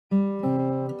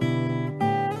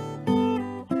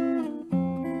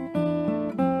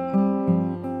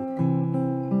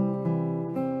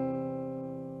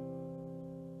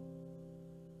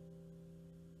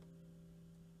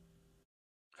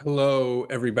Hello,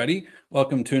 everybody.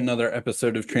 Welcome to another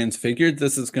episode of Transfigured.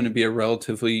 This is going to be a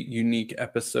relatively unique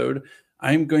episode.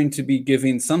 I'm going to be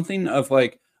giving something of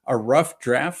like a rough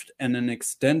draft and an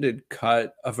extended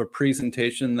cut of a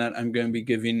presentation that I'm going to be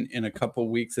giving in a couple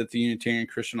weeks at the Unitarian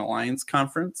Christian Alliance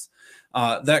Conference.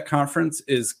 That conference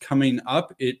is coming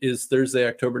up. It is Thursday,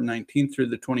 October 19th through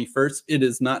the 21st. It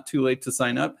is not too late to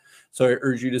sign up, so I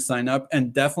urge you to sign up,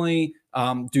 and definitely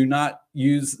do not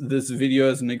use this video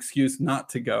as an excuse not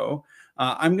to go.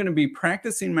 I'm going to be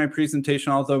practicing my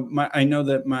presentation, although I know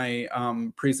that my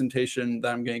presentation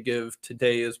that I'm going to give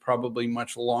today is probably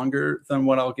much longer than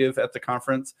what I'll give at the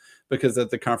conference, because at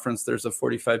the conference there's a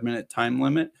 45-minute time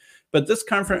limit. But this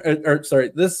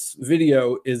this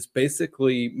video is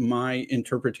basically my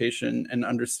interpretation and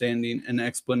understanding and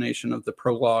explanation of the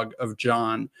prologue of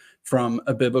John from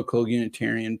a biblical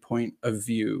Unitarian point of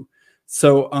view.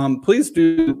 So please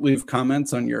do leave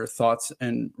comments on your thoughts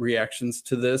and reactions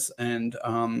to this. And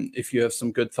if you have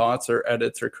some good thoughts or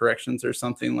edits or corrections or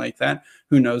something like that,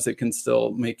 who knows, it can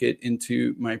still make it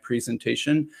into my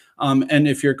presentation. And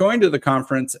if you're going to the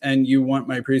conference and you want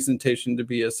my presentation to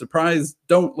be a surprise,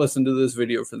 don't listen to this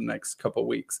video for the next couple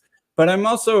weeks. But I'm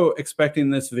also expecting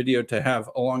this video to have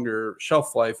a longer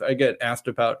shelf life. I get asked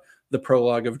about the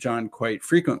prologue of John quite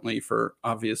frequently for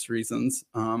obvious reasons.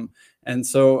 And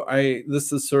so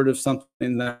this is sort of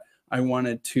something that I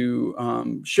wanted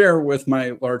to share with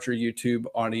my larger YouTube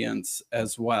audience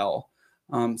as well.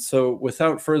 So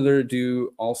without further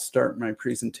ado, I'll start my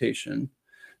presentation.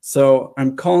 So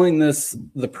I'm calling this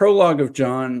the prologue of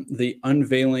John, the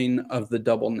unveiling of the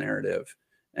double narrative.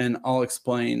 And I'll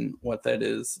explain what that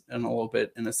is in a little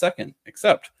bit in a second,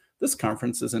 except this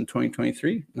conference is in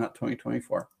 2023, not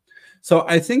 2024. So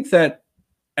I think that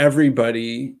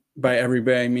everybody, by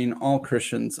everybody, I mean all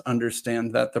Christians,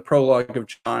 understand that the prologue of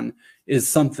John is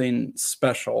something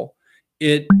special.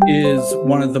 It is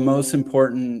one of the most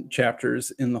important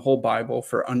chapters in the whole Bible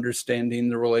for understanding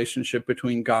the relationship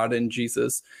between God and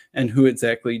Jesus and who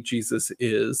exactly Jesus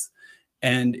is.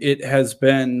 And it has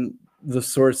been the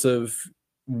source of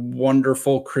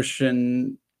wonderful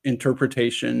Christian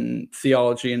interpretation,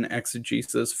 theology, and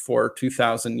exegesis for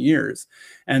 2,000 years.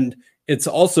 And it's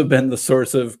also been the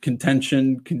source of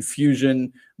contention,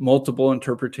 confusion, multiple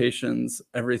interpretations,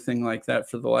 everything like that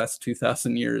for the last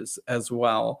 2,000 years as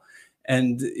well.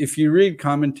 And if you read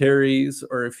commentaries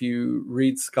or if you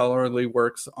read scholarly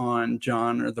works on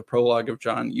John or the prologue of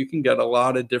John, you can get a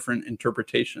lot of different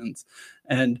interpretations.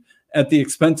 And at the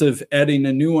expense of adding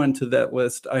a new one to that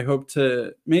list, I hope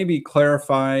to maybe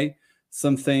clarify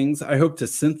some things. I hope to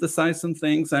synthesize some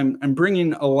things. I'm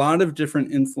bringing a lot of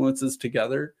different influences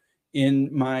together in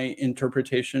my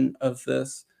interpretation of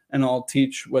this, and I'll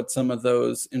teach what some of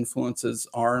those influences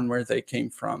are and where they came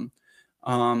from.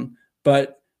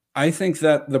 But I think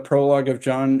that the prologue of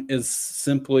John is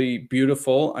simply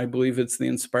beautiful. I believe it's the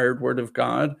inspired word of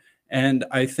God, and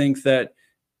I think that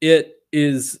it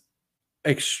is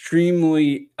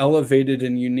extremely elevated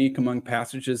and unique among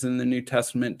passages in the New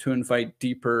Testament to invite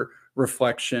deeper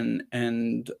reflection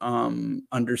and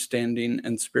understanding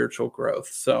and spiritual growth.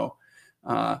 So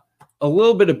a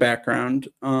little bit of background.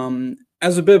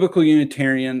 As a biblical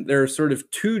Unitarian, there are sort of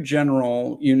two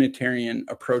general Unitarian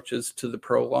approaches to the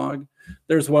prologue.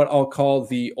 There's what I'll call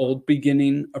the old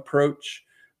beginning approach.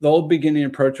 The old beginning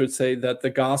approach would say that the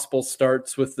gospel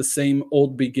starts with the same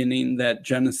old beginning that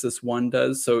Genesis 1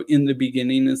 does. So in the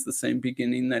beginning is the same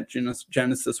beginning that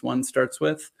Genesis 1 starts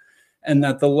with. And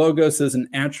that the Logos is an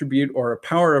attribute or a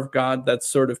power of God that's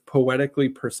sort of poetically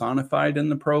personified in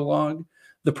the prologue.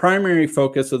 The primary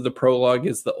focus of the prologue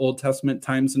is the Old Testament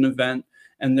times and event,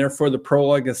 and therefore the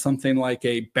prologue is something like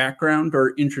a background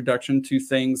or introduction to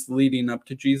things leading up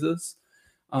to Jesus.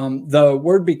 The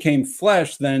Word became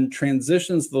flesh then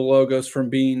transitions the Logos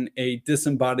from being a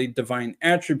disembodied divine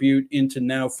attribute into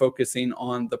now focusing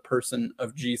on the person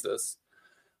of Jesus.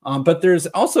 But there's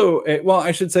also,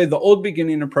 I should say the old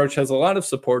beginning approach has a lot of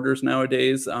supporters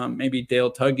nowadays. Maybe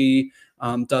Dale Tuggy,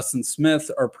 Dustin Smith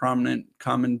are prominent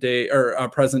present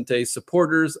day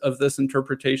supporters of this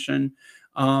interpretation.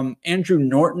 Andrew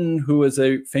Norton, who was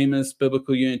a famous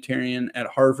biblical Unitarian at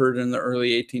Harvard in the early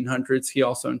 1800s, he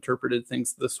also interpreted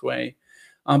things this way.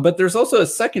 But there's also a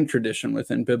second tradition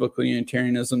within biblical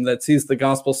Unitarianism that sees the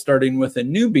gospel starting with a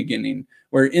new beginning,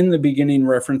 where in the beginning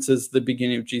references the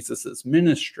beginning of Jesus's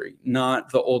ministry,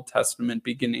 not the Old Testament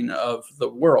beginning of the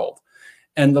world.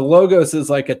 And the Logos is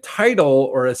like a title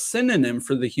or a synonym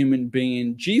for the human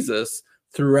being Jesus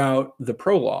throughout the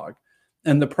prologue.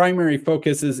 And the primary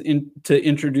focus is to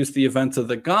introduce the events of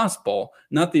the gospel,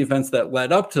 not the events that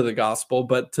led up to the gospel,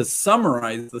 but to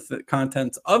summarize the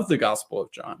contents of the Gospel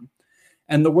of John.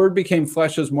 And the word became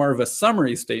flesh as more of a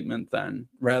summary statement then,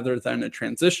 rather than a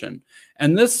transition.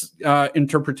 And this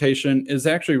interpretation is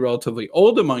actually relatively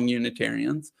old among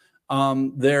Unitarians.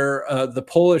 The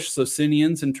Polish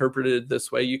Socinians interpreted it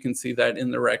this way. You can see that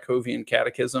in the Rakovian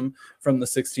Catechism from the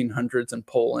 1600s in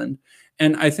Poland.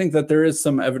 And I think that there is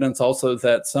some evidence also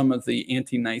that some of the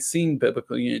ante-Nicene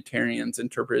Biblical Unitarians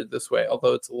interpreted this way,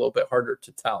 although it's a little bit harder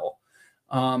to tell.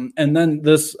 And then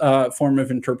this form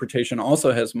of interpretation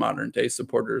also has modern day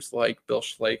supporters like Bill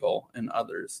Schlegel and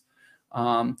others.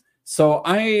 So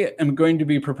I am going to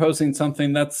be proposing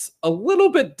something that's a little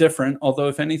bit different, although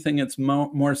if anything, it's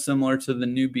more similar to the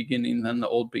new beginning than the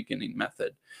old beginning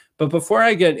method. But before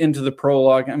I get into the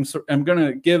prologue, I'm going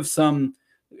to give some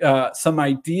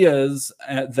ideas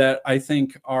that I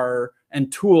think are,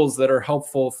 and tools that are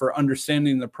helpful for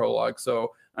understanding the prologue.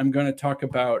 So I'm going to talk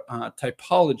about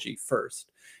typology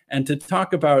first. And to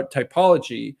talk about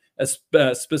typology,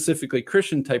 specifically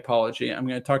Christian typology, I'm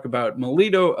going to talk about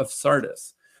Melito of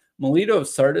Sardis. Melito of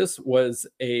Sardis was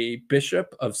a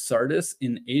bishop of Sardis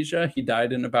in Asia. He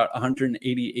died in about 180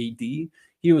 AD.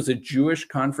 He was a Jewish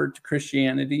convert to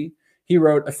Christianity. He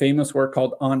wrote a famous work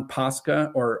called On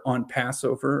Pascha, or On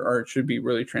Passover, or it should be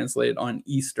really translated On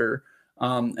Easter.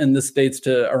 And this dates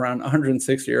to around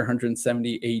 160 or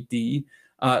 170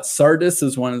 AD. Sardis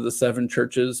is one of the 7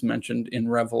 churches mentioned in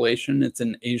Revelation. It's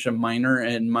in Asia Minor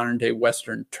and modern-day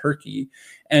Western Turkey.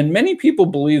 And many people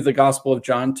believe the Gospel of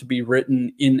John to be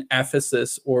written in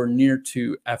Ephesus or near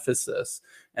to Ephesus.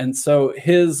 And so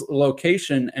his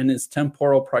location and his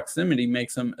temporal proximity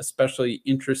makes him especially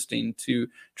interesting to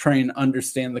try and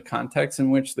understand the context in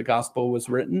which the gospel was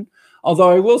written. Although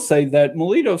I will say that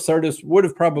Melito of Sardis would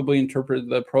have probably interpreted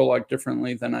the prologue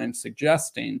differently than I'm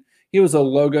suggesting. He was a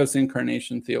Logos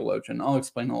incarnation theologian. I'll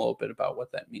explain a little bit about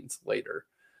what that means later.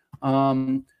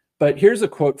 But here's a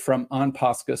quote from On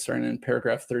Pascha, starting in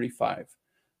paragraph 35.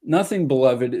 Nothing,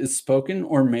 beloved, is spoken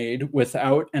or made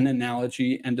without an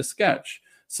analogy and a sketch,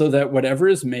 so that whatever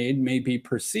is made may be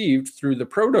perceived through the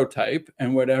prototype,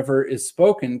 and whatever is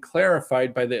spoken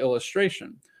clarified by the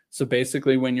illustration. So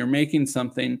basically, when you're making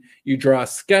something, you draw a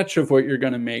sketch of what you're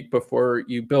going to make before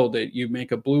you build it. You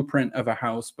make a blueprint of a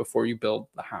house before you build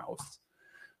the house.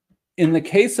 In the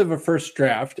case of a first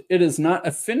draft, it is not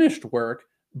a finished work,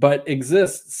 but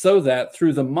exists so that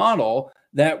through the model,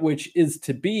 that which is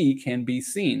to be can be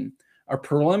seen. A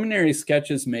preliminary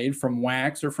sketch is made from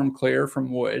wax or from clay or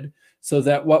from wood, so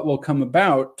that what will come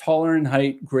about, taller in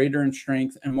height, greater in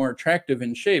strength, and more attractive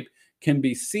in shape, can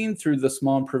be seen through the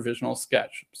small and provisional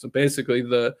sketch. So basically,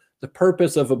 the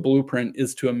purpose of a blueprint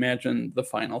is to imagine the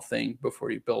final thing before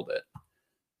you build it.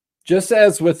 Just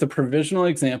as with the provisional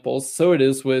examples, so it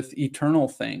is with eternal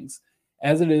things.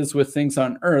 As it is with things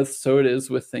on earth, so it is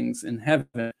with things in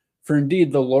heaven. For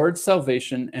indeed, the Lord's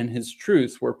salvation and his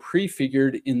truth were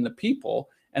prefigured in the people,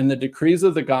 and the decrees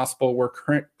of the gospel were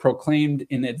proclaimed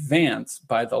in advance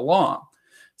by the law.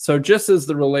 So just as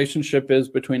the relationship is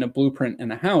between a blueprint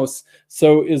and a house,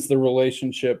 so is the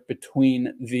relationship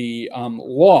between the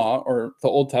law, or the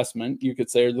Old Testament, you could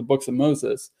say, or the books of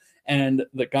Moses, and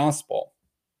the gospel.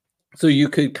 So you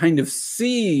could kind of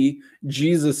see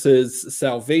Jesus's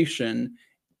salvation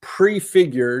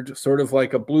prefigured, sort of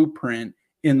like a blueprint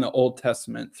in the Old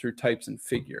Testament through types and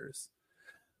figures.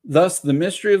 Thus, the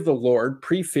mystery of the Lord,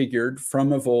 prefigured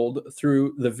from of old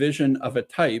through the vision of a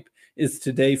type, is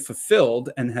today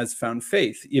fulfilled and has found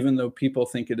faith, even though people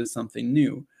think it is something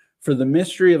new. For the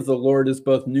mystery of the Lord is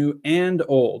both new and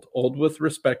old with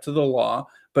respect to the law,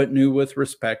 but new with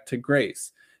respect to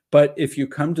grace. But if you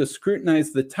come to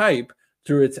scrutinize the type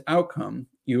through its outcome,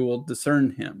 you will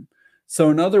discern him. So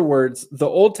in other words, the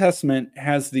Old Testament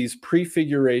has these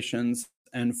prefigurations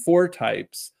and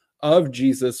foretypes of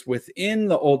Jesus within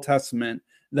the Old Testament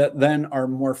that then are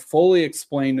more fully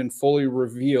explained and fully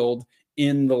revealed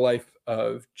in the life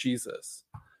of Jesus.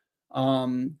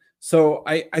 So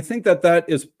I think that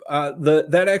is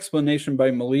that explanation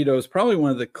by Melito is probably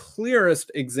one of the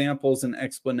clearest examples and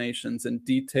explanations and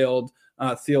detailed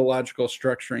theological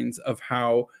structurings of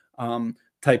how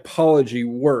typology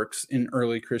works in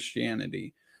early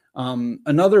Christianity.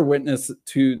 Another witness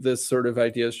to this sort of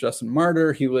idea is Justin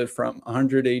Martyr. He lived from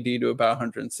 100 AD to about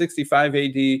 165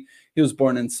 AD. He was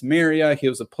born in Samaria. He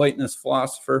was a Platonist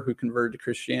philosopher who converted to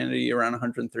Christianity around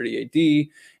 130 AD.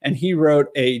 And he wrote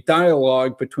a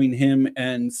dialogue between him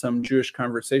and some Jewish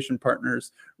conversation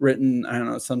partners written, I don't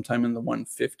know, sometime in the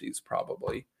 150s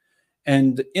probably.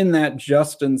 And in that,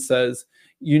 Justin says,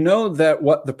 you know that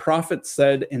what the prophets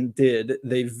said and did,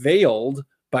 they veiled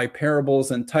by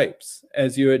parables and types,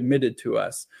 as you admitted to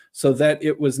us, so that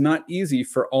it was not easy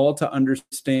for all to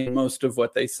understand most of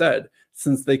what they said.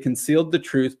 since they concealed the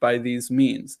truth by these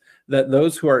means, that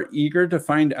those who are eager to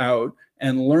find out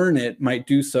and learn it might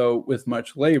do so with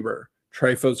much labor.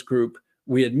 Trypho's group,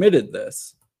 we admitted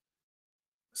this.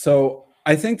 So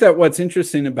I think that what's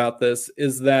interesting about this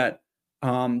is that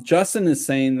Justin is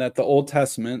saying that the Old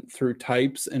Testament, through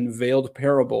types and veiled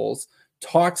parables,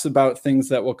 talks about things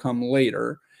that will come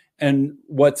later. And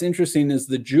what's interesting is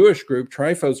the Jewish group,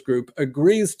 Trypho's group,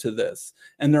 agrees to this.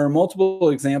 And there are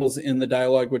multiple examples in the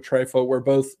dialogue with Trypho where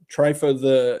both Trypho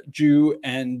the Jew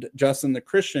and Justin the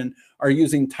Christian are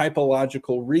using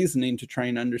typological reasoning to try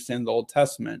and understand the Old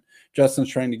Testament.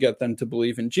 Justin's trying to get them to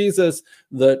believe in Jesus.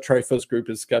 The Trypho's group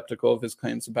is skeptical of his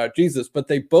claims about Jesus, but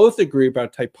they both agree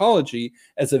about typology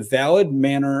as a valid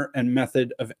manner and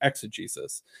method of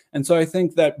exegesis. And so I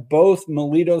think that both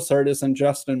Melito Sardis and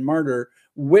Justin Martyr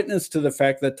witness to the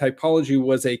fact that typology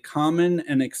was a common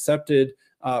and accepted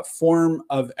form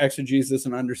of exegesis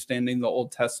and understanding the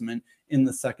Old Testament in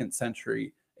the 2nd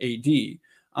century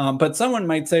AD. But someone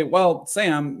might say, well,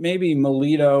 Sam, maybe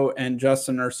Melito and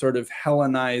Justin are sort of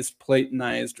Hellenized,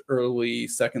 Platonized early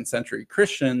 2nd century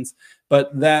Christians,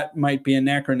 but that might be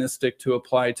anachronistic to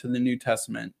apply to the New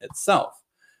Testament itself.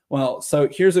 Well, so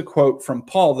here's a quote from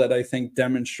Paul that I think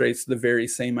demonstrates the very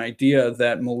same idea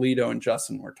that Melito and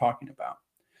Justin were talking about.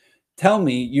 Tell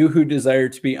me, you who desire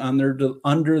to be under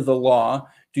the law,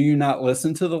 do you not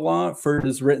listen to the law? For it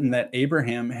is written that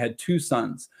Abraham had 2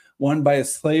 sons, one by a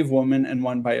slave woman and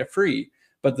one by a free.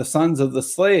 But the sons of the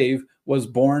slave was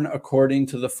born according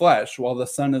to the flesh, while the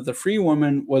son of the free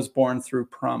woman was born through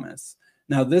promise.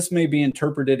 Now this may be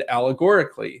interpreted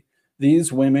allegorically.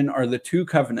 These women are the 2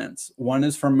 covenants. One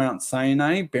is from Mount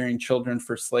Sinai, bearing children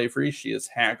for slavery. She is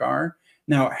Hagar.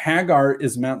 Now, Hagar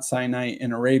is Mount Sinai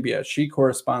in Arabia. She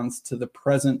corresponds to the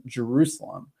present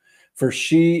Jerusalem, for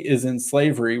she is in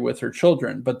slavery with her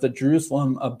children, but the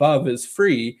Jerusalem above is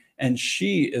free, and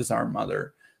she is our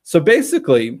mother. So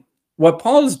basically, what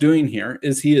Paul is doing here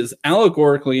is he is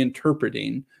allegorically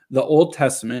interpreting the Old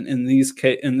Testament, in this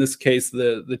case,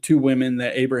 the 2 women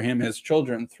that Abraham has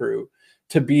children through,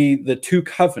 to be the 2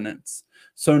 covenants.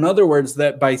 So in other words,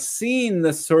 that by seeing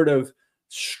this sort of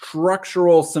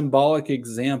structural symbolic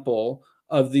example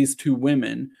of these 2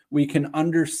 women, we can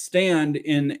understand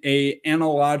in a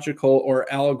analogical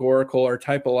or allegorical or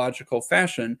typological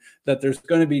fashion that there's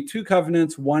going to be 2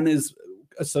 covenants. One is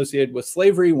associated with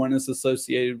slavery, one is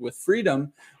associated with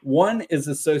freedom, one is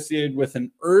associated with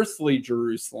an earthly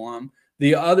Jerusalem,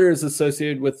 the other is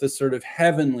associated with this sort of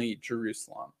heavenly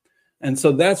Jerusalem. And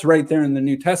so that's right there in the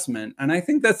New Testament. And I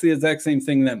think that's the exact same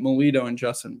thing that Melito and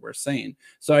Justin were saying.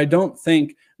 So I don't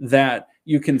think that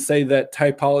you can say that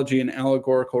typology and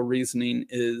allegorical reasoning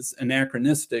is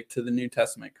anachronistic to the New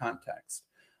Testament context.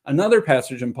 Another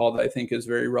passage in Paul that I think is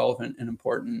very relevant and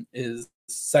important is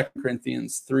 2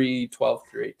 Corinthians 3:12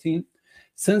 through 18.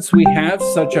 Since we have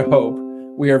such a hope,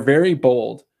 we are very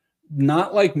bold,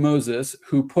 not like Moses,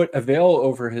 who put a veil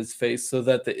over his face so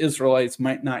that the Israelites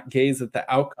might not gaze at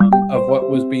the outcome of what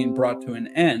was being brought to an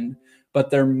end, but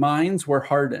their minds were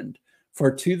hardened.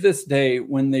 For to this day,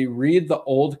 when they read the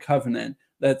old covenant,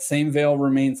 that same veil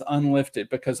remains unlifted,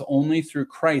 because only through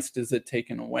Christ is it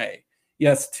taken away.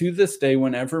 Yes, to this day,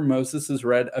 whenever Moses is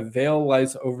read, a veil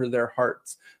lies over their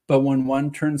hearts. But when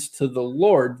one turns to the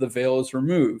Lord, the veil is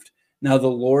removed. Now the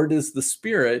Lord is the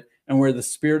Spirit, and where the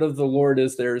Spirit of the Lord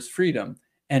is, there is freedom.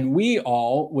 And we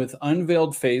all, with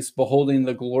unveiled face, beholding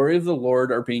the glory of the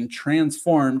Lord, are being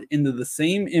transformed into the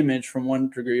same image from one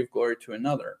degree of glory to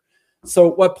another.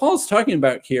 So what Paul's talking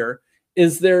about here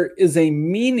is there is a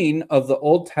meaning of the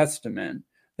Old Testament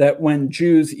that when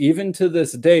Jews, even to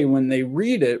this day, when they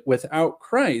read it without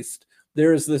Christ,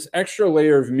 there is this extra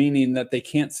layer of meaning that they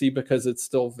can't see because it's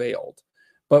still veiled.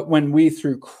 But when we,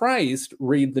 through Christ,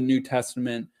 read the New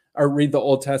Testament, or read the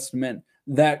Old Testament,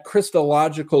 that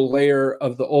Christological layer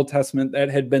of the Old Testament that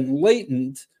had been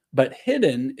latent but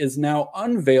hidden is now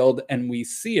unveiled, and we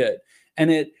see it. And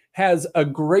it has a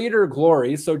greater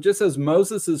glory. So just as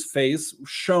Moses's face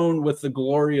shone with the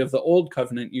glory of the Old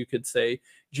Covenant, you could say,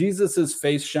 Jesus's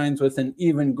face shines with an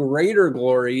even greater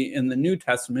glory in the New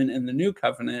Testament, in the New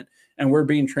Covenant, and we're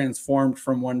being transformed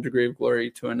from one degree of glory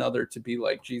to another to be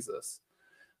like Jesus.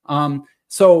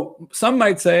 So some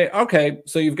might say, okay,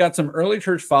 so you've got some early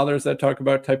church fathers that talk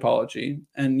about typology.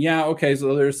 And yeah, okay,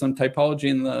 so there's some typology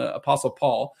in the Apostle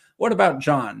Paul. What about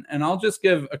John? And I'll just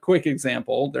give a quick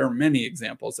example. There are many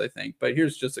examples, I think, but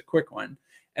here's just a quick one.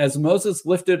 As Moses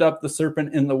lifted up the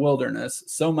serpent in the wilderness,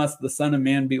 so must the Son of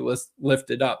Man be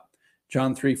lifted up.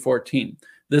 John 3:14.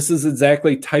 This is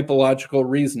exactly typological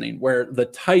reasoning, where the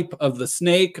type of the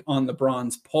snake on the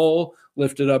bronze pole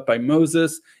lifted up by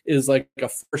Moses is like a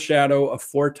foreshadow, a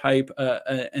foretype,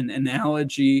 an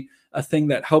analogy, a thing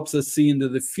that helps us see into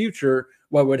the future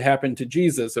what would happen to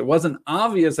Jesus. It wasn't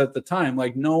obvious at the time,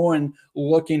 like no one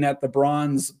looking at the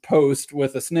bronze post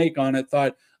with a snake on it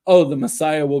thought, oh, the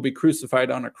Messiah will be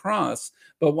crucified on a cross.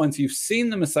 But once you've seen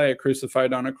the Messiah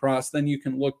crucified on a cross, then you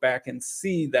can look back and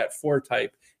see that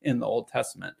foretype in the Old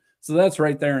Testament. So that's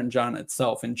right there in John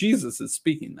itself. And Jesus is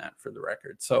speaking that, for the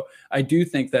record. So I do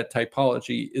think that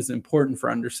typology is important for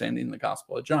understanding the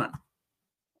Gospel of John.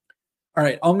 All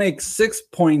right, I'll make 6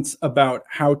 points about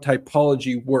how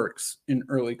typology works in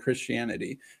early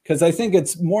Christianity, because I think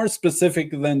it's more specific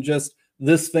than just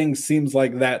this thing seems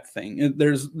like that thing.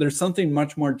 There's something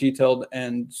much more detailed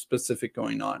and specific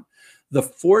going on. The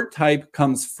foretype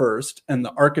comes first and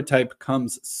the archetype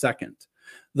comes second.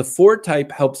 The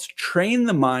foretype helps train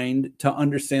the mind to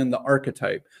understand the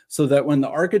archetype, so that when the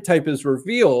archetype is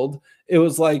revealed, it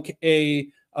was like a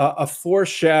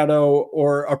foreshadow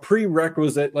or a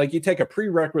prerequisite. Like you take a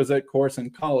prerequisite course in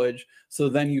college, so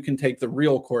then you can take the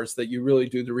real course that you really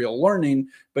do the real learning,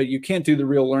 but you can't do the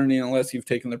real learning unless you've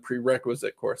taken the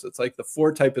prerequisite course. It's like the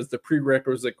foretype is the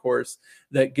prerequisite course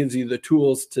that gives you the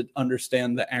tools to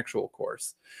understand the actual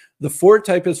course. The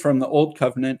foretype is from the Old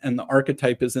Covenant and the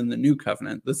archetype is in the New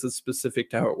Covenant. This is specific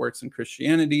to how it works in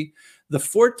Christianity. The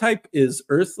foretype is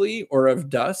earthly or of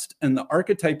dust, and the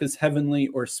archetype is heavenly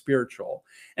or spiritual.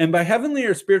 And by heavenly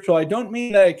or spiritual, I don't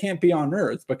mean that it can't be on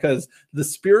earth, because the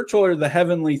spiritual or the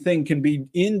heavenly thing can be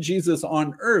in Jesus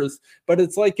on earth, but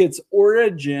it's like its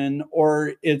origin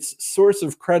or its source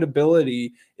of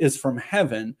credibility is from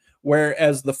heaven,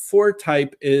 whereas the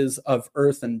foretype is of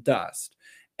earth and dust.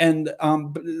 And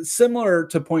similar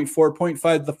to point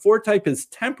 4.5, the foretype is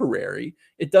temporary.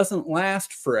 It doesn't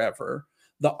last forever.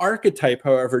 The archetype,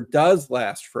 however, does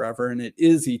last forever, and it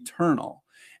is eternal.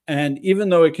 And even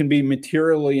though it can be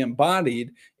materially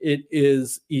embodied, it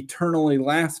is eternally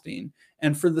lasting.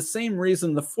 And for the same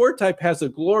reason, the foretype has a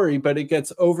glory, but it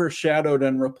gets overshadowed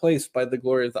and replaced by the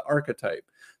glory of the archetype.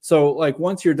 So like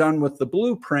once you're done with the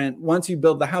blueprint, once you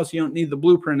build the house, you don't need the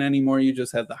blueprint anymore. You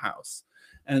just have the house.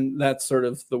 And that's sort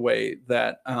of the way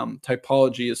that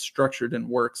typology is structured and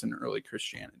works in early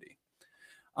Christianity.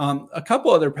 A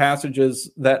couple other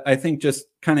passages that I think just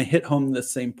kind of hit home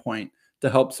this same point to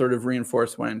help sort of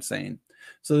reinforce what I'm saying.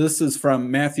 So this is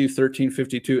from Matthew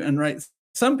 13:52. And right,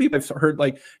 some people I've heard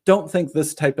like, don't think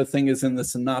this type of thing is in the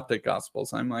Synoptic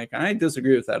Gospels. I'm like, I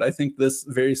disagree with that. I think this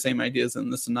very same idea is in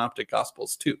the Synoptic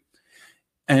Gospels too.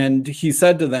 And he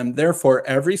said to them, therefore,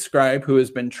 every scribe who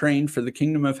has been trained for the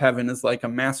kingdom of heaven is like a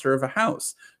master of a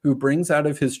house, who brings out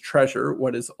of his treasure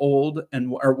what is old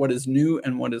and or what is new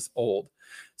and what is old.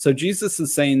 So Jesus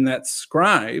is saying that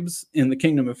scribes in the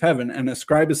kingdom of heaven, and a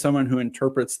scribe is someone who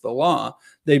interprets the law,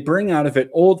 they bring out of it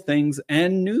old things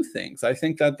and new things. I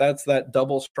think that that's that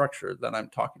double structure that I'm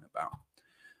talking about.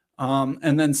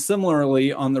 And then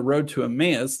similarly, on the road to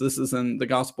Emmaus, this is in the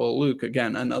Gospel of Luke,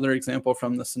 again, another example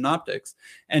from the Synoptics.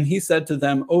 And he said to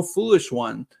them, O foolish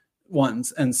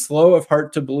ones, and slow of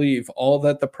heart to believe all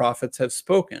that the prophets have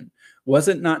spoken. Was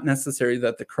it not necessary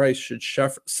that the Christ should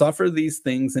suffer these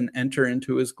things and enter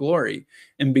into his glory?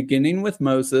 And beginning with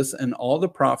Moses and all the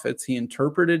prophets, he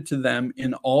interpreted to them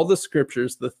in all the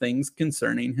scriptures the things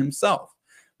concerning himself.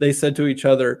 They said to each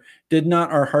other, did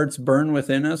not our hearts burn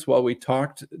within us while he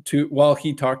talked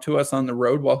to us on the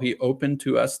road, while he opened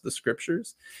to us the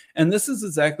scriptures? And this is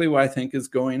exactly what I think is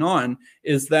going on,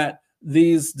 is that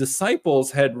these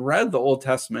disciples had read the Old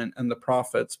Testament and the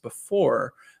prophets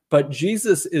before, but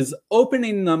Jesus is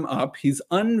opening them up. He's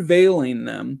unveiling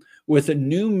them with a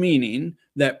new meaning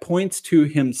that points to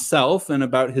himself and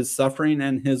about his suffering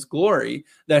and his glory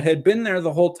that had been there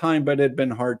the whole time, but had been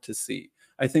hard to see.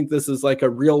 I think this is like a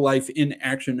real life in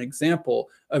action example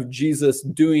of Jesus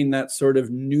doing that sort of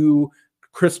new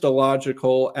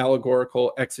Christological,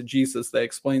 allegorical exegesis that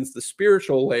explains the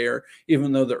spiritual layer,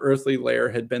 even though the earthly layer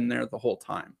had been there the whole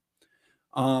time.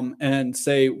 And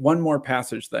say one more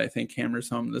passage that I think hammers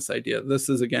home this idea. This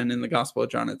is again in the Gospel of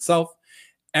John itself.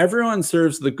 Everyone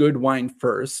serves the good wine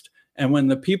first, and when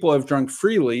the people have drunk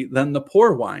freely, then the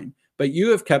poor wine. But you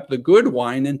have kept the good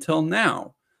wine until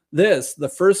now. This, the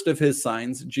first of his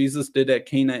signs, Jesus did at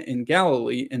Cana in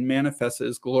Galilee and manifested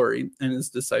his glory, and his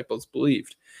disciples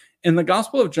believed. In the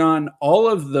Gospel of John, all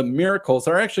of the miracles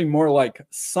are actually more like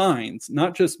signs,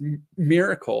 not just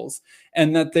miracles,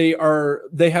 and that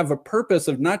they have a purpose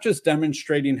of not just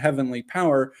demonstrating heavenly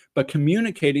power, but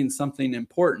communicating something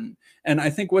important. And I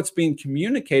think what's being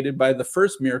communicated by the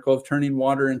first miracle of turning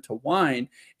water into wine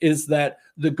is that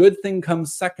the good thing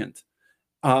comes second.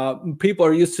 People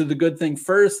are used to the good thing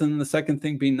first, and the second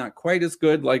thing being not quite as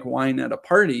good, like wine at a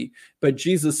party. But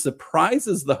Jesus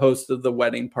surprises the host of the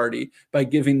wedding party by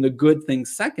giving the good thing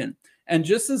second. And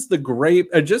just as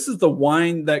the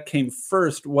wine that came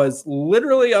first was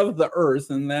literally of the earth,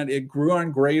 and that it grew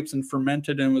on grapes and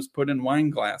fermented and was put in wine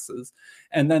glasses,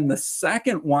 and then the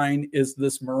second wine is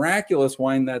this miraculous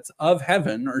wine that's of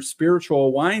heaven, or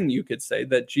spiritual wine, you could say,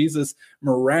 that Jesus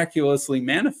miraculously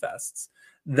manifests.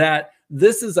 That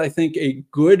this is, I think, a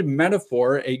good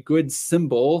metaphor, a good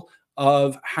symbol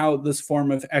of how this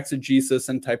form of exegesis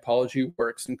and typology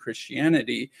works in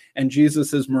Christianity. And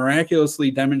Jesus is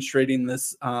miraculously demonstrating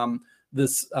this,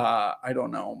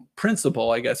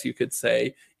 principle, I guess you could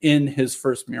say, in his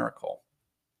first miracle.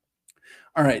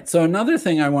 All right, so another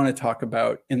thing I want to talk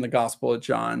about in the Gospel of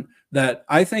John, that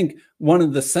I think one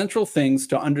of the central things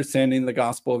to understanding the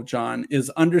Gospel of John is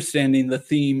understanding the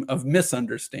theme of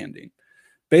misunderstanding.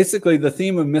 Basically, the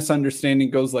theme of misunderstanding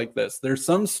goes like this. There's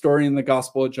some story in the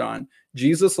Gospel of John.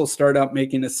 Jesus will start out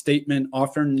making a statement,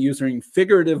 often using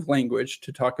figurative language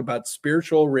to talk about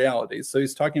spiritual realities. So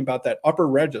he's talking about that upper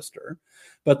register,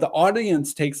 but the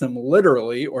audience takes him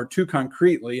literally or too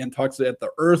concretely and talks at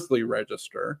the earthly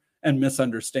register and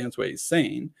misunderstands what he's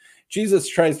saying. Jesus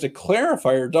tries to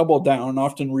clarify or double down,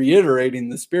 often reiterating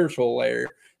the spiritual layer,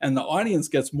 and the audience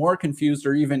gets more confused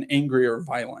or even angry or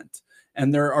violent.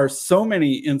 And there are so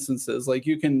many instances, like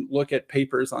you can look at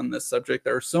papers on this subject.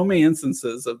 There are so many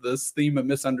instances of this theme of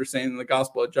misunderstanding the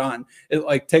Gospel of John. It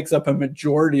like takes up a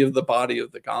majority of the body of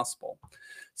the gospel.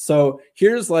 So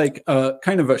here's like a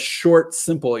kind of a short,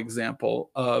 simple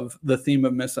example of the theme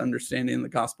of misunderstanding the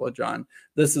Gospel of John.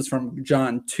 This is from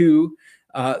John 2.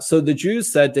 So the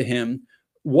Jews said to him,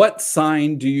 "What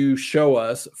sign do you show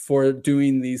us for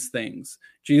doing these things?"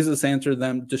 Jesus answered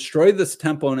them, "Destroy this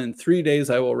temple, and in 3 days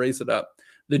I will raise it up."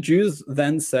 The Jews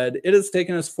then said, "It has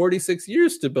taken us 46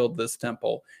 years to build this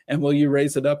temple, and will you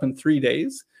raise it up in 3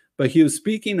 days?" But he was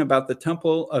speaking about the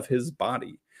temple of his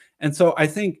body. And so I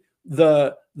think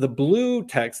the blue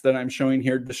text that I'm showing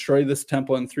here, "Destroy this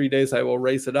temple, in 3 days I will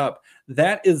raise it up,"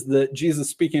 that is the Jesus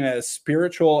speaking at a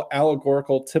spiritual,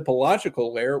 allegorical,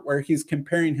 typological layer where he's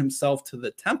comparing himself to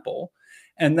the temple.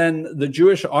 And then the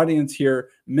Jewish audience here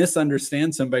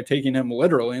misunderstands him by taking him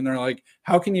literally. And they're like,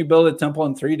 how can you build a temple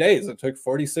in 3 days? It took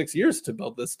 46 years to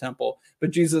build this temple. But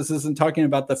Jesus isn't talking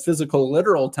about the physical,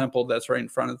 literal temple that's right in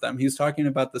front of them. He's talking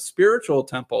about the spiritual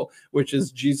temple, which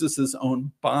is Jesus's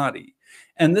own body.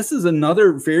 And this is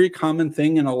another very common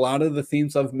thing in a lot of the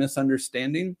themes of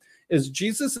misunderstanding, is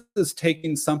Jesus is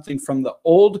taking something from the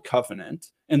old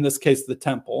covenant, in this case, the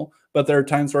temple, but there are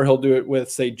times where he'll do it with,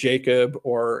 say, Jacob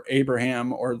or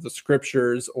Abraham or the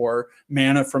scriptures or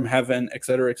manna from heaven, et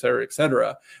cetera, et cetera, et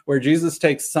cetera, where Jesus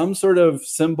takes some sort of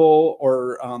symbol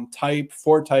or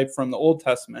foretype from the Old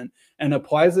Testament and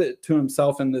applies it to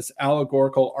himself in this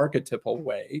allegorical, archetypal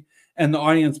way. And the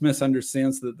audience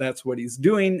misunderstands that that's what he's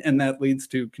doing, and that leads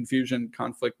to confusion,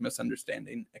 conflict,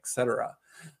 misunderstanding, etc.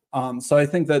 So I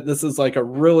think that this is like a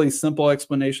really simple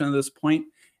explanation of this point.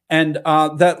 And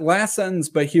that last sentence,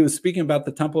 but he was speaking about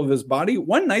the temple of his body.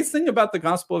 One nice thing about the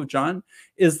Gospel of John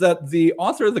is that the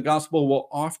author of the Gospel will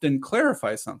often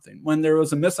clarify something. When there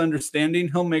was a misunderstanding,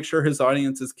 he'll make sure his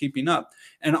audience is keeping up.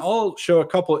 And I'll show a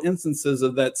couple instances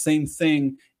of that same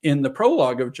thing in the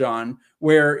prologue of John,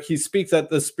 where he speaks at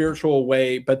the spiritual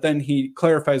way, but then he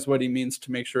clarifies what he means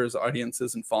to make sure his audience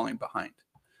isn't falling behind.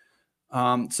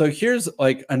 So here's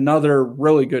like another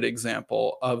really good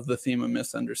example of the theme of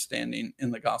misunderstanding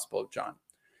in the Gospel of John.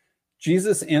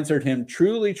 Jesus answered him,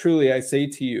 "Truly, truly, I say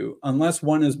to you, unless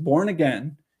one is born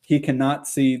again, he cannot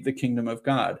see the kingdom of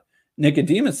God."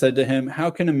 Nicodemus said to him, "How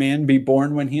can a man be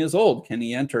born when he is old? Can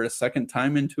he enter a second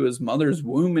time into his mother's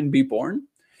womb and be born?"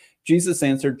 Jesus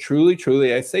answered, "Truly,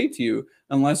 truly, I say to you,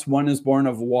 unless one is born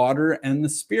of water and the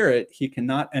Spirit, he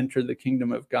cannot enter the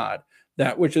kingdom of God.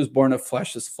 That which is born of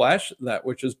flesh is flesh. That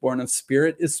which is born of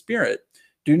spirit is spirit.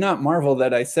 Do not marvel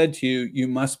that I said to you, you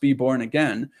must be born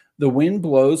again. The wind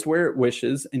blows where it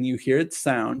wishes, and you hear its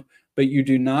sound, but you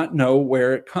do not know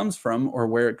where it comes from or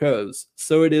where it goes.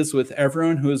 So it is with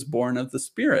everyone who is born of the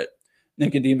Spirit."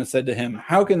 Nicodemus said to him,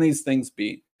 "How can these things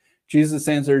be?" Jesus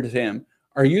answered him,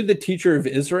 "Are you the teacher of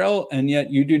Israel, and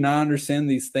yet you do not understand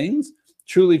these things?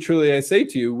 Truly, truly, I say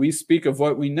to you, we speak of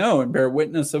what we know and bear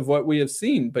witness of what we have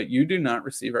seen, but you do not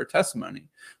receive our testimony."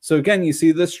 So again, you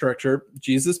see this structure.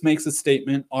 Jesus makes a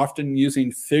statement, often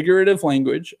using figurative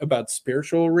language about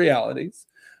spiritual realities.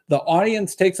 The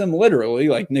audience takes him literally,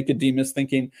 like Nicodemus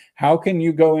thinking, how can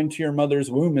you go into your mother's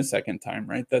womb a second time,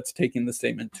 right? That's taking the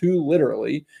statement too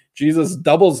literally. Jesus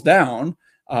doubles down.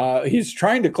 He's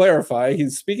trying to clarify.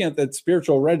 He's speaking at that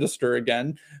spiritual register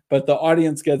again, but the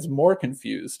audience gets more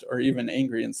confused or even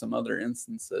angry in some other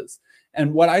instances.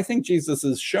 And what I think Jesus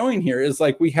is showing here is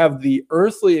like we have the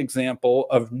earthly example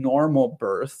of normal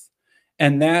birth,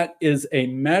 and that is a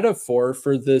metaphor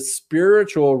for the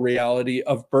spiritual reality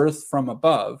of birth from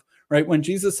above, right? When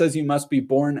Jesus says you must be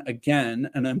born again,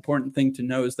 an important thing to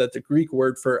know is that the Greek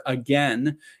word for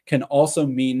again can also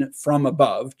mean from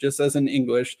above, just as in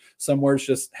English, some words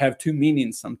just have two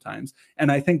meanings sometimes. And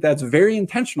I think that's very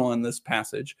intentional in this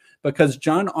passage because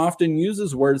John often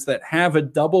uses words that have a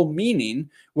double meaning,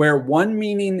 where one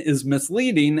meaning is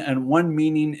misleading and one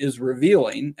meaning is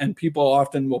revealing. And people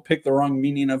often will pick the wrong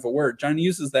meaning of a word. John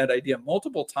uses that idea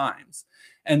multiple times.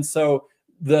 And so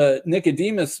the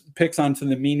Nicodemus picks onto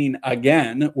the meaning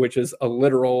again, which is a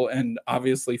literal and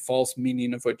obviously false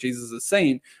meaning of what Jesus is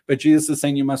saying. But Jesus is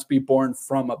saying you must be born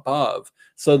from above.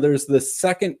 So there's the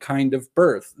second kind of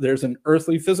birth. There's an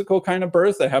earthly physical kind of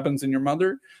birth that happens in your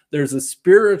mother. There's a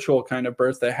spiritual kind of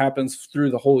birth that happens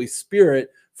through the Holy Spirit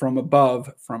from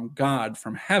above, from God,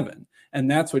 from heaven.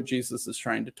 And that's what Jesus is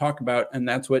trying to talk about. And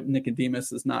that's what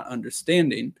Nicodemus is not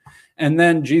understanding. And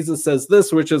then Jesus says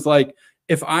this, which is like,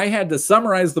 if I had to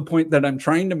summarize the point that I'm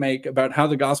trying to make about how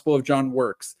the Gospel of John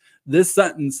works, this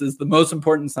sentence is the most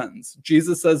important sentence.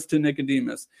 Jesus says to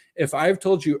Nicodemus, if I've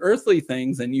told you earthly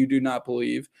things and you do not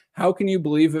believe, how can you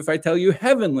believe if I tell you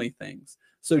heavenly things?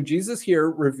 So Jesus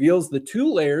here reveals the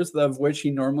two layers of which he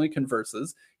normally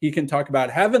converses. He can talk about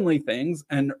heavenly things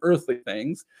and earthly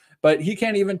things, but he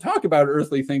can't even talk about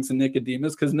earthly things in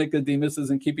Nicodemus because Nicodemus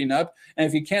isn't keeping up. And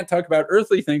if he can't talk about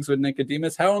earthly things with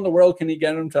Nicodemus, how in the world can he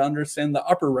get him to understand the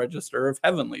upper register of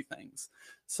heavenly things?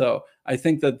 So I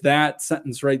think that that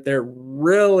sentence right there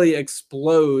really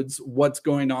explodes what's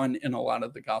going on in a lot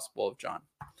of the Gospel of John.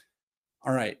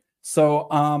 All right. So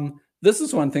this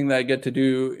is one thing that I get to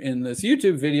do in this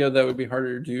YouTube video that would be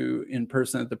harder to do in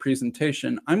person at the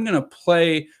presentation. I'm going to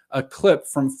play a clip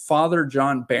from Father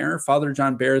John Behr. Father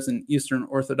John Behr is an Eastern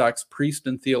Orthodox priest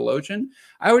and theologian.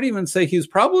 I would even say he's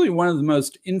probably one of the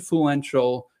most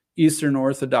influential Eastern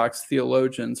Orthodox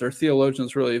theologians, or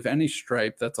theologians really of any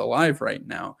stripe that's alive right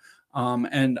now.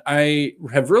 And I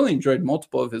have really enjoyed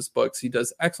multiple of his books. He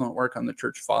does excellent work on the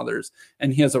church fathers,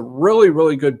 and he has a really,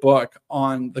 really good book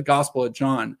on the Gospel of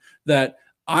John that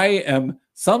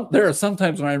there are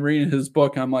sometimes when I'm reading his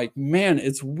book, I'm like, man,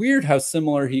 it's weird how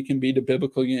similar he can be to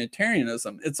biblical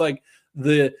Unitarianism. It's like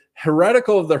the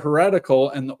heretical of the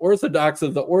heretical and the orthodox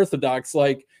of the orthodox,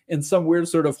 like in some weird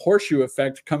sort of horseshoe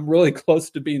effect, come really close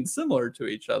to being similar to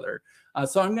each other.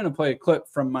 So I'm going to play a clip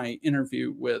from my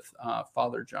interview with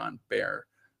Father John Behr.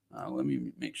 Let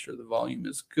me make sure the volume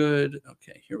is good.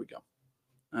 Okay, here we go.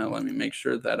 Let me make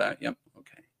sure that yep.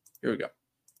 Okay, here we go.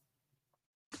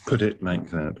 Put it like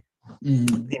that.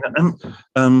 Mm-hmm.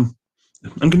 I'm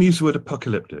going to use the word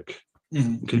apocalyptic,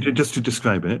 okay, just to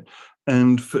describe it.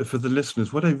 And for the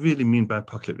listeners, what I really mean by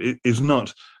apocalyptic is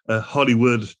not a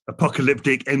Hollywood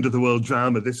apocalyptic end of the world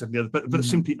drama, this and the other, but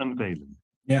simply unveiling.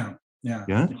 Yeah.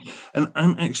 And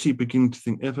I'm actually beginning to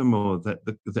think ever more that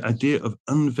the idea of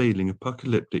unveiling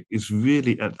apocalyptic is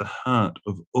really at the heart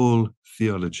of all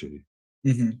theology.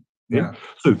 Mm-hmm. Yeah.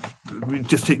 So we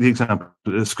just take the example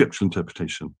of scriptural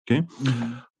interpretation. Okay.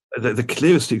 Mm-hmm. The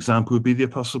clearest example would be the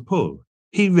Apostle Paul.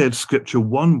 He read scripture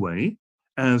one way,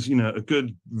 as a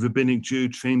good rabbinic Jew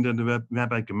trained under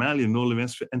Rabbi Gamaliel and all the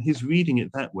rest of it, and his reading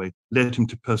it that way led him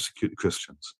to persecute the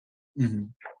Christians. Mm-hmm.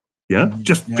 Yeah,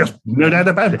 just no doubt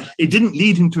about it. It didn't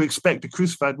lead him to expect a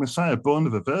crucified Messiah born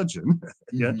of a virgin.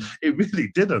 Yeah, it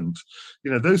really didn't.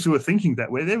 Those who were thinking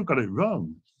that way, they've got it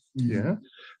wrong. Mm-hmm.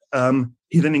 Yeah.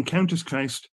 He then encounters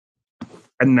Christ,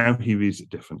 and now he reads it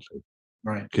differently.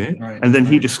 Right. Okay. Right. And then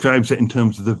he describes it in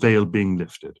terms of the veil being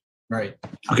lifted. Right.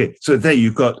 Okay. So there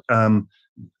you've got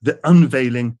the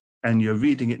unveiling, and you're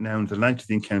reading it now in the light of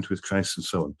the encounter with Christ and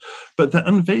so on. But the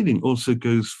unveiling also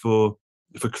goes for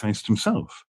Christ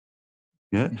himself.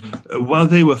 Yeah. Mm-hmm. While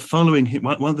they were following him,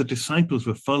 while the disciples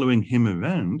were following him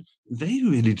around, they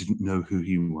really didn't know who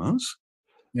he was.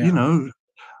 Yeah.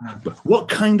 What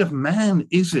kind of man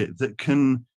is it that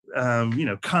can,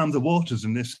 calm the waters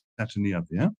and this, that, and the other?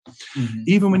 Yeah. Mm-hmm.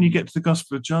 Even when you get to the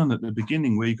Gospel of John at the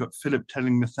beginning, where you got Philip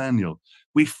telling Nathanael,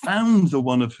 "We found the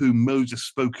one of whom Moses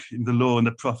spoke in the law and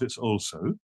the prophets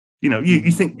also."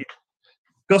 You think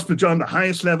Gospel of John, the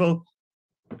highest level.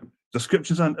 The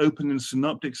scriptures aren't open in the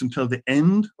synoptics until the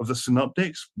end of the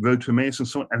synoptics, Road to Emmaus and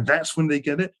so on, and that's when they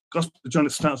get it. Gospel of John,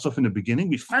 it starts off in the beginning.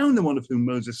 We found the one of whom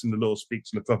Moses and the law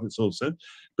speaks, and the prophets also.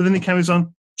 But then it carries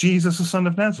on, Jesus, the son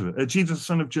of Nazareth, Jesus, the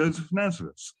son of Joseph of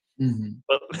Nazareth.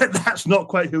 But that's not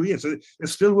quite who he is. So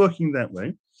it's still working that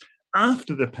way.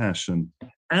 After the Passion,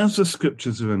 as the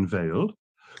scriptures are unveiled,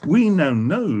 we now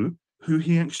know who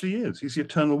he actually is. He's the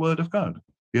eternal Word of God.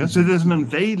 Yeah. So there's an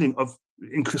unveiling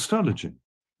in Christology.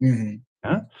 Yeah.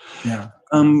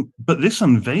 But this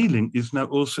unveiling is now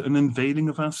also an unveiling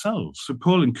of ourselves. So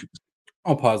Paul,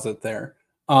 I'll pause it there.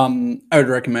 I would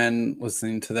recommend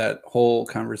listening to that whole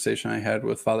conversation I had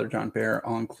with Father John Bear.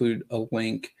 I'll include a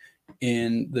link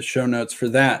in the show notes for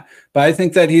that. But I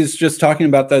think that he's just talking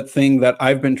about that thing that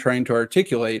I've been trying to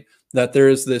articulate, that there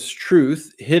is this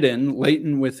truth hidden,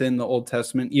 latent within the Old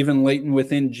Testament, even latent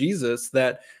within Jesus,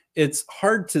 that it's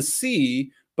hard to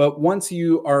see. But once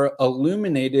you are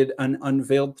illuminated and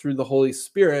unveiled through the Holy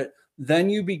Spirit, then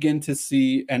you begin to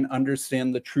see and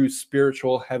understand the true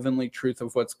spiritual heavenly truth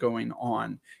of what's going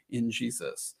on in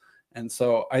Jesus. And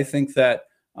so I think that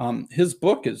his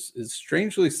book is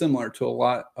strangely similar to a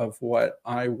lot of what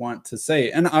I want to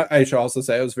say. And I should also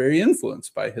say I was very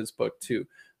influenced by his book too.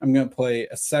 I'm going to play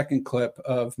a second clip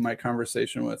of my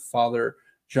conversation with Father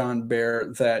John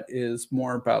Bear that is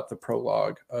more about the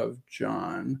prologue of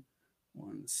John.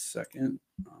 1 second.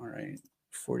 All right.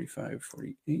 45,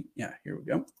 48. Yeah, here we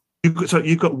go.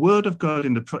 You've got Word of God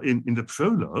in the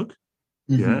prologue.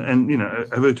 Yeah. And,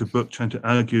 I wrote a book trying to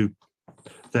argue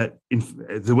that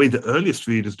the way the earliest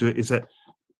readers do it is that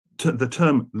the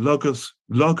term logos,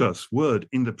 word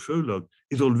in the prologue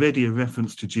is already a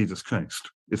reference to Jesus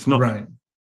Christ. It's not. Right.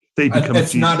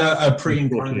 It's not a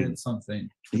pre-incarnate something.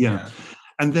 Yeah.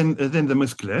 And then the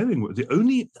most glaring word, the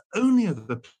only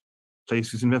other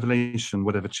places in Revelation,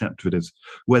 whatever chapter it is,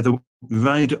 where the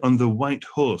rider on the white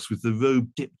horse with the robe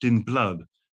dipped in blood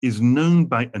is known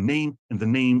by a name, and the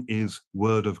name is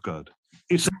Word of God.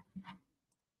 It's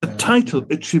a title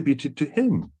attributed to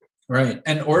him. Right.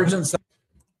 And Origen's.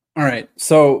 All right.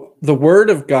 So the Word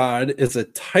of God is a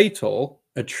title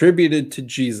attributed to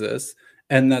Jesus,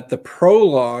 and that the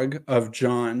prologue of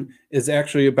John is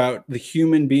actually about the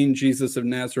human being Jesus of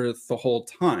Nazareth the whole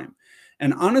time.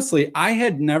 And honestly, I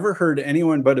had never heard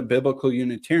anyone but a biblical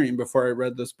Unitarian before I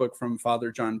read this book from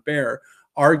Father John Bear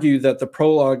argue that the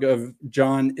prologue of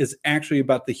John is actually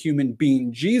about the human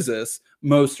being Jesus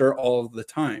most or all of the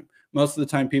time. Most of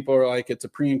the time people are like, it's a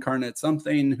pre-incarnate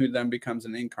something who then becomes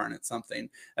an incarnate something,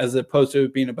 as opposed to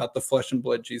it being about the flesh and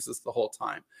blood Jesus the whole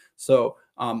time. So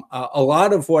a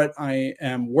lot of what I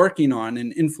am working on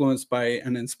and influenced by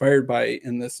and inspired by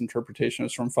in this interpretation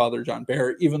is from Father John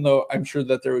Bear, even though I'm sure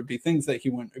that there would be things that he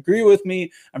wouldn't agree with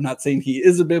me. I'm not saying he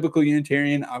is a biblical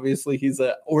Unitarian. Obviously, he's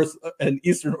an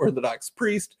Eastern Orthodox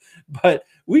priest, but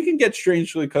we can get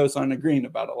strangely close on agreeing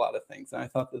about a lot of things. And I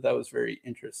thought that was very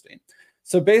interesting.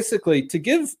 So basically,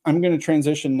 I'm going to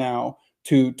transition now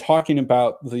to talking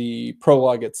about the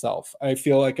prologue itself. I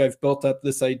feel like I've built up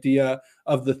this idea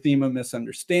of the theme of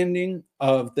misunderstanding,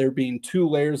 of there being two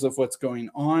layers of what's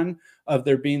going on, of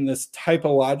there being this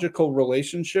typological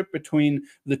relationship between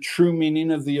the true meaning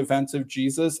of the events of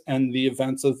Jesus and the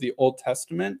events of the Old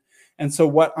Testament. And so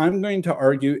what I'm going to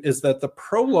argue is that the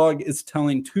prologue is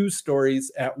telling two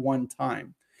stories at one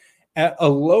time. At a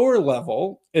lower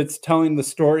level, it's telling the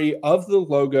story of the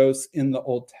Logos in the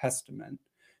Old Testament.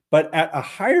 But at a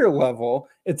higher level,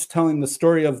 it's telling the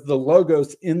story of the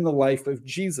Logos in the life of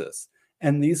Jesus.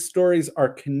 And these stories are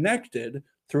connected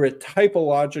through a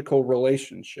typological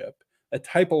relationship, a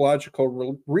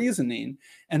typological reasoning.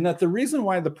 And that the reason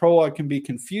why the prologue can be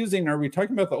confusing, are we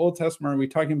talking about the Old Testament, or are we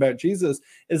talking about Jesus,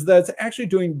 is that it's actually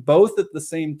doing both at the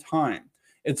same time.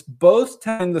 It's both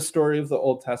telling the story of the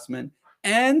Old Testament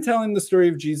and telling the story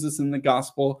of Jesus in the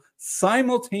gospel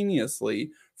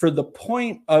simultaneously, for the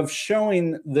point of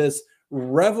showing this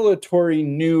revelatory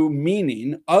new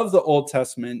meaning of the Old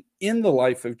Testament in the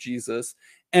life of Jesus.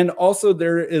 And also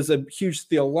there is a huge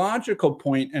theological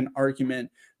point and argument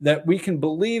that we can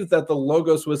believe that the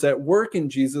Logos was at work in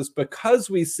Jesus because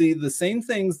we see the same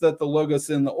things that the Logos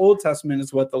in the Old Testament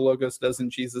is what the Logos does in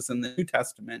Jesus in the New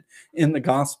Testament in the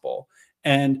gospel.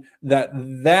 And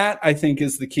that I think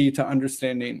is the key to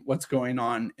understanding what's going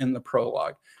on in the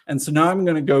prologue. And so now I'm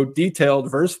going to go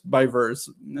detailed verse by verse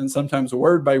and sometimes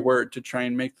word by word to try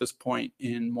and make this point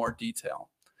in more detail.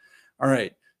 All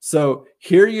right. So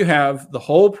here you have the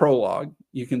whole prologue.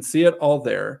 You can see it all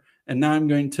there. And now I'm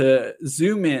going to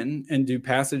zoom in and do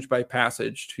passage by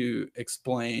passage to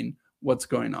explain what's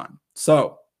going on.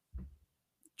 So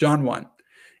John 1,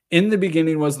 in the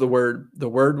beginning was the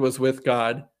Word was with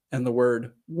God, and the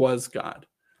Word was God.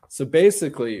 So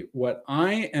basically, what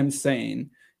I am saying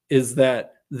is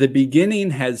that the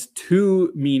beginning has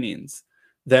two meanings.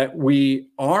 That we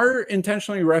are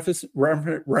intentionally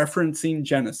referencing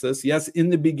Genesis. Yes, in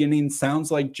the beginning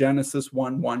sounds like Genesis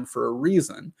 1:1 for a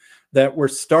reason. That we're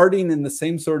starting in the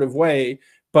same sort of way,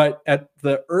 but at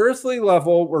the earthly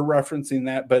level, we're referencing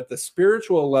that. But at the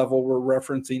spiritual level, we're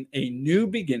referencing a new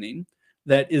beginning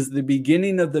that is the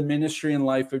beginning of the ministry and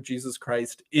life of Jesus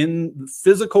Christ in the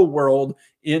physical world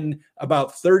in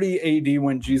about 30 AD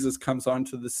when Jesus comes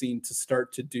onto the scene to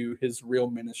start to do his real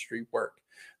ministry work.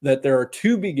 That there are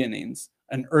two beginnings,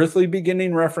 an earthly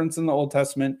beginning reference in the Old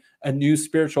Testament, a new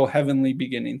spiritual heavenly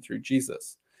beginning through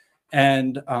Jesus.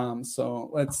 And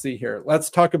so let's see here. Let's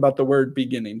talk about the word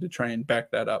beginning to try and back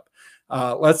that up.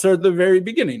 Let's start at the very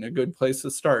beginning, a good place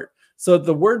to start. So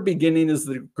the word beginning is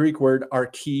the Greek word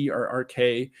arche or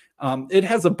arche. It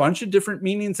has a bunch of different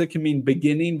meanings. It can mean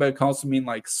beginning, but it can also mean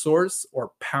like source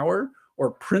or power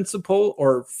or principle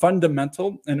or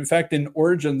fundamental. And in fact, in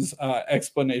Origen's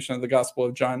explanation of the Gospel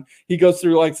of John, he goes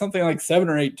through like something like 7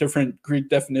 or 8 different Greek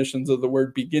definitions of the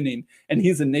word beginning, and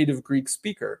he's a native Greek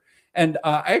speaker. And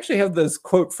I actually have this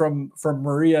quote from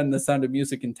Maria in The Sound of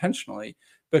Music intentionally,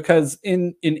 because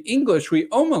in English, we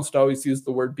almost always use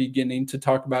the word beginning to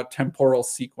talk about temporal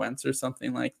sequence or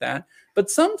something like that. But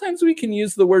sometimes we can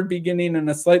use the word beginning in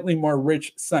a slightly more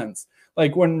rich sense.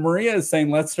 Like when Maria is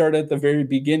saying, let's start at the very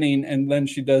beginning, and then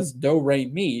she does do, re,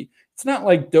 mi. It's not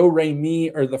like do, re,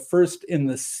 mi are the first in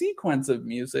the sequence of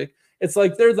music. It's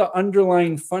like they're the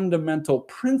underlying fundamental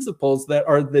principles that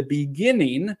are the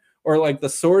beginning, or like the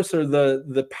source or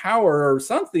the power or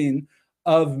something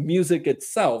of music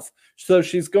itself. So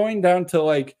she's going down to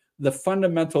like the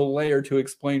fundamental layer to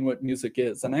explain what music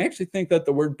is. And I actually think that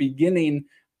the word beginning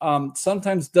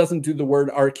sometimes doesn't do the word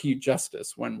arche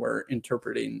justice when we're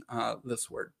interpreting this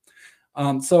word.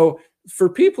 So for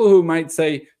people who might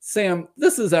say, Sam,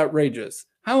 this is outrageous.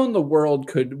 How in the world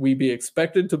could we be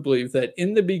expected to believe that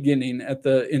in the beginning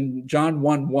in John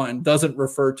 1:1 doesn't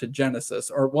refer to Genesis?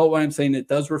 Or, well, what I'm saying, it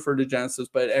does refer to Genesis,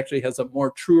 but it actually has a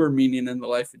more truer meaning in the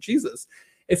life of Jesus.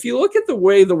 If you look at the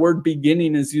way the word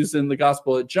beginning is used in the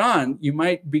Gospel of John, you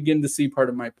might begin to see part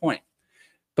of my point.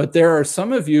 But there are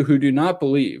some of you who do not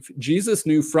believe. Jesus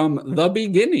knew from the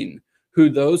beginning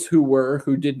those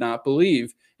who did not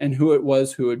believe, and who it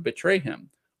was who would betray him.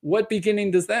 What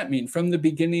beginning does that mean? From the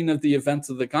beginning of the events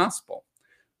of the gospel.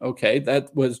 Okay,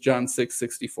 that was John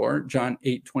 6:64, John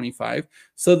 8:25.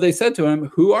 So they said to him,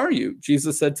 who are you?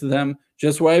 Jesus said to them,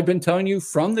 just what I've been telling you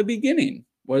from the beginning.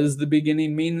 What does the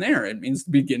beginning mean there? It means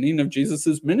the beginning of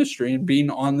Jesus's ministry and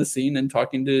being on the scene and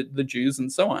talking to the Jews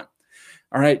and so on.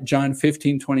 All right, John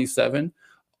 15:27.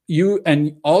 You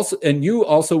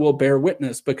also will bear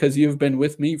witness, because you have been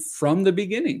with me from the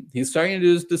beginning. He's talking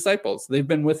to his disciples. They've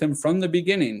been with him from the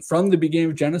beginning. From the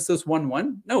beginning of Genesis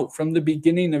 1:1? No, from the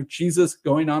beginning of Jesus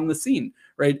going on the scene,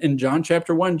 right? In John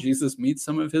chapter 1, Jesus meets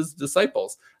some of his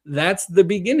disciples. That's the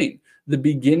beginning. The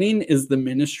beginning is the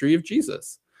ministry of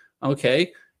Jesus.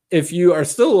 Okay, if you are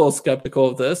still a little skeptical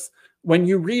of this, when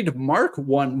you read Mark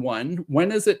 1:1,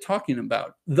 when is it talking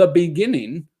about? The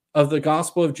beginning of the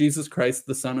gospel of Jesus Christ,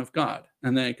 the Son of God.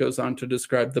 And then it goes on to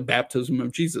describe the baptism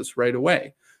of Jesus right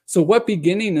away. So what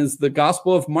beginning is the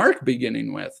gospel of Mark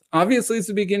beginning with? Obviously, it's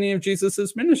the beginning of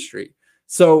Jesus's ministry.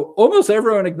 So almost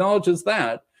everyone acknowledges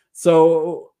that.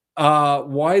 So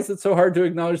why is it so hard to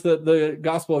acknowledge that the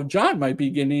gospel of John might be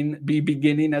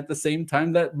beginning at the same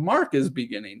time that Mark is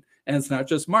beginning? And it's not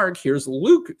just Mark. Here's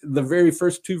Luke, the very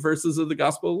first 2 verses of the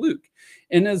Gospel of Luke.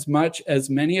 Inasmuch as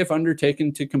many have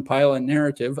undertaken to compile a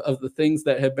narrative of the things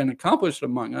that have been accomplished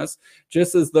among us,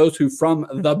 just as those who from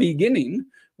the beginning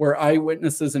were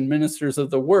eyewitnesses and ministers of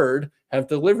the word have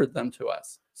delivered them to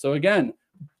us. So again,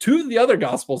 2 of the other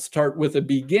Gospels start with a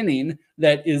beginning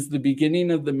that is the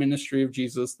beginning of the ministry of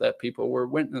Jesus that people were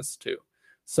witness to.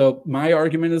 So my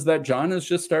argument is that John is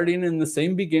just starting in the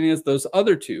same beginning as those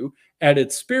other 2 at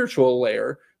its spiritual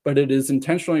layer, but it is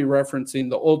intentionally referencing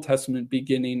the Old Testament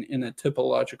beginning in a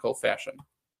typological fashion.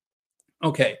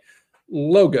 Okay,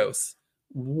 logos.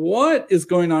 What is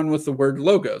going on with the word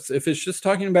logos? If it's just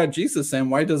talking about Jesus, and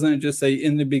why doesn't it just say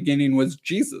in the beginning was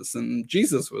Jesus, and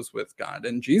Jesus was with God,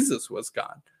 and Jesus was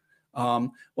God?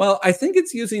 Well, I think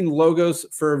it's using logos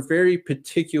for a very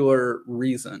particular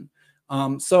reason.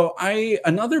 So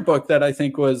another book that I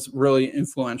think was really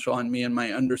influential on me and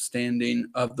my understanding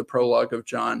of the prologue of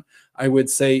John, I would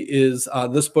say is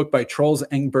this book by Troels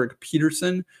Engberg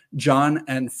Peterson, John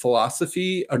and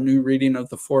Philosophy, a new reading of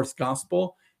the 4th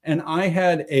Gospel. And I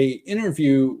had an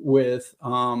interview with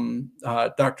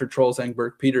Dr. Troels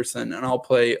Engberg Peterson, and I'll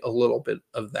play a little bit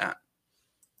of that.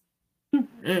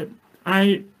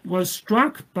 I was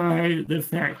struck by the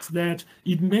fact that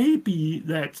it may be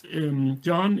that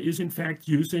John is in fact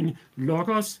using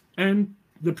logos and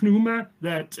the pneuma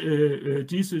that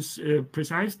Jesus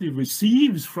precisely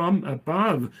receives from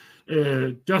above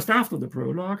just after the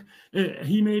prologue.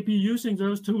 He may be using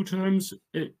those two terms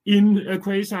in a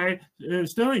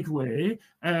quasi-Stoic way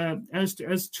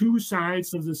as two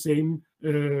sides of the same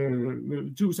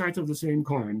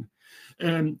coin.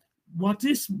 What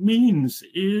this means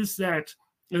is that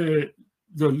the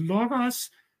logos,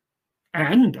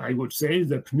 and I would say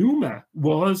the pneuma,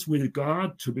 was with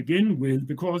God to begin with,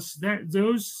 because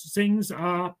those things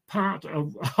are part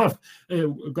of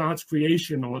God's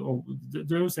creation, or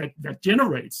those that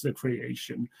generates the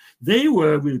creation. They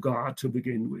were with God to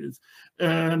begin with.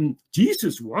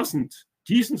 Jesus wasn't.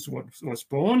 Jesus was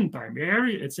born by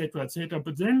Mary, etc., etc.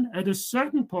 But then at a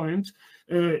certain point,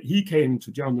 he came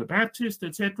to John the Baptist,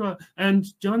 etc. And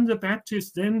John the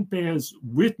Baptist then bears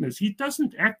witness. He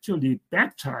doesn't actually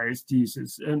baptize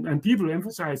Jesus, and people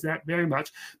emphasize that very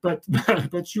much. But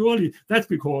surely that's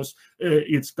because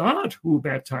it's God who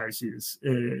baptizes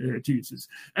Jesus.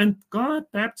 And God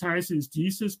baptizes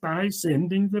Jesus by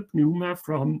sending the pneuma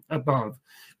from above.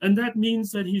 And that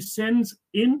means that he sends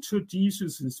into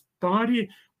Jesus's body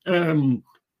an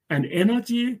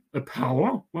energy, a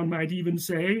power, one might even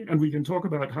say, and we can talk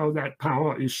about how that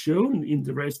power is shown in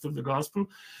the rest of the gospel,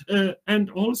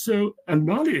 and also a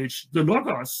knowledge, the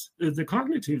logos, the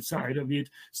cognitive side of it.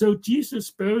 So Jesus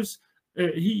both,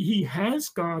 he has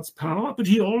God's power, but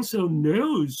he also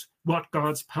knows what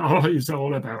God's power is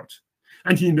all about.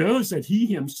 And he knows that he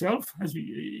himself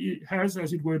has,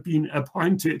 as it were, been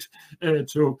appointed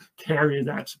to carry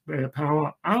that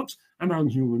power out among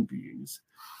human beings.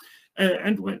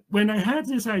 And when I had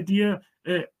this idea,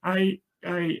 I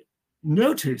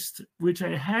noticed, which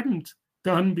I hadn't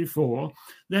done before,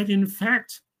 that in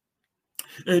fact,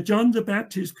 John the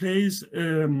Baptist plays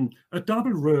a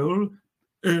double role,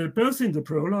 both in the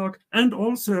prologue and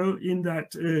also in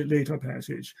that later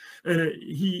passage.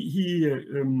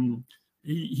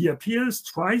 He appears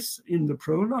twice in the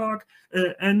prologue,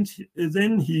 and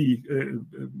then he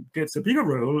gets a bigger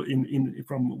role in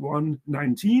from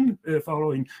 1:19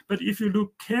 following. But if you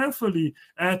look carefully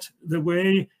at the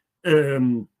way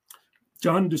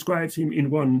John describes him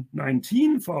in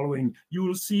 1:19 following, you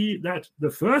will see that the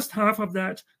first half of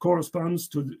that corresponds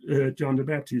to John the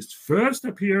Baptist's first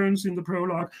appearance in the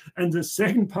prologue, and the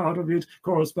second part of it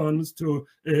corresponds to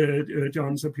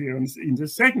John's appearance in the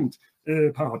second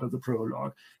part of the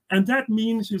prologue. And that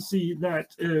means, you see,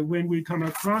 that when we come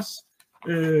across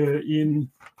in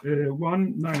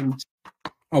 1:19,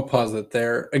 I'll pause it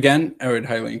there. Again, I would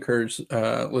highly encourage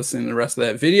listening to the rest of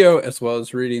that video, as well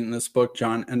as reading this book,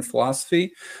 John and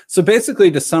Philosophy. So basically,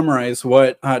 to summarize,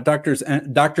 what Dr.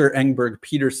 Engberg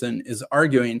Peterson is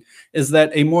arguing is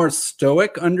that a more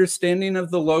Stoic understanding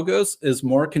of the Logos is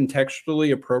more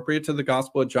contextually appropriate to the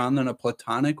Gospel of John than a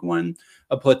Platonic one.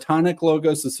 A Platonic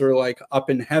Logos is sort of like up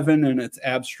in heaven and it's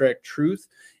abstract truth.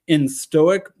 In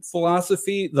Stoic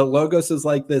philosophy, the Logos is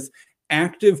like this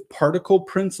active particle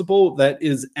principle that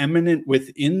is eminent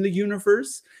within the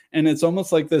universe. And it's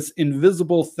almost like this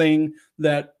invisible thing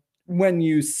that when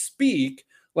you speak,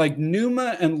 like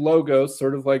pneuma and logos,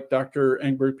 sort of like Dr.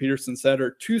 Engberg Peterson said,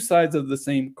 are two sides of the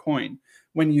same coin.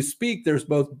 When you speak, there's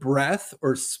both breath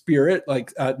or spirit,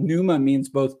 like pneuma means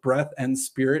both breath and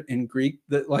spirit in Greek,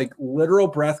 that like literal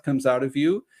breath comes out of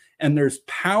you. And there's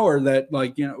power that,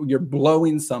 like, you know, you're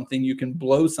blowing something, you can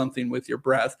blow something with your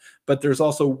breath, but there's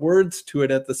also words to it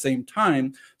at the same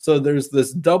time. So there's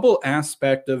this double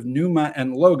aspect of pneuma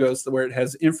and logos where it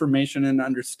has information and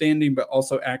understanding, but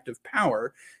also active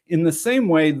power. In the same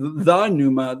way, the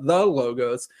pneuma, the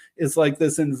logos, is like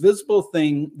this invisible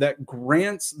thing that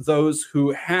grants those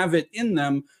who have it in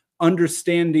them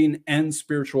understanding and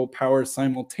spiritual power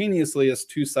simultaneously as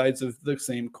two sides of the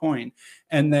same coin.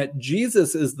 And that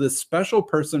Jesus is the special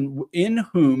person in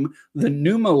whom the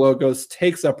pneuma logos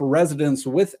takes up residence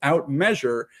without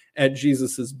measure at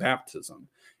Jesus's baptism.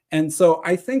 And so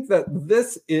I think that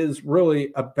this is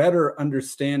really a better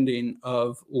understanding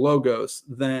of logos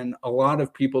than a lot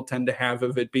of people tend to have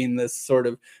of it being this sort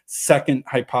of second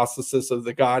hypostasis of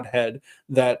the Godhead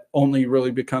that only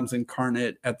really becomes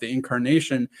incarnate at the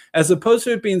incarnation, as opposed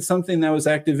to it being something that was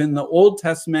active in the Old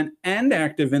Testament and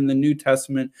active in the New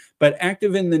Testament, but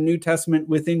active in the New Testament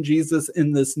within Jesus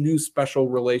in this new special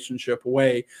relationship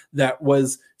way that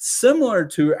was similar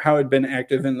to how it had been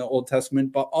active in the Old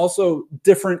Testament, but also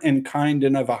different in kind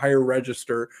and of a higher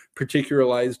register,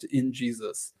 particularized in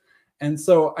Jesus. And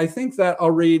so I think that I'll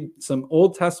read some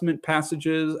Old Testament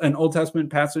passages, an Old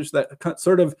Testament passage that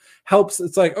sort of helps.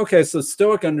 It's like, okay, so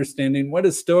Stoic understanding, what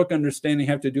does Stoic understanding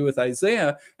have to do with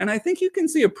Isaiah? And I think you can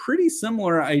see a pretty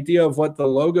similar idea of what the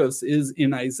Logos is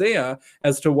in Isaiah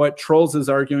as to what Trolls is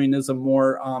arguing is a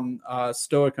more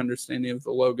Stoic understanding of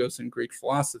the Logos in Greek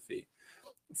philosophy.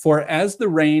 For as the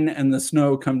rain and the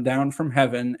snow come down from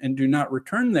heaven and do not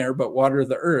return there, but water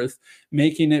the earth,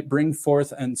 making it bring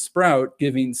forth and sprout,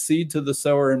 giving seed to the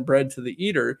sower and bread to the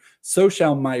eater, so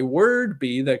shall my word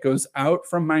be that goes out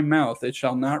from my mouth. It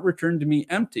shall not return to me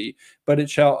empty, but it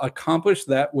shall accomplish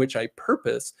that which I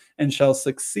purpose, and shall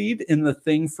succeed in the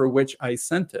thing for which I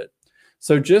sent it.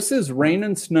 So just as rain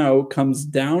and snow comes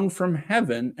down from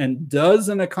heaven and does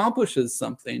and accomplishes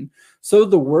something, so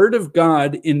the word of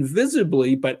God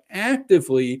invisibly but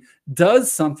actively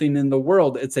does something in the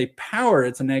world. It's a power,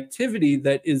 it's an activity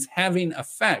that is having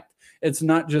effect. It's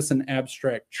not just an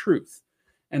abstract truth.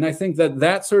 And I think that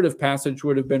that sort of passage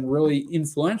would have been really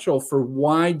influential for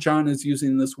why John is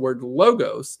using this word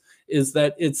logos, is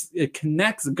that it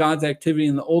connects God's activity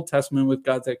in the Old Testament with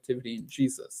God's activity in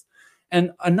Jesus.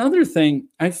 And another thing,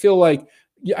 I feel like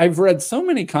I've read so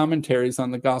many commentaries on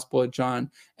the Gospel of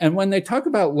John, and when they talk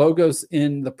about logos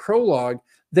in the prologue,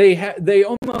 they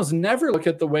almost never look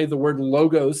at the way the word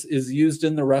logos is used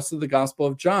in the rest of the Gospel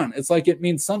of John. It's like it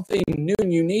means something new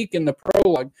and unique in the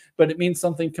prologue, but it means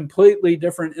something completely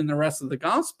different in the rest of the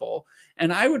Gospel.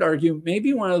 And I would argue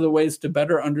maybe one of the ways to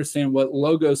better understand what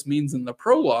logos means in the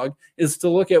prologue is to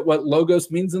look at what logos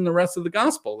means in the rest of the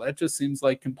Gospel. That just seems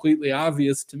like completely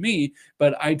obvious to me,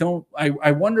 but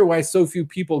I wonder why so few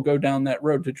people go down that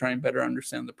road to try and better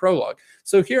understand the prologue.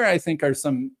 So here I think are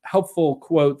some helpful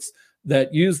quotes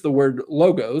that use the word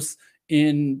logos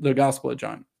in the Gospel of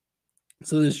John.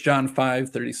 So this is John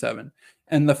 5:37.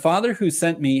 And the Father who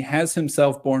sent me has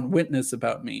himself borne witness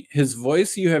about me. His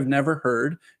voice you have never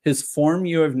heard, his form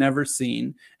you have never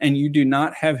seen, and you do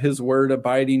not have his word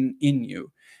abiding in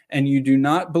you. And you do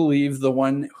not believe the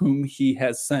one whom he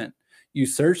has sent. You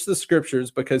search the scriptures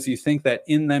because you think that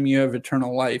in them you have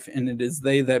eternal life, and it is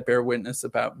they that bear witness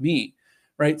about me.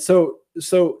 Right? So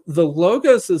the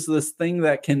logos is this thing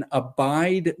that can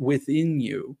abide within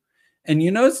you. And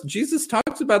you notice Jesus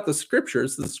talks about the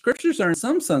scriptures. The scriptures are in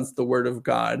some sense the word of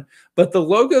God, but the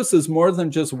logos is more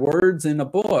than just words in a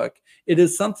book. It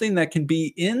is something that can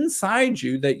be inside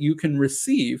you that you can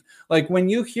receive. Like when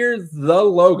you hear the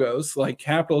logos, like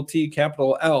capital T,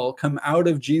 capital L, come out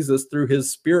of Jesus through his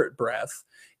spirit breath,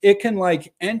 it can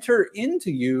like enter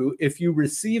into you if you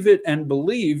receive it and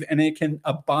believe, and it can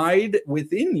abide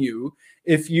within you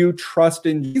if you trust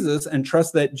in Jesus and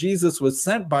trust that Jesus was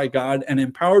sent by God and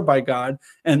empowered by God.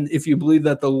 And if you believe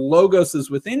that the logos is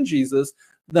within Jesus,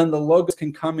 then the logos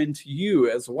can come into you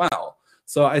as well.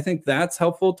 So I think that's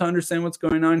helpful to understand what's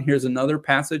going on. Here's another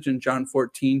passage in John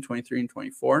 14:23 and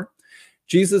 24.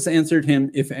 Jesus answered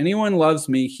him, if anyone loves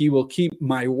me, he will keep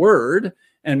my word,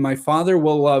 and my Father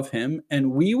will love him,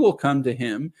 and we will come to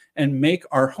him and make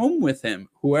our home with him.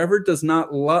 Whoever does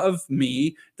not love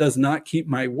me does not keep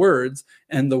my words,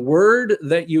 and the word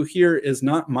that you hear is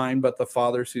not mine, but the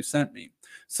Father's who sent me.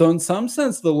 So in some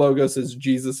sense, the logos is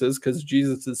Jesus's because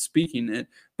Jesus is speaking it.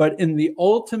 But in the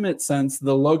ultimate sense,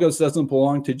 the logos doesn't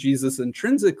belong to Jesus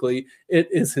intrinsically. It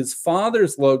is his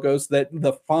Father's logos that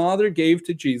the Father gave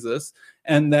to Jesus,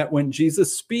 and that when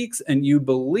Jesus speaks and you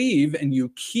believe and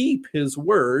you keep his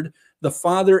word, the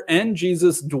Father and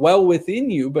Jesus dwell within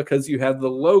you because you have the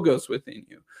logos within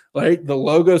you. Right? The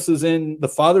logos is in, the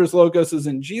Father's logos is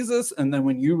in Jesus. And then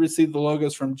when you receive the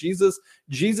logos from Jesus,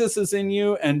 Jesus is in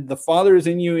you, and the Father is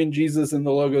in you, in Jesus, and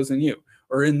the logos in you,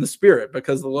 or in the Spirit,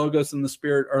 because the logos and the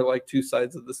Spirit are like two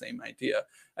sides of the same idea.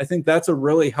 I think that's a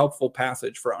really helpful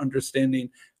passage for understanding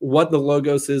what the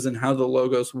logos is and how the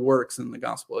logos works in the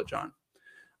Gospel of John.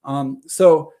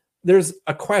 So there's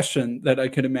a question that I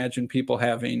could imagine people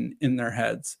having in their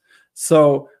heads.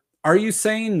 So are you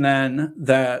saying then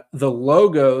that the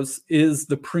logos is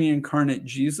the pre-incarnate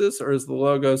Jesus, or is the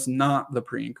logos not the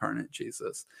pre-incarnate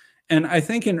Jesus? And I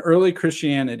think in early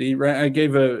Christianity, right, I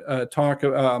gave a talk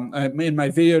in my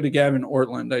video to Gavin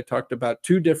Ortland. I talked about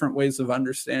two different ways of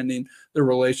understanding the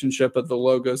relationship of the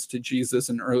logos to Jesus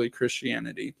in early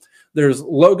Christianity. There's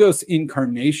logos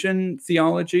incarnation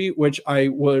theology, which I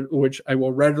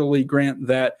will readily grant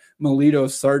that Melito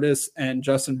of Sardis and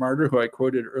Justin Martyr, who I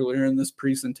quoted earlier in this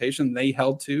presentation, they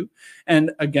held to.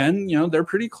 And again, you know, they're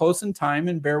pretty close in time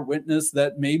and bear witness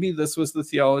that maybe this was the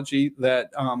theology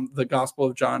that the Gospel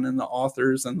of John and the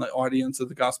authors and the audience of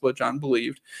the Gospel of John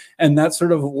believed. And that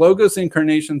sort of logos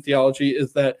incarnation theology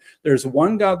is that there's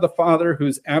one God the Father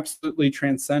who's absolutely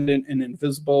transcendent and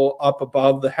invisible up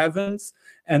above the heavens,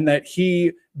 and that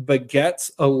he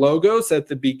begets a logos at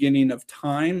the beginning of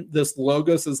time. This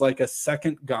logos is like a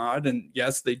second God, and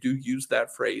yes, they do use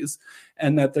that phrase.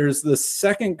 And that there's this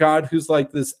second God who's like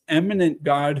this eminent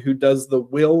God who does the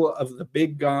will of the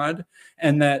big God,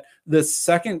 and that this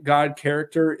second God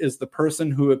character is the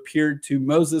person who appeared to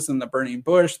Moses in the burning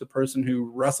bush, the person who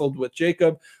wrestled with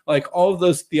Jacob, like all of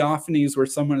those theophanies where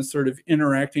someone is sort of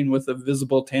interacting with a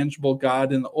visible, tangible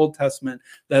God in the Old Testament.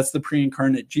 That's the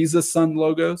pre-incarnate Jesus Son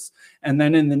logos. And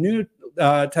then in the New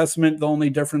Testament, the only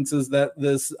difference is that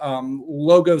this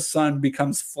logos Son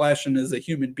becomes flesh and is a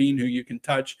human being who you can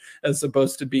touch, as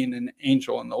opposed to being an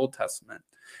angel in the Old Testament.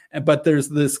 But there's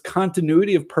this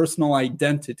continuity of personal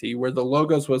identity where the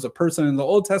logos was a person in the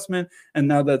Old Testament, and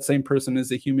now that same person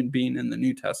is a human being in the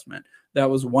New Testament. That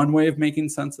was one way of making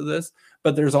sense of this.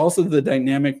 But there's also the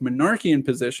dynamic monarchian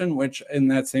position, which in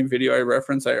that same video I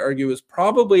referenced, I argue is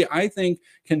probably, I think,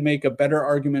 can make a better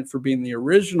argument for being the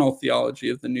original theology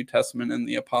of the New Testament and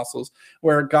the apostles,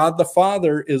 where God the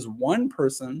Father is one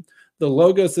person. The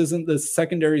logos isn't this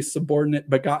secondary subordinate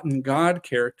begotten God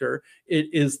character.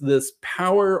 It is this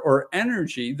power or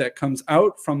energy that comes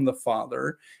out from the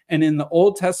Father. And in the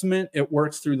Old Testament, it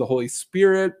works through the Holy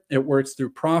Spirit. It works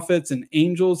through prophets and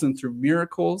angels and through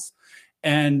miracles.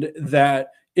 And that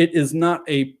it is not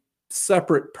a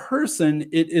separate person.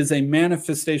 It is a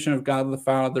manifestation of God the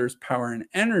Father's power and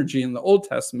energy in the Old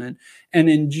Testament. And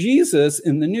in Jesus,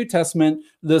 in the New Testament,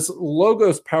 this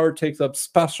logos power takes up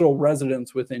special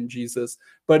residence within Jesus.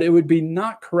 But it would be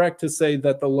not correct to say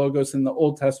that the logos in the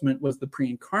Old Testament was the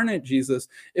pre-incarnate Jesus.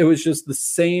 It was just the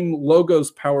same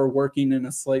logos power working in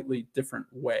a slightly different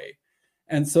way.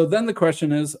 And so then the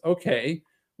question is, okay,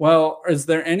 well, is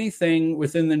there anything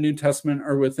within the New Testament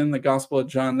or within the Gospel of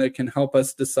John that can help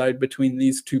us decide between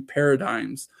these two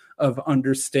paradigms of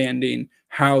understanding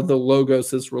how the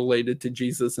logos is related to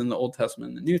Jesus in the Old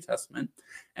Testament and the New Testament?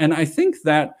 And I think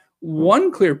that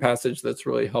one clear passage that's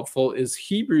really helpful is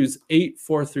Hebrews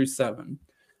 8:4-7.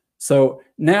 So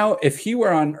now if he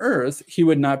were on earth, he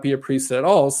would not be a priest at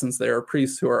all, since they are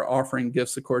priests who are offering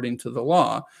gifts according to the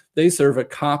law. They serve a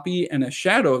copy and a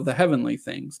shadow of the heavenly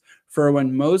things. For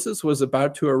when Moses was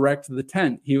about to erect the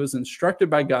tent, he was instructed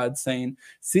by God, saying,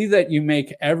 "See that you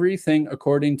make everything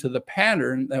according to the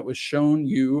pattern that was shown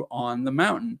you on the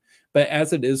mountain. But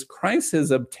as it is, Christ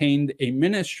has obtained a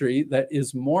ministry that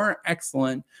is more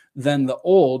excellent than the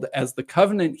old, as the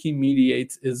covenant he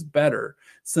mediates is better,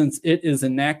 since it is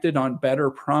enacted on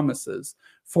better promises.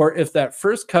 For if that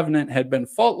first covenant had been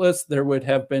faultless, there would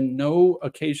have been no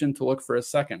occasion to look for a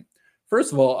second."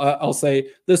 First of all, I'll say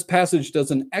this passage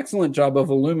does an excellent job of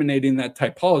illuminating that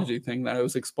typology thing that I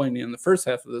was explaining in the first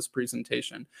half of this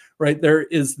presentation, right? There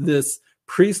is this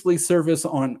priestly service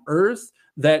on earth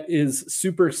that is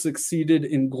super succeeded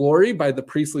in glory by the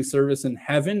priestly service in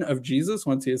heaven of Jesus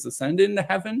once he has ascended into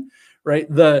heaven, right?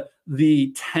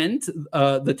 The tent,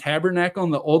 the tabernacle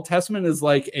in the Old Testament is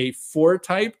like a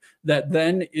foretype that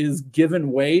then is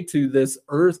given way to this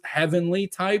earth heavenly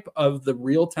type of the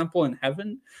real temple in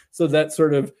heaven. So that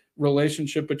sort of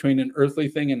relationship between an earthly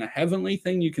thing and a heavenly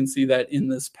thing, you can see that in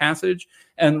this passage.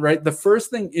 And right, the first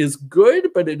thing is good,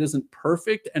 but it isn't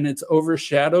perfect, and it's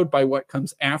overshadowed by what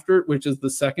comes after it, which is the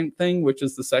second thing, which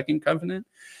is the second covenant.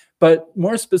 But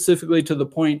more specifically to the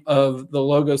point of the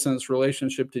logos and its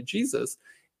relationship to Jesus,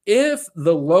 if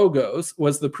the logos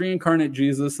was the pre-incarnate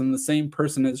Jesus and the same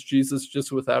person as Jesus,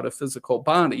 just without a physical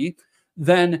body,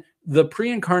 then the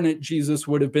pre-incarnate Jesus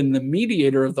would have been the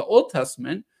mediator of the Old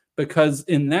Testament, because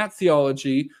in that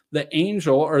theology, the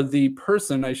angel, or the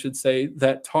person, I should say,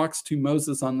 that talks to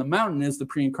Moses on the mountain is the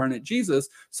pre-incarnate Jesus.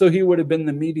 So he would have been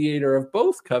the mediator of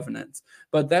both covenants.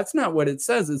 But that's not what it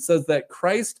says. It says that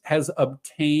Christ has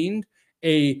obtained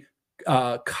a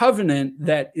covenant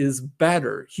that is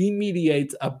better. He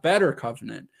mediates a better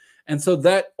covenant. And so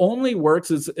that only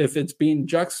works as if it's being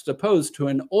juxtaposed to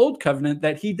an old covenant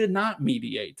that he did not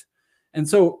mediate. And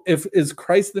so is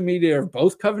Christ the mediator of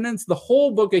both covenants? The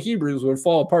whole book of Hebrews would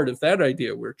fall apart if that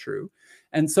idea were true.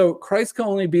 And so Christ can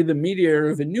only be the mediator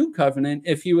of a new covenant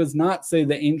if he was not, say,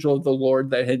 the angel of the Lord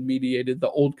that had mediated the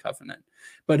old covenant.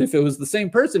 But if it was the same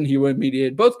person, he would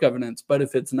mediate both covenants. But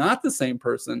if it's not the same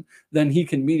person, then he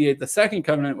can mediate the second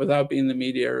covenant without being the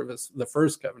mediator of the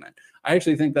first covenant. I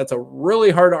actually think that's a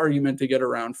really hard argument to get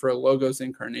around for a logos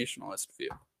incarnationalist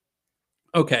view.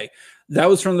 Okay, that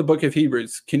was from the book of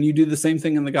Hebrews. Can you do the same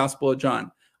thing in the Gospel of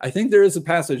John? I think there is a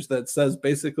passage that says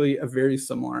basically a very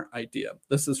similar idea.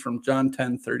 This is from John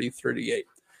 10:30-38.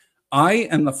 I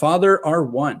and the Father are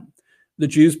one." The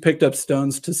Jews picked up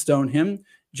stones to stone him.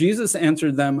 Jesus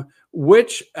answered them,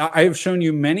 "Which I have shown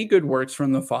you many good works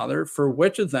from the Father. For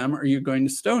which of them are you going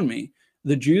to stone me?"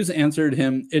 The Jews answered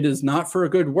him, "It is not for a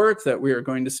good work that we are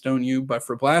going to stone you, but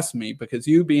for blasphemy, because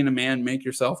you, being a man, make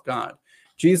yourself God."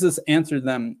 Jesus answered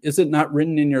them, "Is it not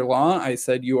written in your law, I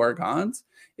said you are gods?"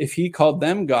 If he called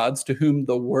them gods to whom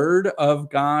the word of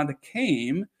God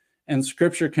came, and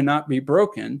scripture cannot be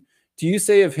broken, do you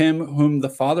say of him whom the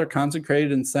Father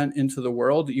consecrated and sent into the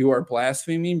world, you are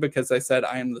blaspheming because I said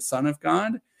I am the Son of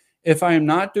God? If I am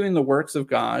not doing the works of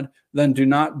God, then do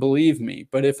not believe me.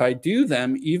 But if I do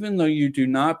them, even though you do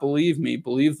not believe me,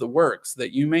 believe the works,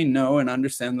 that you may know and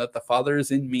understand that the Father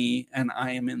is in me and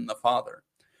I am in the Father.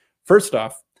 First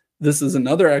off, this is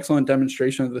another excellent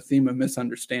demonstration of the theme of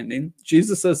misunderstanding.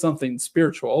 Jesus says something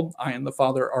spiritual. I and the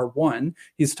Father are one.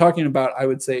 He's talking about, I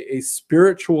would say, a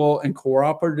spiritual and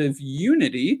cooperative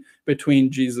unity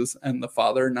between Jesus and the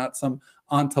Father, not some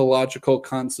ontological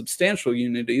consubstantial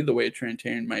unity, the way a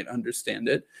Trinitarian might understand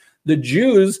it. The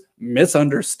Jews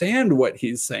misunderstand what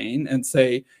he's saying and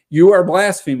say, you are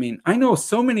blaspheming. I know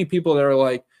so many people that are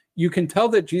like, you can tell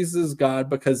that Jesus is God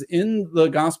because in the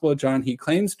Gospel of John, he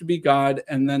claims to be God,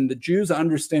 and then the Jews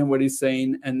understand what he's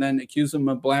saying and then accuse him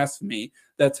of blasphemy.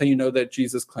 That's how you know that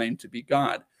Jesus claimed to be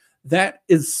God. That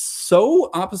is so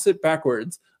opposite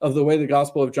backwards of the way the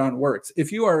Gospel of John works.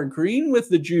 If you are agreeing with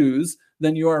the Jews,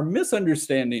 then you are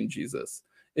misunderstanding Jesus.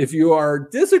 If you are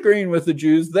disagreeing with the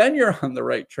Jews, then you're on the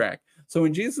right track. So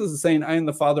when Jesus is saying, I and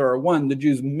the Father are one, the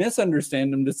Jews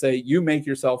misunderstand him to say, you make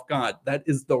yourself God. That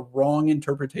is the wrong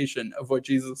interpretation of what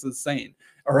Jesus is saying.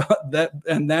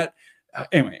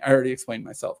 Anyway, I already explained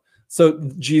myself. So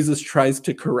Jesus tries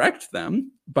to correct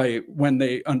them when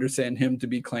they understand him to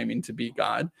be claiming to be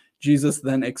God. Jesus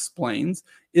then explains,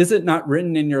 is it not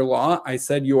written in your law, I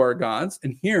said you are gods?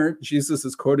 And here Jesus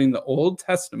is quoting the Old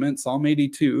Testament, Psalm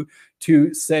 82,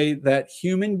 to say that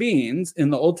human beings in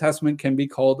the Old Testament can be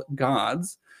called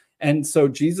gods. And so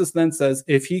Jesus then says,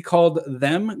 if he called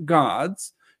them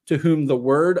gods, to whom the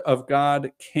word of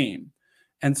God came.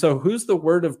 And so who's the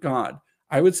word of God?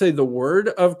 I would say the word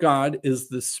of God is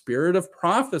the spirit of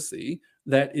prophecy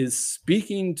that is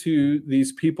speaking to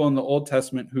these people in the Old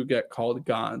Testament who get called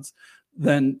gods.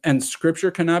 And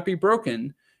scripture cannot be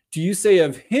broken. Do you say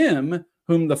of him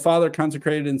whom the Father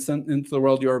consecrated and sent into the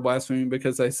world, you are blaspheming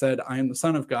because I said I am the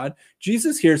Son of God?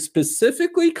 Jesus here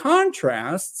specifically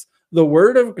contrasts the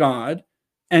word of God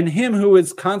and him who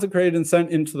is consecrated and sent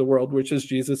into the world, which is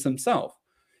Jesus himself.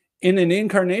 In an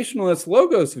incarnationalist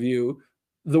logos view,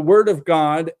 the word of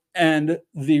God and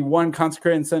the one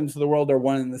consecrated and sent into the world are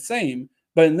one and the same,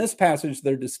 but in this passage,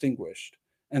 they're distinguished.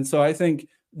 And so I think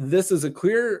this is a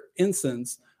clear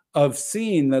instance of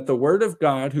seeing that the word of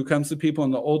God who comes to people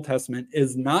in the Old Testament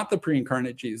is not the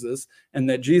pre-incarnate Jesus, and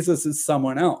that Jesus is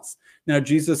someone else. Now,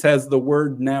 Jesus has the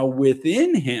word now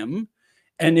within him,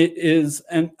 and it is,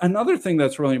 and another thing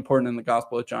that's really important in the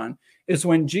Gospel of John is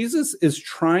when Jesus is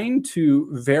trying to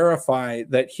verify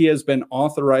that he has been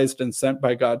authorized and sent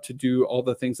by God to do all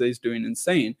the things that he's doing and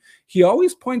saying, he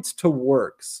always points to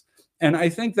works. And I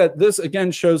think that this,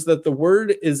 again, shows that the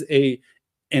word is an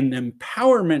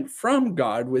empowerment from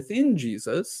God within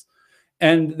Jesus,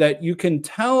 and that you can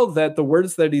tell that the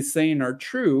words that he's saying are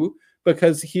true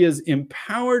because he is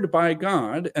empowered by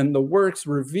God, and the works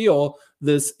reveal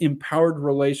this empowered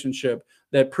relationship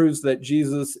that proves that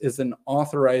Jesus is an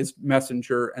authorized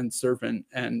messenger and servant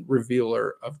and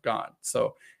revealer of God.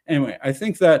 So anyway, I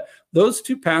think that those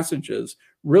two passages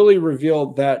really reveal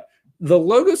that the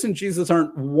Logos and Jesus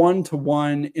aren't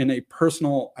one-to-one in a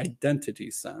personal identity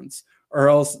sense, or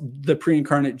else the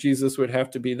pre-incarnate Jesus would have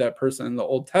to be that person in the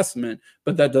Old Testament,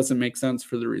 but that doesn't make sense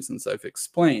for the reasons I've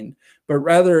explained. But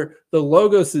rather, the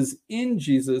Logos is in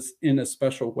Jesus in a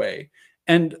special way.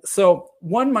 And so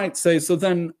one might say, so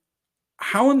then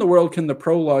how in the world can the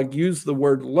prologue use the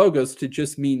word Logos to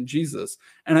just mean Jesus?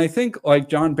 And I think, like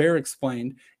John Baer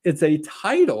explained, it's a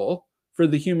title for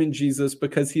the human Jesus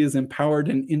because he is empowered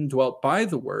and indwelt by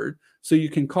the word. So you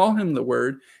can call him the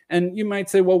word. And you might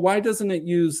say, well, why doesn't it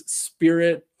use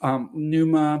spirit,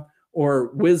 pneuma, or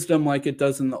wisdom like it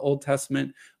does in the Old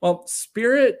Testament? Well,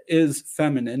 spirit is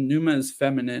feminine, pneuma is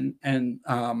feminine, and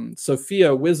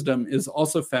Sophia, wisdom, is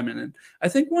also feminine. I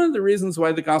think one of the reasons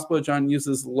why the Gospel of John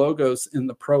uses Logos in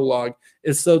the prologue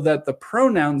is so that the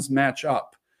pronouns match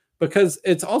up. Because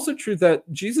it's also true that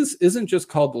Jesus isn't just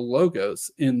called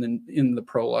Logos in the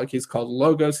prologue. He's called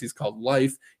Logos, he's called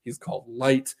life, he's called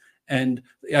light. And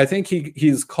I think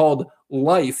he's called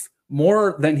life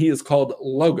more than he is called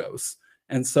Logos.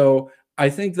 And so I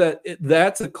think that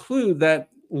that's a clue that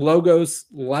Logos,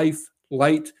 life,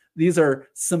 light, These are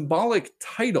symbolic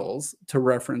titles to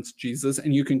reference Jesus,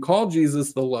 and you can call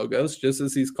Jesus the Logos, just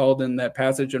as he's called in that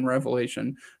passage in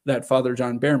Revelation that Father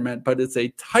John Bear meant, but it's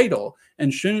a title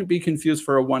and shouldn't be confused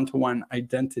for a one-to-one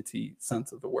identity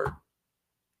sense of the word.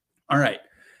 All right.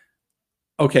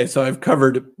 Okay, so I've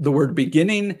covered the word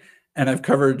beginning, and I've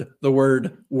covered the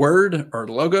word or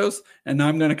logos, and now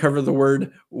I'm going to cover the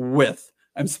word with.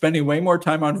 I'm spending way more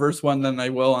time on verse 1 than I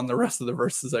will on the rest of the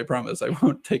verses, I promise. I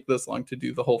won't take this long to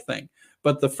do the whole thing.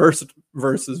 But the first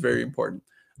verse is very important.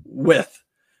 With.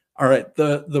 All right,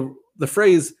 the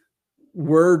phrase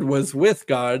word was with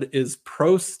God is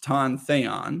proston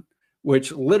theon,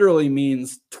 which literally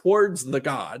means towards the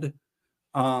God.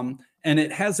 And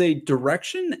it has a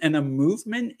direction and a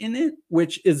movement in it,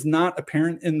 which is not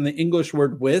apparent in the English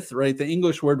word with, right? The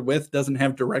English word with doesn't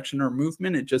have direction or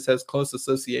movement. It just has close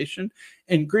association.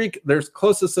 In Greek, there's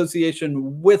close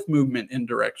association with movement and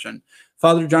direction.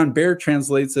 Father John Bear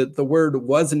translates it, the word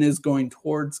was and is going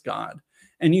towards God.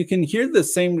 And you can hear the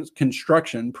same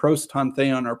construction, proston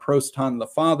theon or proston the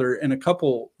Father, in a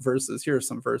couple verses. Here are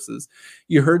some verses.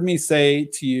 You heard me say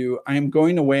to you, I am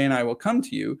going away and I will come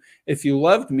to you. If you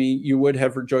loved me, you would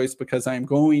have rejoiced because I am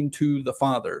going to the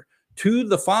Father. To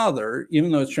the Father,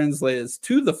 even though it's translated as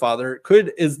to the Father,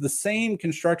 is the same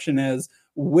construction as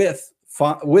with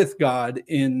God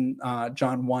in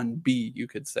John 1b, you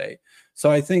could say. So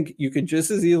I think you could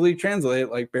just as easily translate it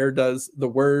like Bear does, the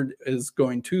word is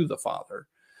going to the Father.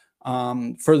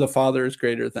 For the Father is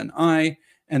greater than I.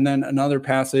 And then another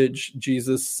passage,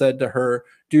 Jesus said to her,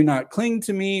 do not cling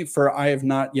to me, for I have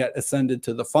not yet ascended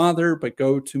to the Father, but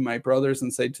go to my brothers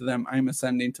and say to them, I'm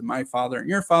ascending to my Father and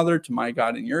your Father, to my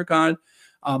God and your God.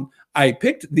 I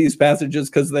picked these passages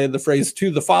because they had the phrase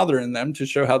to the Father in them to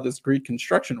show how this Greek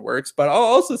construction works. But I'll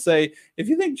also say, if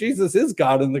you think Jesus is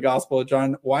God in the Gospel of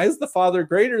John, why is the Father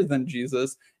greater than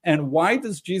Jesus? And why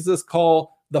does Jesus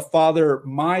call the Father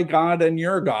my God and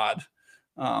your God?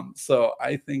 So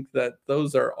I think that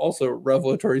those are also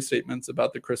revelatory statements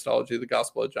about the Christology of the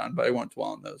Gospel of John, but I won't dwell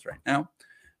on those right now.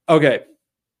 Okay,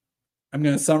 I'm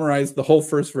going to summarize the whole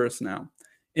first verse now.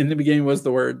 In the beginning was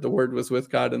the Word was with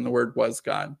God, and the Word was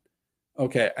God.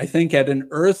 Okay, I think at an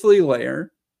earthly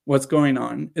layer, what's going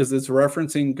on is it's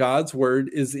referencing God's Word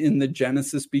is in the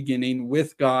Genesis beginning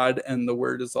with God, and the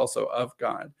Word is also of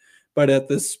God. But at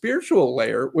the spiritual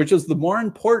layer, which is the more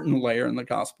important layer in the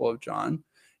Gospel of John,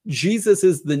 Jesus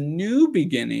is the new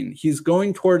beginning. He's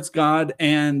going towards God.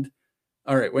 And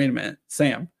all right, wait a minute,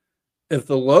 Sam. If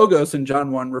the Logos in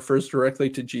John 1 refers directly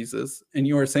to Jesus, and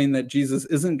you are saying that Jesus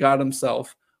isn't God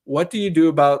himself, what do you do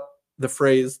about the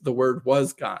phrase, the Word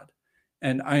was God?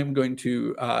 And I'm going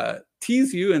to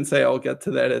tease you and say I'll get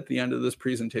to that at the end of this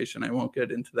presentation. I won't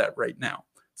get into that right now.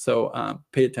 So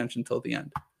pay attention till the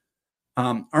end.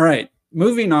 All right,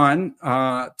 moving on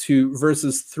to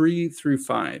verses 3 through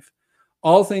 5.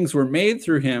 All things were made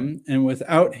through him, and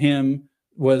without him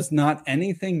was not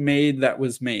anything made that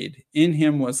was made. In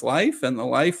him was life, and the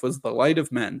life was the light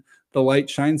of men. The light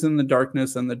shines in the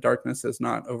darkness, and the darkness has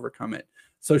not overcome it.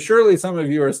 So surely some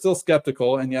of you are still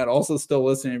skeptical and yet also still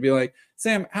listening and be like,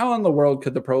 Sam, how in the world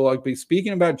could the prologue be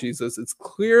speaking about Jesus? It's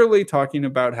clearly talking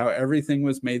about how everything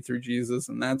was made through Jesus,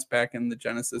 and that's back in the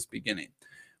Genesis beginning.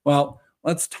 Well,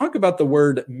 let's talk about the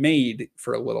word made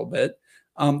for a little bit.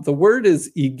 The word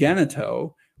is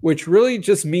egeneto, which really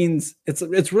just means,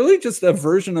 it's really just a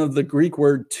version of the Greek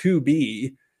word to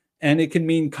be, and it can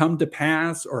mean come to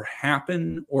pass or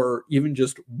happen or even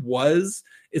just was.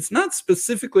 It's not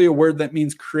specifically a word that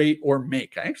means create or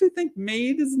make. I actually think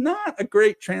made is not a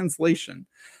great translation.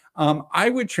 I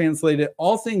would translate it,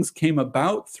 all things came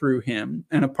about through him,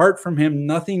 and apart from him,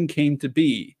 nothing came to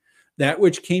be. That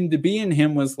which came to be in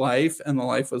him was life, and the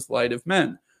life was light of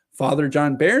men. Father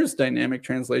John Bear's dynamic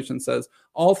translation says,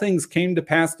 all things came to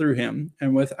pass through him,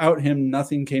 and without him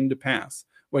nothing came to pass.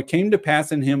 What came to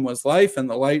pass in him was life, and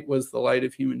the light was the light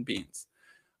of human beings.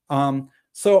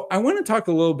 So I want to talk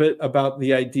a little bit about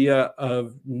the idea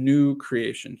of new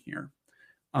creation here.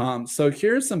 So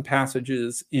here's some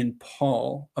passages in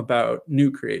Paul about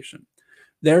new creation.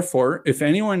 Therefore, if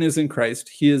anyone is in Christ,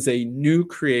 he is a new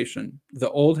creation.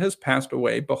 The old has passed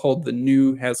away. Behold, the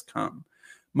new has come.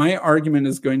 My argument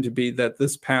is going to be that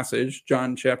this passage,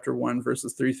 John chapter 1,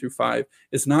 verses 3 through 5,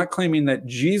 is not claiming that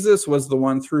Jesus was the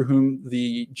one through whom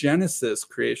the Genesis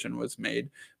creation was made,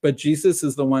 but Jesus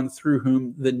is the one through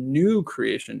whom the new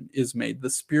creation is made, the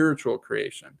spiritual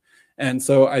creation. And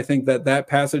so I think that that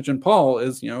passage in Paul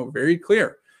is, very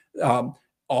clear.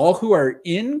 All who are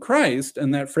in Christ,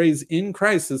 and that phrase in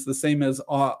Christ is the same as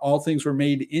all things were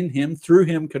made in him. Through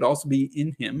him could also be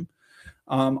in him.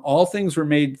 All things were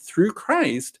made through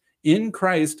Christ, in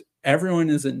Christ, Everyone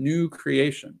is a new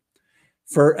creation.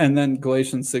 And then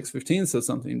Galatians 6:15 says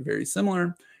something very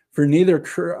similar. For neither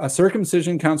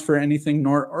circumcision counts for anything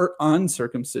nor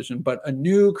uncircumcision, but a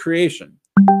new creation,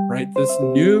 right? This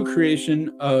new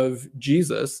creation of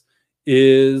Jesus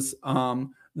is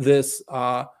this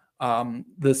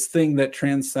thing that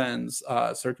transcends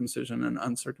circumcision and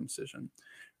uncircumcision.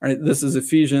 Right? This is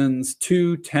Ephesians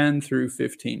 2:10 through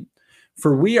 15.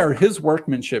 For we are his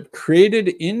workmanship,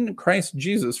 created in Christ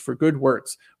Jesus for good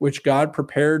works, which God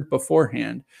prepared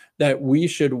beforehand, that we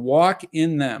should walk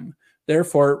in them.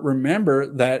 Therefore, remember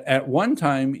that at one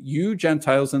time you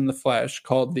Gentiles in the flesh,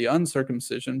 called the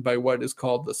uncircumcision by what is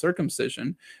called the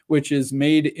circumcision, which is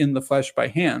made in the flesh by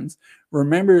hands,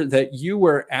 remember that you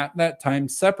were at that time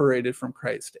separated from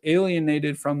Christ,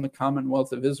 alienated from the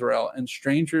commonwealth of Israel, and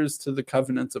strangers to the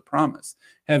covenants of promise,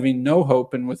 having no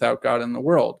hope and without God in the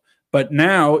world. But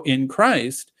now in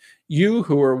Christ, you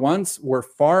who were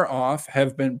far off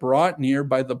have been brought near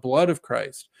by the blood of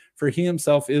Christ, for he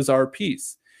himself is our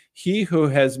peace. He who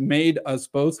has made us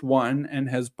both one and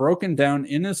has broken down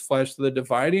in his flesh the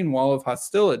dividing wall of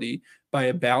hostility by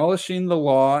abolishing the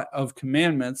law of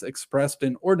commandments expressed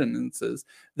in ordinances,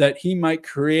 that he might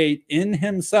create in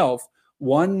himself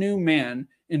one new man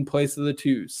in place of the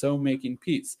two, so making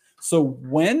peace. So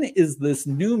when is this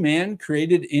new man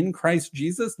created in Christ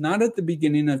Jesus? Not at the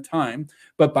beginning of time,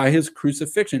 but by his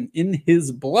crucifixion. In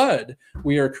his blood,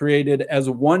 we are created as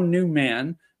one new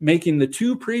man, making the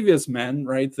two previous men,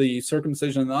 right, the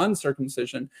circumcision and the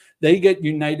uncircumcision, they get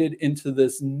united into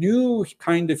this new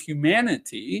kind of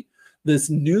humanity,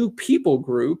 this new people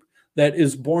group that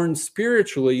is born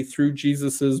spiritually through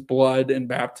Jesus's blood and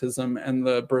baptism and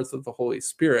the birth of the Holy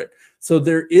Spirit. So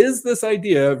there is this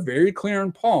idea, very clear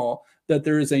in Paul, that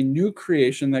there is a new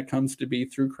creation that comes to be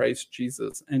through Christ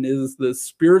Jesus, and is the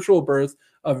spiritual birth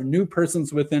of new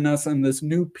persons within us and this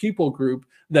new people group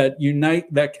that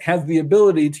unite, that has the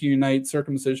ability to unite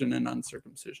circumcision and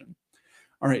uncircumcision.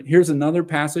 All right, here's another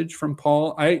passage from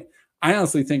Paul. I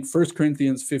honestly think 1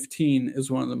 Corinthians 15 is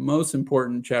one of the most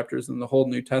important chapters in the whole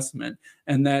New Testament,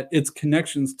 and that its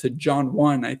connections to John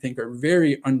 1, I think, are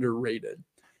very underrated.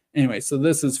 Anyway, so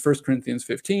this is 1 Corinthians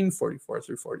 15, 44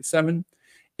 through 47.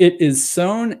 It is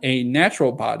sown a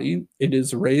natural body, it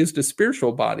is raised a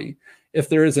spiritual body. If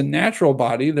there is a natural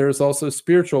body, there is also a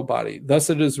spiritual body. Thus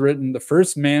it is written, the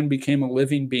first man became a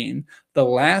living being, the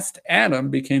last Adam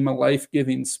became a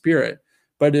life-giving spirit.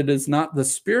 But it is not the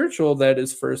spiritual that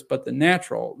is first, but the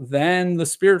natural, then the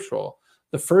spiritual.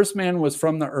 The first man was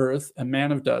from the earth, a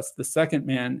man of dust. The second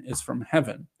man is from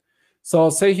heaven. So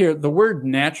I'll say here, the word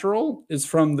natural is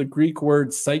from the Greek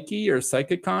word psyche or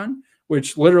psychikon,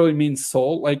 which literally means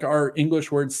soul, like our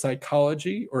English word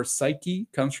psychology or psyche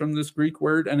comes from this Greek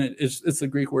word, and it's the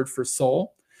Greek word for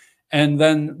soul. And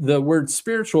then the word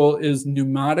spiritual is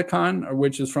pneumatikon,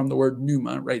 which is from the word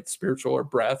pneuma, right? Spiritual or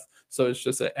breath. So it's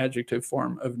just an adjective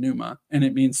form of pneuma, and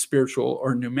it means spiritual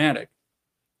or pneumatic.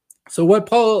 So what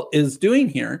Paul is doing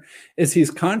here is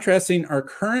he's contrasting our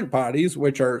current bodies,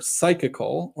 which are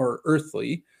psychical or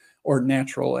earthly or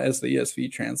natural, as the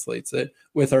ESV translates it,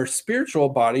 with our spiritual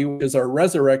body, which is our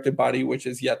resurrected body, which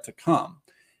is yet to come.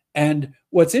 And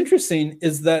what's interesting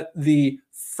is that the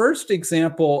first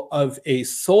example of a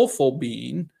soulful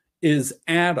being is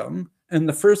Adam, and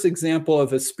the first example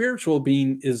of a spiritual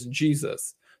being is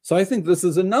Jesus. So I think this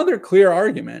is another clear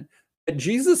argument that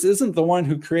Jesus isn't the one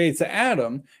who creates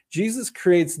Adam. Jesus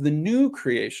creates the new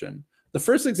creation. The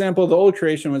first example of the old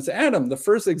creation was Adam. The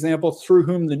first example through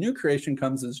whom the new creation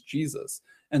comes is Jesus.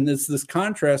 And there's this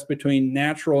contrast between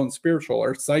natural and spiritual,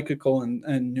 or psychical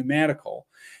and pneumatical.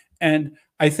 And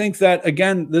I think that,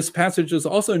 again, this passage is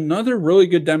also another really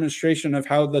good demonstration of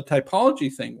how the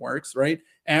typology thing works, right?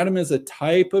 Adam is a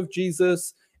type of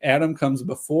Jesus. Adam comes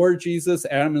before Jesus.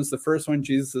 Adam is the first one.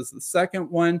 Jesus is the second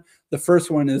one. The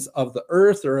first one is of the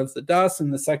earth or of the dust,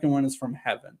 and the second one is from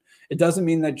heaven. It doesn't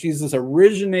mean that Jesus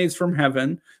originates from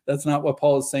heaven. That's not what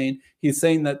Paul is saying. He's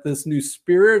saying that this new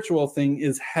spiritual thing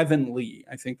is heavenly.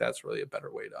 I think that's really a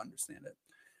better way to understand it.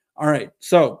 All right,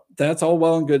 so that's all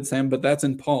well and good, Sam, but that's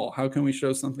in Paul. How can we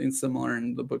show something similar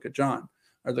in the book of John,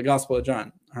 or the Gospel of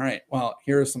John? All right, well,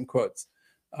 here are some quotes.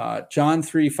 John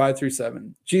 3, 5 through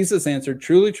 7. Jesus answered,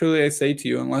 truly, truly, I say to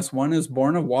you, unless one is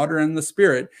born of water and the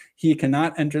Spirit, he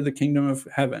cannot enter the kingdom of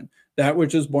heaven. That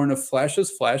which is born of flesh is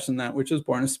flesh, and that which is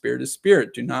born of spirit is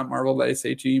spirit. Do not marvel that I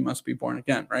say to you, you must be born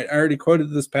again, right? I already quoted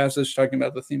this passage talking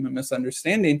about the theme of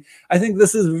misunderstanding. I think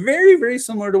this is very, very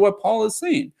similar to what Paul is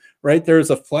saying, right? There's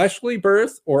a fleshly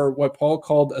birth, or what Paul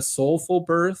called a soulful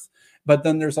birth, but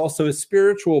then there's also a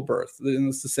spiritual birth. And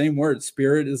it's the same word.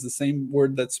 Spirit is the same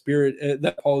word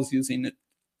that Paul is using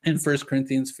in 1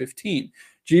 Corinthians 15.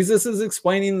 Jesus is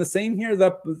explaining the same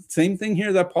thing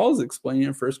here that Paul is explaining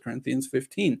in 1 Corinthians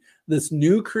 15. This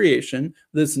new creation,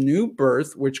 this new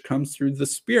birth, which comes through the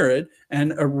Spirit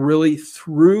and really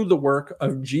through the work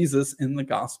of Jesus in the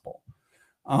gospel.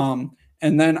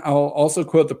 And then I'll also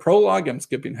quote the prologue. I'm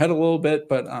skipping ahead a little bit,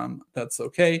 but that's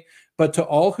okay. But to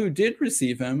all who did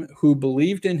receive him, who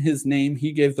believed in his name,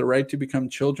 he gave the right to become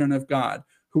children of God,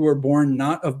 who were born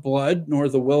not of blood, nor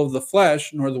the will of the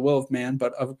flesh, nor the will of man,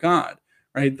 but of God.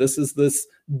 Right? This is this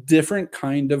different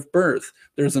kind of birth.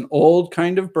 There's an old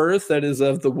kind of birth that is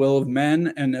of the will of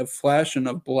men and of flesh and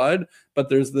of blood, but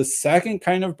there's the second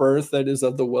kind of birth that is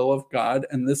of the will of God,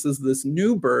 and this is this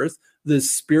new birth, this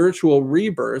spiritual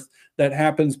rebirth that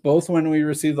happens both when we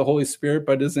receive the Holy Spirit,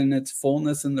 but is in its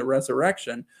fullness in the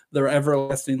resurrection, the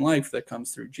everlasting life that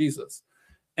comes through Jesus.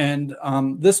 And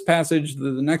this passage, the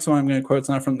next one I'm going to quote, it's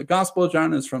not from the Gospel of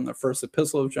John, it's from the first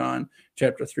epistle of John,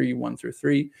 chapter 3,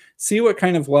 1-3. See what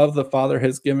kind of love the Father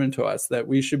has given to us, that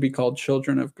we should be called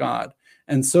children of God.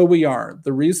 And so we are.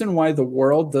 The reason why the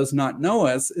world does not know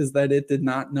us is that it did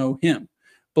not know him.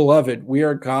 Beloved, we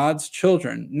are God's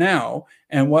children now,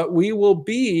 and what we will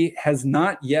be has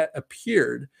not yet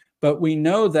appeared. But we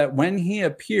know that when he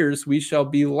appears, we shall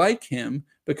be like him,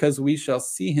 because we shall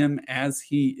see him as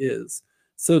he is.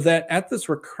 So that at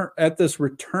this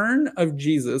return of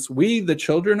Jesus, we, the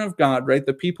children of God, right,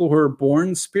 the people who are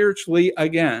born spiritually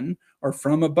again or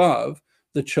from above,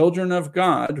 the children of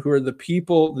God, who are the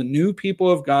people, the new people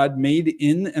of God made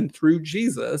in and through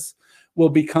Jesus, will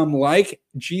become like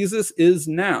Jesus is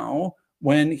now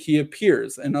when he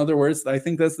appears. In other words, I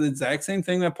think that's the exact same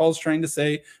thing that Paul's trying to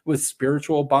say with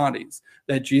spiritual bodies,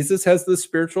 that Jesus has the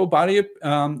spiritual body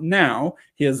now.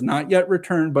 He has not yet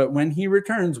returned, but when he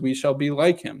returns, we shall be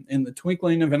like him in the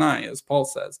twinkling of an eye, as Paul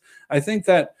says. I think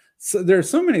that there are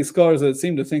so many scholars that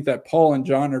seem to think that Paul and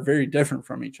John are very different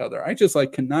from each other. I just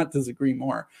cannot disagree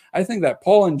more. I think that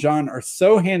Paul and John are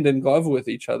so hand in glove with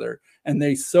each other, and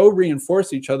they so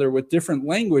reinforce each other with different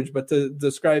language, but to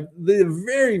describe the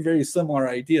very, very similar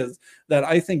ideas, that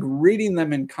I think reading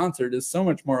them in concert is so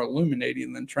much more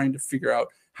illuminating than trying to figure out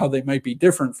how they might be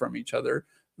different from each other.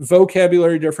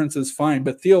 Vocabulary difference is fine,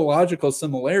 but theological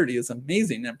similarity is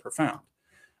amazing and profound.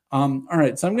 All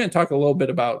right, so I'm going to talk a little bit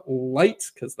about light,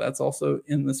 because that's also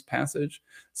in this passage.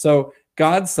 So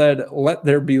God said, let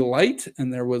there be light,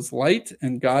 and there was light,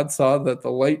 and God saw that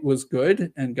the light was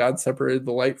good, and God separated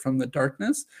the light from the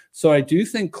darkness. So I do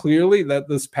think clearly that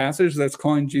this passage that's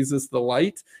calling Jesus the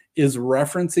light is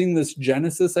referencing this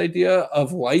Genesis idea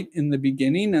of light in the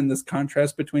beginning and this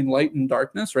contrast between light and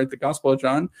darkness, right? The Gospel of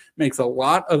John makes a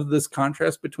lot of this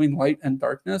contrast between light and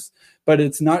darkness, but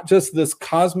it's not just this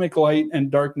cosmic light and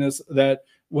darkness that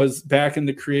was back in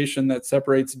the creation that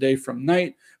separates day from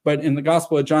night, but in the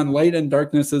Gospel of John, light and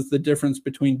darkness is the difference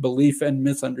between belief and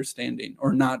misunderstanding,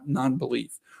 or not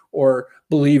non-belief, or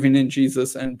believing in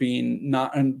Jesus and being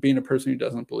a person who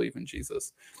doesn't believe in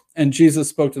Jesus. And Jesus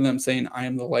spoke to them saying, I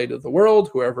am the light of the world.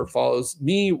 Whoever follows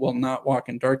me will not walk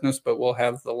in darkness, but will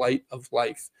have the light of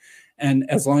life. And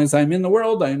as long as I'm in the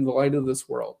world, I am the light of this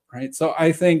world, right? So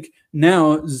I think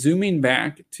now, zooming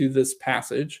back to this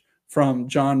passage from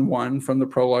John 1, from the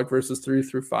prologue, verses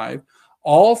 3-5,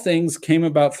 all things came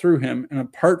about through him, and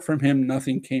apart from him,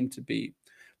 nothing came to be.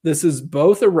 This is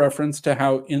both a reference to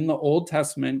how in the Old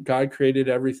Testament, God created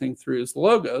everything through his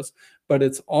logos, but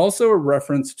it's also a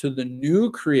reference to the new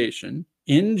creation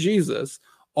in Jesus.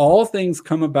 All things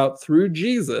come about through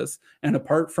Jesus, and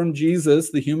apart from Jesus,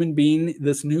 the human being,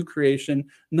 this new creation,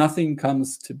 nothing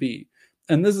comes to be.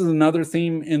 And this is another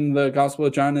theme in the Gospel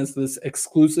of John, is this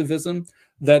exclusivism,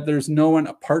 that there's no one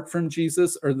apart from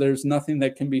Jesus, or there's nothing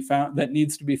that can be found that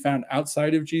needs to be found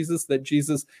outside of Jesus, that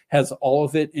Jesus has all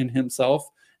of it in himself.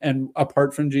 And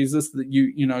apart from Jesus, that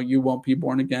you won't be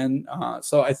born again.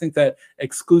 So I think that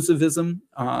exclusivism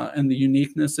and the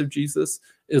uniqueness of Jesus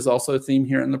is also a theme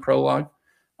here in the prologue.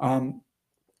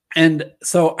 And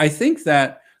so I think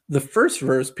that the first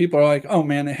verse, people are like, oh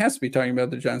man, it has to be talking about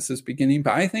the Genesis beginning.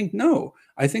 But I think no.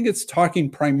 I think it's talking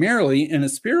primarily in a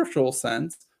spiritual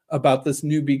sense about this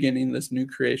new beginning, this new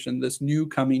creation, this new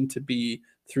coming to be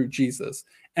through Jesus.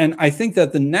 And I think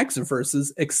that the next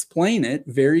verses explain it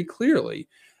very clearly.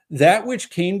 That which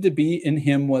came to be in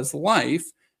him was life,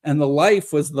 and the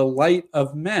life was the light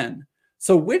of men.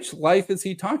 So which life is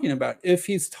he talking about? If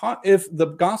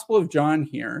the Gospel of John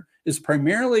here is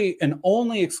primarily and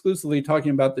only exclusively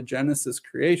talking about the Genesis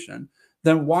creation,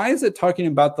 then why is it talking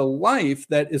about the life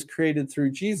that is created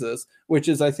through Jesus, which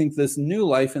is, I think, this new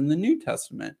life in the New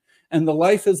Testament? And the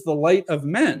life is the light of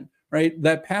men, right?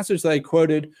 That passage that I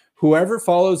quoted, whoever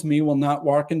follows me will not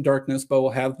walk in darkness, but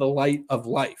will have the light of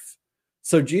life.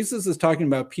 So Jesus is talking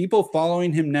about people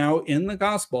following him now in the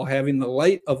gospel, having the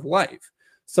light of life.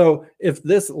 So if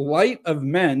this light of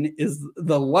men is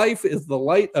the life is the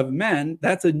light of men,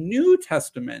 that's a New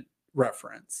Testament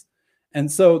reference. And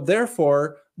so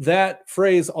therefore, that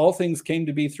phrase, all things came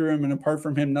to be through him, and apart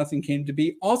from him, nothing came to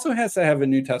be, also has to have a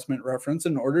New Testament reference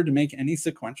in order to make any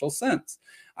sequential sense.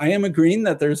 I am agreeing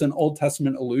that there's an Old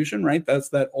Testament allusion, right? That's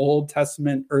that Old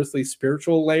Testament earthly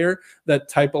spiritual layer that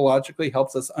typologically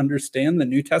helps us understand the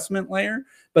New Testament layer.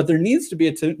 But there needs to be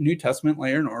a New Testament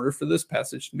layer in order for this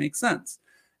passage to make sense.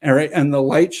 All right, and the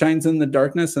light shines in the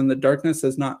darkness, and the darkness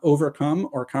has not overcome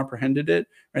or comprehended it.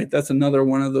 Right, that's another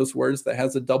one of those words that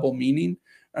has a double meaning.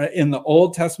 In the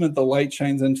Old Testament, the light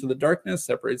shines into the darkness,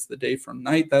 separates the day from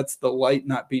night. That's the light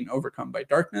not being overcome by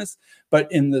darkness.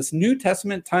 But in this New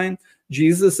Testament time,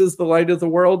 Jesus is the light of the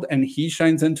world, and he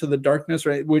shines into the darkness,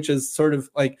 right? Which is sort of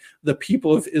like the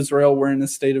people of Israel were in a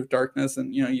state of darkness.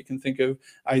 And, you can think of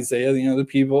Isaiah,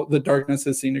 the darkness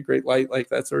has seen a great light, like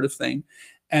that sort of thing.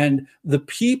 And the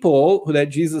people that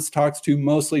Jesus talks to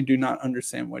mostly do not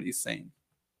understand what he's saying.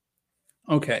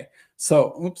 Okay,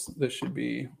 so, this should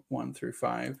be 1 through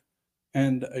 5.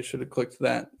 And I should have clicked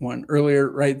that one earlier,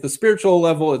 right? The spiritual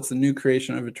level, it's the new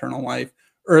creation of eternal life.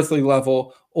 Earthly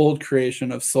level, old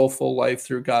creation of soulful life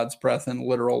through God's breath and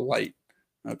literal light.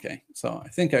 Okay, so I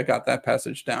think I got that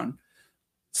passage down.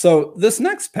 So this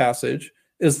next passage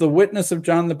is the witness of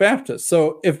John the Baptist.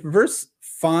 So if verses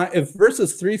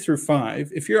 3 through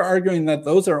 5, if you're arguing that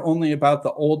those are only about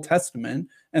the Old Testament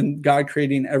and God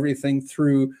creating everything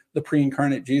through the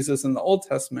pre-incarnate Jesus in the Old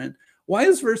Testament, why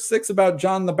is verse 6 about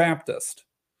John the Baptist?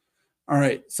 All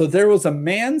right, so there was a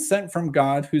man sent from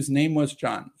God whose name was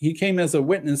John. He came as a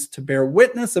witness to bear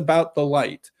witness about the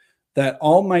light, that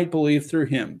all might believe through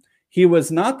him. He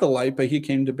was not the light, but he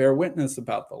came to bear witness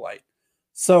about the light.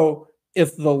 So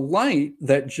if the light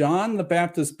that John the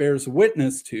Baptist bears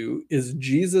witness to is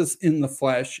Jesus in the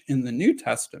flesh in the New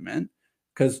Testament,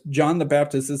 because John the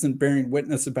Baptist isn't bearing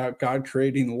witness about God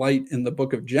creating light in the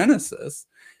book of Genesis.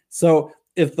 So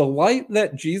if the light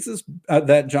that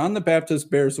that John the Baptist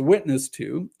bears witness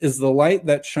to is the light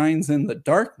that shines in the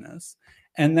darkness,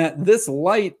 and that this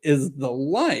light is the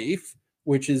life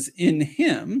which is in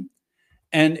him,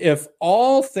 and if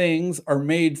all things are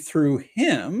made through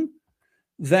him,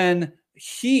 then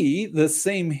he, the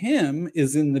same him,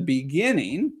 is in the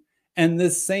beginning, and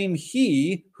this same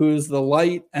he, who is the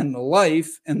light and the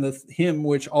life, and the him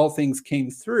which all things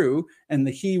came through, and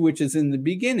the he which is in the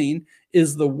beginning,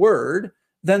 is the word,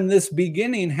 then this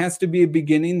beginning has to be a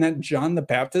beginning that John the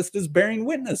Baptist is bearing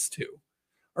witness to,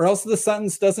 or else the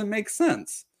sentence doesn't make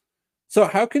sense. So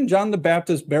how can John the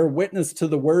Baptist bear witness to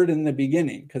the word in the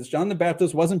beginning? Because John the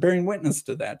Baptist wasn't bearing witness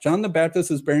to that. John the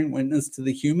Baptist is bearing witness to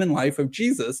the human life of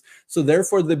Jesus. So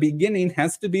therefore, the beginning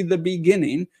has to be the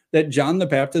beginning that John the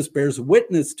Baptist bears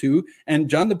witness to. And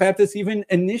John the Baptist even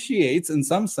initiates, in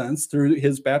some sense, through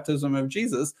his baptism of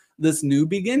Jesus, this new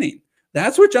beginning.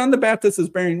 That's what John the Baptist is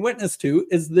bearing witness to,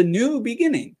 is the new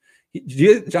beginning.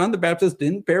 John the Baptist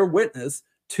didn't bear witness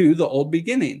to the old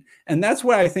beginning. And that's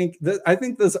why I think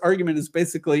this argument is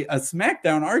basically a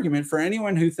smackdown argument for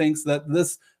anyone who thinks that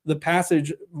the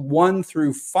passage 1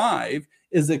 through 5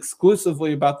 is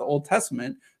exclusively about the Old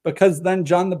Testament, because then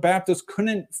John the Baptist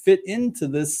couldn't fit into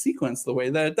this sequence the way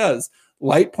that it does.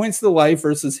 Light points to life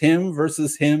versus him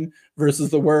versus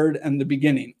the word and the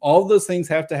beginning. All those things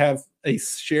have to have a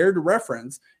shared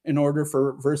reference in order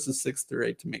for verses 6 through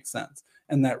 8 to make sense.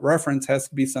 And that reference has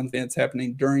to be something that's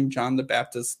happening during John the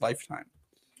Baptist's lifetime.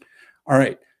 All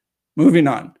right, moving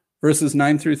on. Verses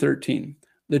 9 through 13.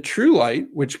 The true light,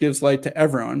 which gives light to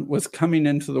everyone, was coming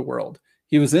into the world.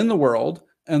 He was in the world,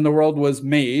 and the world was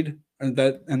made. And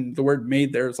the word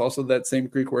made there is also that same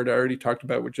Greek word I already talked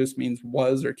about, which just means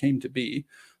was or came to be.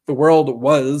 The world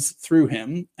was through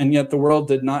him, and yet the world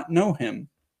did not know him.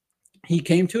 He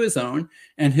came to his own,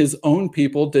 and his own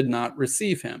people did not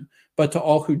receive him. But to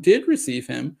all who did receive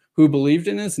him, who believed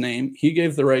in his name, he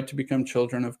gave the right to become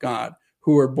children of God,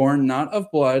 who were born not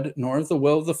of blood, nor of the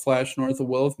will of the flesh, nor of the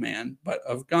will of man, but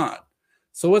of God.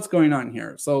 So what's going on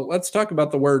here? So let's talk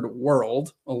about the word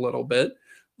world a little bit.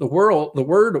 The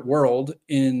word world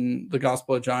in the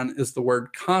Gospel of John is the word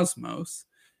cosmos.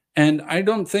 And I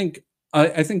think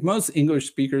most English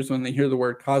speakers, when they hear the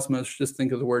word cosmos, just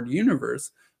think of the word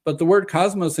universe. But the word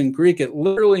cosmos in Greek, it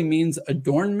literally means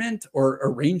adornment or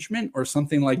arrangement or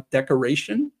something like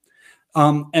decoration.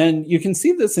 And you can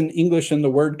see this in English in the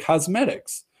word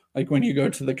cosmetics. Like when you go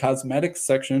to the cosmetics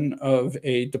section of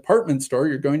a department store,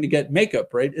 you're going to get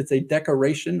makeup, right? It's a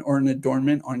decoration or an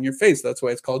adornment on your face. That's why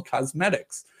it's called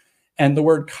cosmetics. And the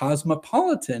word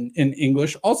cosmopolitan in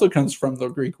English also comes from the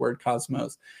Greek word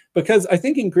cosmos, because I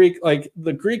think in Greek, like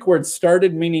the Greek word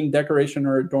started meaning decoration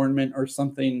or adornment or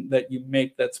something that you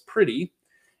make that's pretty.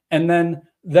 And then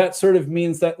that sort of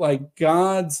means that like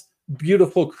God's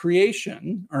beautiful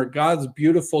creation or God's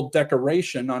beautiful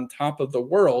decoration on top of the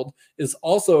world is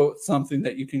also something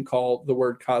that you can call the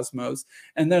word cosmos.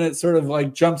 And then it sort of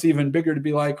like jumps even bigger to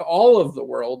be like all of the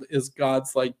world is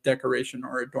God's like decoration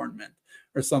or adornment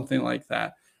or something like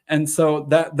that. And so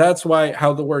that's why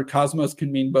how the word cosmos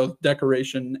can mean both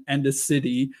decoration and a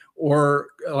city or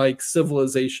like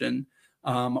civilization,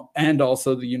 and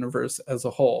also the universe as a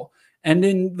whole. And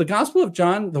in the Gospel of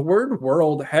John, the word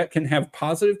world can have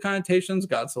positive connotations.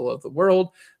 God so loved the world.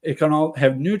 It can all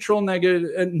have neutral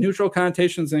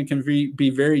connotations, and it can be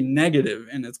very negative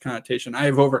in its connotation. I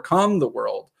have overcome the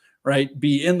world, right?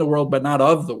 Be in the world, but not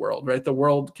of the world, right? The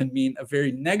world can mean a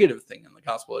very negative thing in the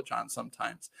Gospel of John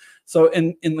sometimes. So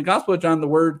in the Gospel of John, the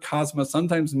word cosmos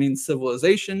sometimes means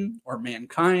civilization or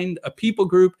mankind, a people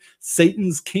group.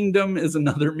 Satan's kingdom is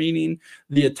another meaning.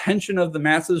 The attention of the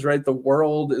masses, right? The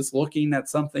world is looking at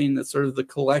something that's sort of the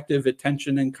collective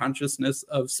attention and consciousness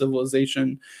of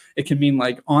civilization. It can mean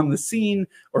like on the scene,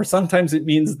 or sometimes it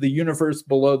means the universe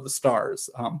below the stars.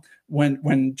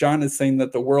 When John is saying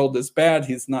that the world is bad,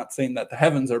 he's not saying that the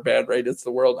heavens are bad, right? It's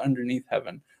the world underneath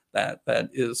heaven. That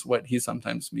is what he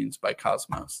sometimes means by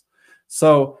cosmos.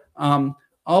 So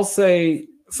I'll say,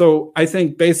 so I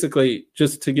think basically,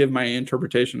 just to give my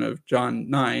interpretation of John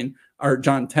 9 or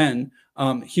John 10,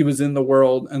 he was in the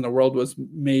world and the world was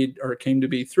made or came to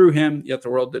be through him, yet the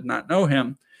world did not know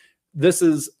him. This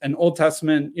is an Old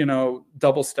Testament,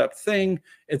 double step thing.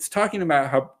 It's talking about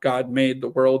how God made the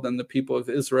world and the people of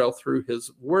Israel through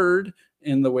his word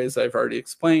in the ways I've already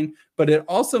explained. But it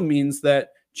also means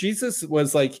that Jesus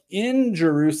was like in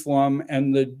Jerusalem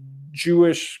and the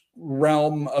Jewish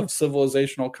realm of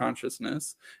civilizational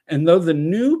consciousness. And though the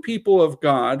new people of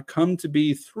God come to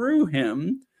be through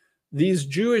him, these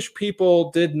Jewish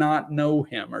people did not know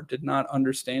him or did not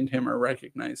understand him or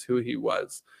recognize who he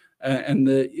was.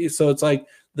 So it's like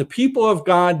the people of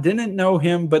God didn't know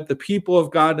him, but the people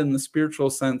of God in the spiritual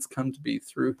sense come to be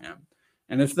through him.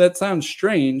 And if that sounds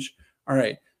strange, all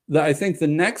right, I think the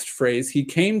next phrase, he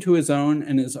came to his own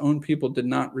and his own people did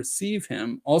not receive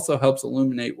him, also helps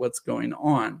illuminate what's going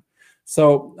on.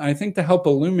 So I think to help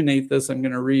illuminate this, I'm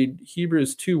going to read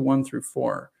Hebrews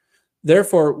 2:1-4.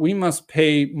 Therefore, we must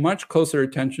pay much closer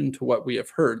attention to what we have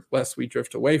heard, lest we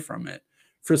drift away from it.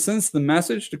 For since the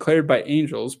message declared by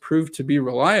angels proved to be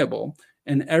reliable,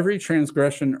 and every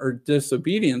transgression or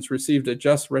disobedience received a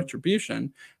just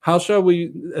retribution, how shall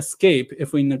we escape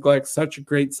if we neglect such a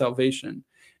great salvation?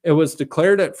 It was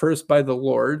declared at first by the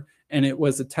Lord, and it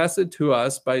was attested to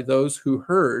us by those who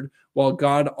heard, while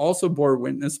God also bore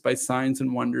witness by signs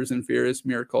and wonders and various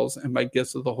miracles and by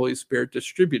gifts of the Holy Spirit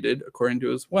distributed according to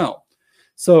his will.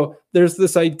 So there's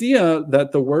this idea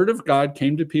that the word of God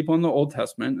came to people in the Old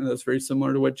Testament, and that's very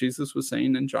similar to what Jesus was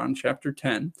saying in John chapter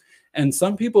 10. And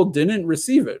some people didn't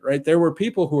receive it, right? There were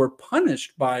people who were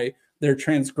punished by their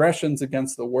transgressions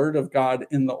against the word of God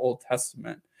in the Old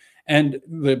Testament. And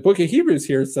the book of Hebrews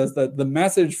here says that the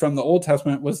message from the Old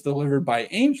Testament was delivered by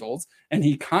angels, and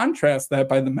he contrasts that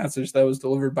by the message that was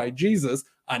delivered by Jesus.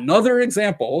 Another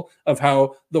example of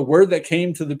how the word that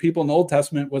came to the people in the Old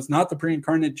Testament was not the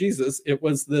pre-incarnate Jesus. It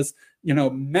was this,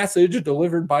 message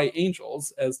delivered by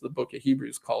angels, as the book of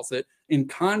Hebrews calls it, in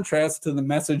contrast to the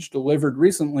message delivered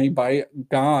recently by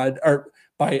God, or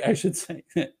by, I should say,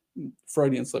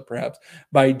 Freudian slip perhaps,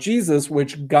 by Jesus,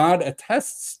 which God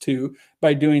attests to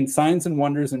by doing signs and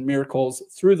wonders and miracles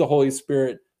through the Holy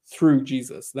Spirit through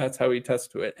Jesus. That's how he attests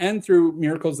to it. And through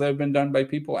miracles that have been done by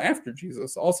people after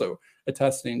Jesus, also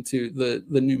attesting to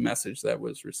the new message that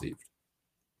was received.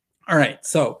 All right,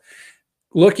 so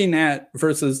looking at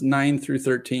verses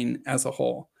 9-13 as a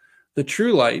whole. The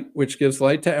true light, which gives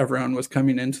light to everyone, was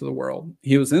coming into the world.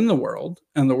 He was in the world,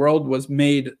 and the world was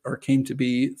made or came to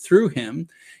be through him,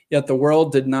 yet the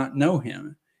world did not know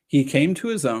him. He came to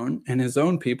his own, and his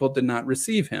own people did not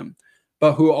receive him.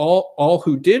 But all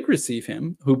who did receive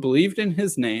him, who believed in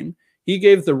his name, he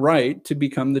gave the right to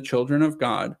become the children of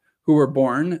God, who were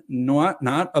born not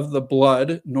of the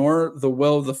blood, nor the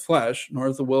will of the flesh,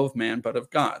 nor the will of man, but of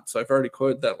God. So I've already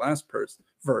quoted that last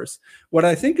verse. What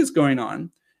I think is going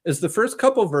on is the first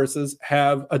couple verses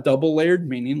have a double layered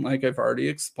meaning, like I've already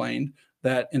explained,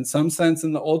 that in some sense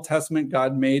in the Old Testament,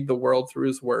 God made the world through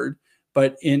his word,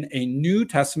 but in a New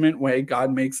Testament way,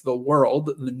 God makes the world,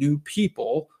 the new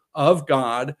people, of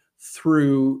God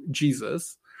through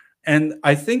Jesus. And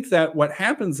I think that what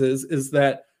happens is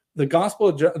that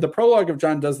the prologue of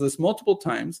John does this multiple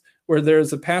times, where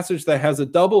there's a passage that has a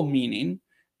double meaning,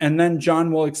 and then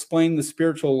John will explain the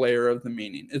spiritual layer of the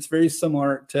meaning. It's very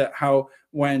similar to how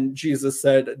when Jesus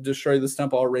said, destroy this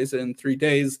temple, I'll raise it in 3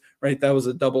 days, right? That was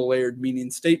a double layered meaning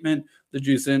statement. The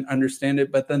Jews didn't understand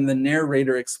it, but then the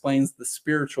narrator explains the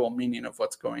spiritual meaning of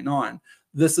what's going on.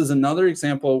 This is another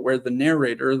example where the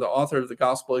narrator, the author of the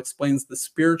gospel, explains the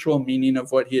spiritual meaning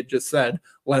of what he had just said,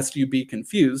 lest you be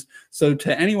confused. So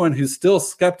to anyone who's still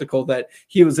skeptical that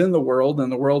he was in the world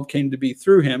and the world came to be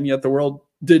through him, yet the world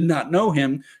did not know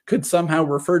him, could somehow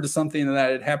refer to something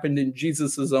that had happened in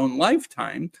Jesus's own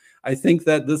lifetime, I think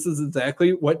that this is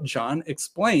exactly what John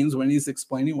explains when he's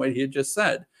explaining what he had just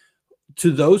said.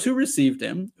 To those who received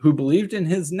him, who believed in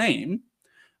his name.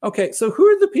 Okay, so who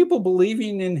are the people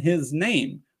believing in his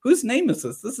name? Whose name is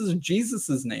this? This is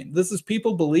Jesus's name. This is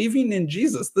people believing in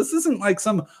Jesus. This isn't like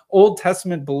some Old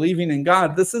Testament believing in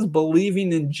God. This is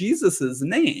believing in Jesus's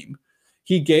name.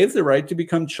 He gave the right to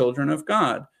become children of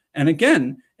God. And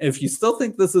again, if you still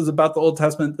think this is about the Old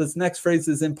Testament, this next phrase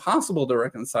is impossible to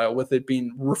reconcile with it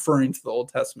being referring to the Old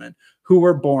Testament, who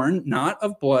were born not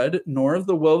of blood, nor of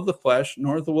the will of the flesh,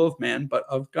 nor of the will of man, but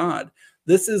of God.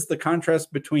 This is the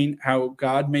contrast between how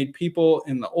God made people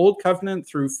in the Old Covenant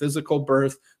through physical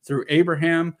birth, through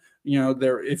Abraham. You know,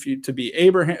 to be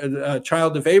a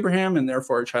child of Abraham and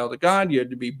therefore a child of God, you had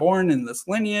to be born in this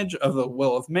lineage of the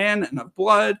will of man and of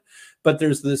blood. But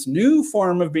there's this new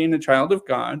form of being a child of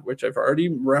God, which I've already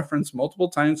referenced multiple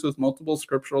times with multiple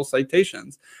scriptural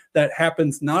citations, that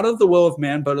happens not of the will of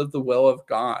man, but of the will of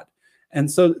God. And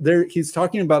so he's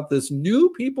talking about this new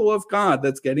people of God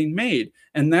that's getting made.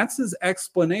 And that's his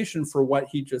explanation for what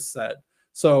he just said.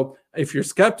 So if you're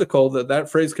skeptical that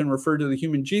that phrase can refer to the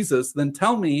human Jesus, then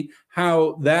tell me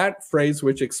how that phrase,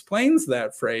 which explains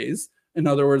that phrase, in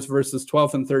other words, verses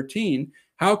 12 and 13,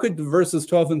 how could verses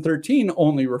 12 and 13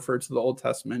 only refer to the Old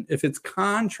Testament if it's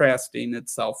contrasting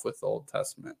itself with the Old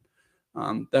Testament?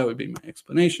 That would be my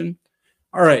explanation.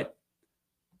 All right,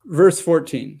 verse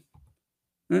 14.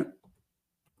 Sorry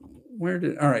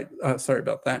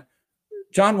about that.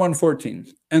 John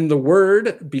 1:14. And the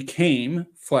word became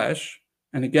flesh.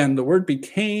 And again, the word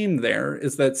became there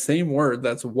is that same word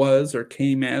that's was or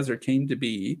came as or came to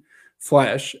be,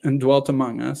 flesh, and dwelt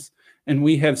among us. And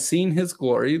we have seen his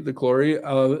glory, the glory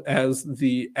of as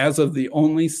of the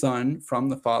only Son from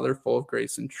the Father, full of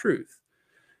grace and truth.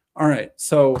 All right,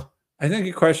 so I think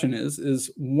the question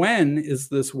is when is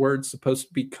this word supposed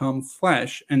to become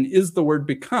flesh? And is the word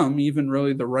become even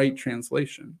really the right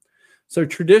translation? So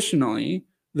traditionally,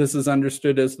 this is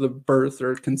understood as the birth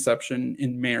or conception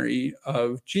in Mary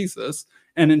of Jesus.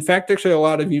 And in fact, actually, a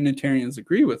lot of Unitarians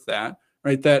agree with that,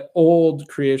 right? That old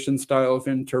creation style of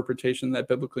interpretation that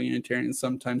Biblical Unitarians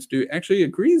sometimes do actually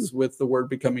agrees with the word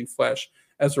becoming flesh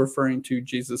as referring to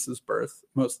Jesus's birth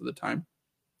most of the time.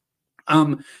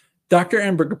 Dr.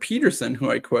 Amberger Peterson,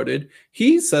 who I quoted,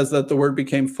 he says that the word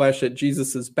became flesh at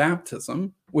Jesus's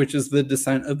baptism, which is the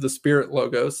descent of the Spirit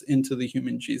Logos into the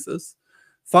human Jesus.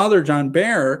 Father John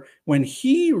Baer, when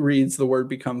he reads the word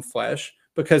become flesh,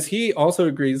 because he also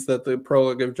agrees that the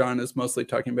prologue of John is mostly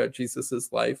talking about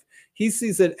Jesus's life, he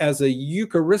sees it as a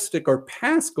Eucharistic or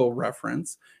Paschal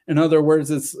reference. In other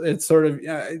words, it's sort of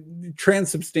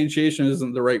transubstantiation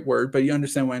isn't the right word, but you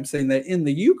understand why I'm saying that in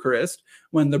the Eucharist,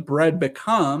 when the bread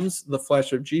becomes the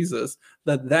flesh of Jesus,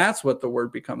 that's what the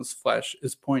word becomes flesh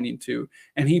is pointing to.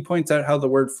 And he points out how the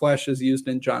word flesh is used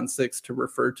in John 6 to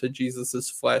refer to Jesus's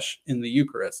flesh in the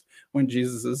Eucharist, when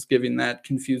Jesus is giving that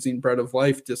confusing bread of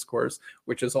life discourse,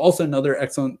 which is also another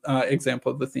excellent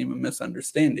example of the theme of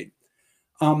misunderstanding.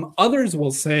 Others will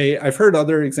say, I've heard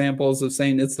other examples of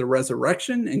saying it's the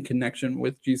resurrection in connection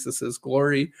with Jesus's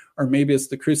glory, or maybe it's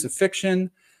the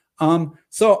crucifixion.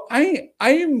 So I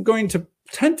am going to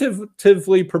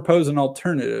tentatively propose an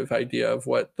alternative idea of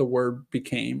what the word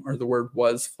became or the word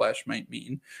was flesh might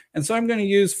mean. And so I'm going to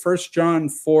use 1 John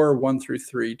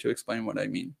 4:1-3 to explain what I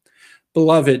mean.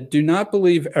 Beloved, do not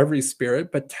believe every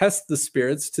spirit, but test the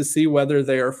spirits to see whether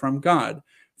they are from God.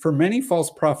 For many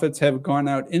false prophets have gone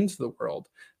out into the world.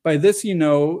 By this you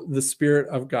know the Spirit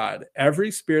of God.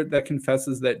 Every spirit that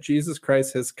confesses that Jesus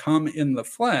Christ has come in the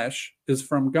flesh is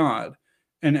from God.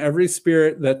 And every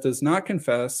spirit that does not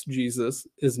confess Jesus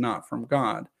is not from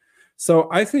God. So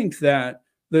I think that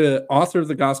the author of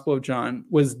the Gospel of John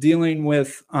was dealing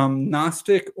with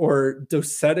Gnostic or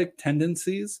docetic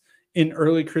tendencies in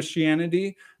early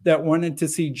Christianity that wanted to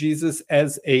see Jesus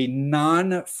as a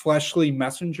non-fleshly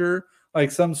messenger, like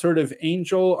some sort of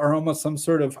angel or almost some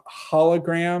sort of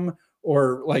hologram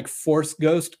or like Force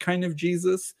Ghost kind of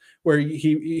Jesus, where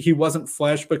he wasn't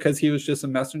flesh because he was just a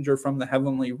messenger from the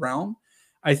heavenly realm.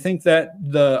 I think that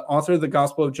the author of the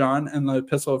Gospel of John and the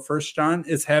Epistle of 1 John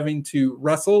is having to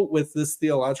wrestle with this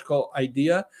theological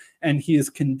idea, and he is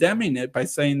condemning it by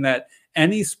saying that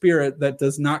any spirit that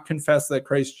does not confess that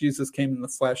Christ Jesus came in the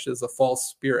flesh is a false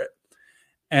spirit.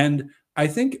 And I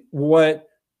think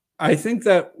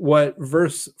that what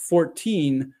verse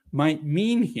 14 might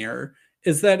mean here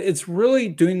is that it's really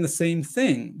doing the same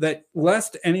thing, that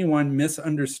lest anyone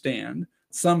misunderstand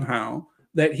somehow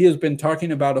that he has been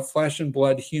talking about a flesh and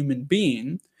blood human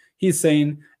being, he's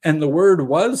saying, and the word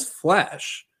was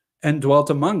flesh and dwelt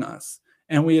among us,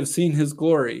 and we have seen his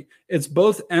glory. It's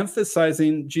both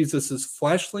emphasizing Jesus's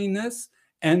fleshliness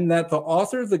and that the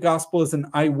author of the gospel is an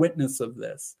eyewitness of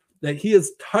this, that he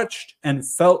has touched and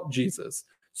felt Jesus.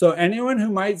 So anyone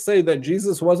who might say that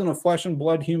Jesus wasn't a flesh and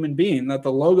blood human being, that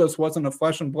the Logos wasn't a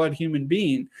flesh and blood human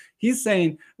being, he's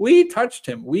saying, we touched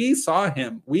him, we saw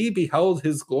him, we beheld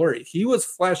his glory. He was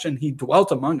flesh and he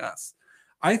dwelt among us.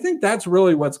 I think that's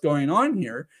really what's going on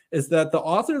here, is that the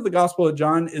author of the Gospel of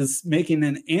John is making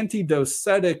an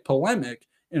anti-docetic polemic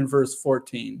in verse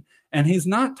 14. And he's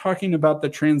not talking about the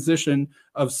transition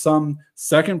of some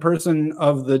second person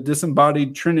of the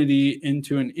disembodied Trinity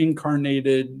into an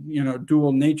incarnated,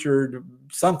 dual-natured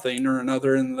something or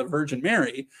another in the Virgin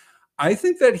Mary. I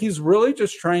think that he's really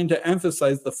just trying to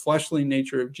emphasize the fleshly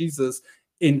nature of Jesus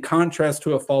in contrast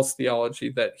to a false theology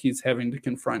that he's having to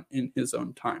confront in his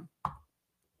own time.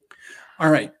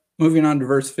 All right, moving on to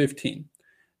verse 15.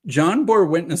 John bore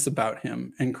witness about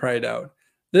him and cried out,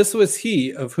 "This was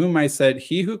he of whom I said,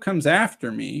 he who comes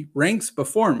after me ranks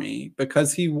before me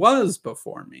because he was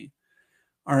before me."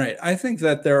 All right, I think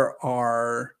that there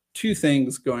are two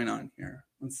things going on here.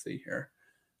 Let's see here.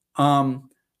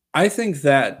 I think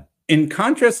that in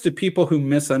contrast to people who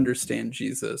misunderstand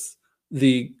Jesus,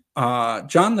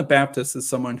 John the Baptist is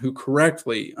someone who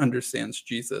correctly understands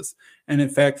Jesus. And in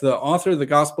fact, the author of the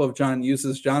Gospel of John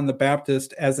uses John the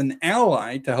Baptist as an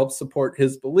ally to help support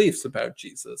his beliefs about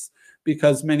Jesus,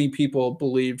 because many people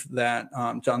believed that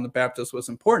John the Baptist was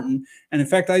important. And in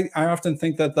fact, I often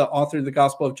think that the author of the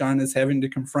Gospel of John is having to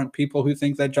confront people who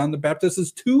think that John the Baptist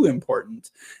is too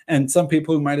important, and some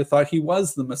people who might have thought he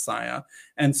was the Messiah.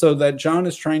 And so that John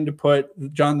is trying to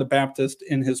put John the Baptist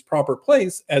in his proper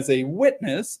place as a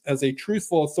witness, as a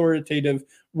truthful, authoritative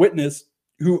witness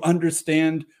who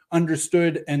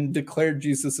understood and declared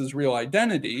Jesus's real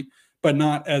identity, but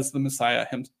not as the Messiah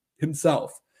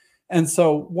himself. And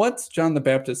so what's John the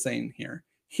Baptist saying here?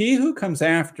 He who comes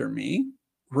after me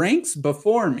ranks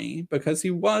before me because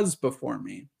he was before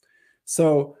me.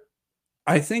 So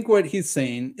I think what he's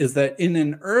saying is that in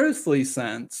an earthly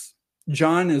sense,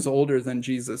 John is older than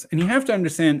Jesus. And you have to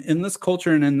understand, in this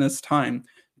culture and in this time,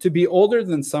 to be older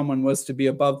than someone was to be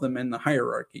above them in the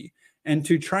hierarchy. And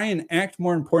to try and act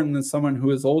more important than someone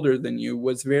who is older than you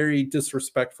was very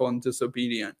disrespectful and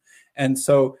disobedient. And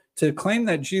so to claim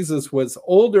that Jesus was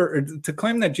older, or to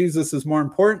claim that Jesus is more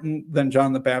important than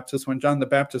John the Baptist when John the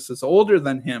Baptist is older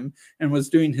than him and was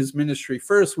doing his ministry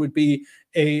first, would be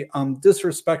a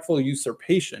disrespectful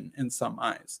usurpation in some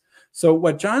eyes. So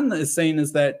what John is saying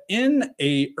is that in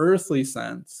a earthly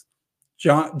sense,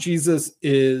 Jesus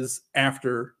is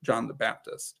after John the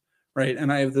Baptist, right?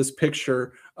 And I have this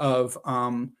picture of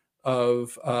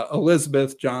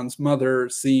Elizabeth, John's mother,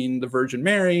 seeing the Virgin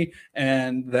Mary,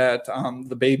 and that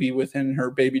the baby within her,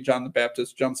 baby John the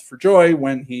Baptist, jumps for joy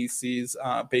when he sees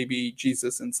baby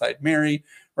Jesus inside Mary,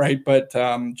 right? But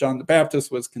John the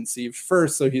Baptist was conceived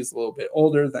first, so he's a little bit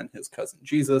older than his cousin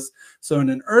Jesus. So in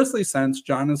an earthly sense,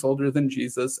 John is older than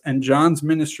Jesus, and John's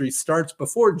ministry starts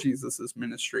before Jesus's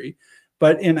ministry.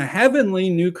 But in a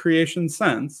heavenly new creation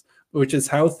sense, which is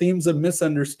how themes of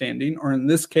misunderstanding, or in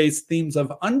this case, themes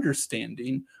of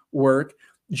understanding, work,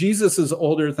 Jesus is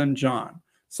older than John.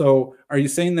 So are you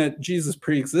saying that Jesus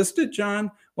pre-existed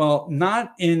John? Well,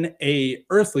 not in a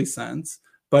earthly sense,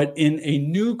 but in a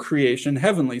new creation,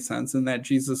 heavenly sense, in that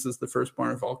Jesus is the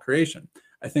firstborn of all creation.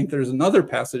 I think there's another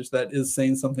passage that is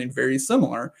saying something very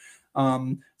similar.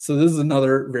 So this is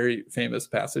another very famous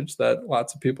passage that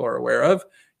lots of people are aware of.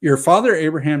 Your father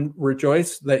Abraham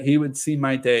rejoiced that he would see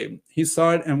my day. He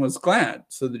saw it and was glad.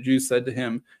 So the Jews said to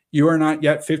him, "You are not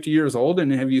yet 50 years old,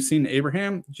 and have you seen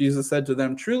Abraham?" Jesus said to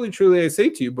them, "Truly, truly, I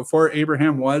say to you, before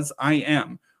Abraham was, I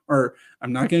am." Or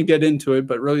I'm not going to get into it,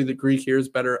 but really the Greek here is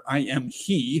better. I am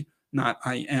he, not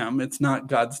I am. It's not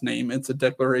God's name. It's a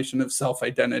declaration of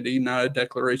self-identity, not a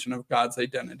declaration of God's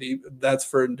identity. That's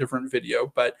for a different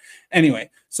video. But anyway,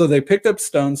 so they picked up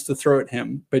stones to throw at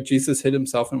him, but Jesus hid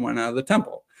himself and went out of the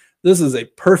temple. This is a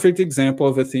perfect example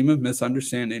of a theme of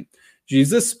misunderstanding.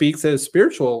 Jesus speaks at a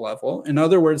spiritual level. In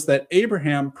other words, that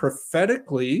Abraham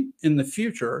prophetically in the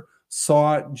future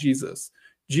saw Jesus.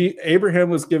 Abraham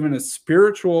was given a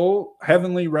spiritual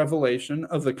heavenly revelation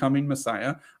of the coming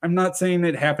Messiah. I'm not saying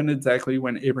it happened exactly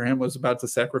when Abraham was about to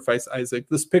sacrifice Isaac.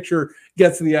 This picture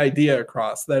gets the idea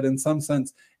across that in some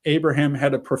sense, Abraham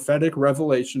had a prophetic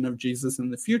revelation of Jesus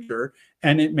in the future,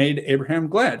 and it made Abraham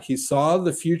glad. He saw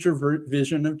the future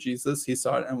vision of Jesus. He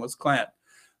saw it and was glad.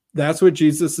 That's what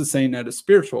Jesus is saying at a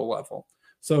spiritual level.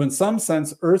 So in some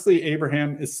sense, earthly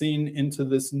Abraham is seen into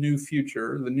this new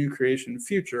future, the new creation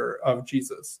future of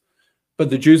Jesus. But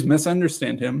the Jews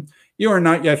misunderstand him. You are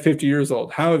not yet 50 years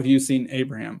old. How have you seen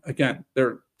Abraham? Again,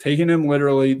 they're taking him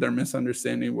literally. They're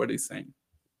misunderstanding what he's saying.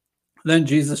 Then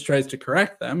Jesus tries to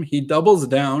correct them. He doubles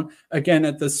down again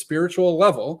at the spiritual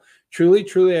level. Truly,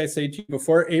 truly, I say to you,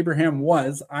 before Abraham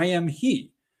was, I am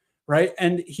he. Right?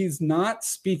 And he's not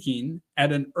speaking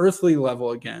at an earthly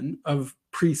level again of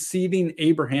preceding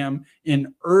Abraham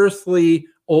in earthly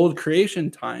old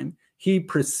creation time. He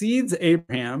precedes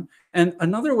Abraham. And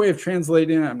another way of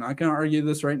translating it, I'm not going to argue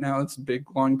this right now. It's a big,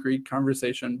 long Greek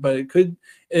conversation, but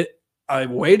a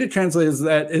way to translate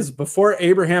is before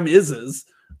Abraham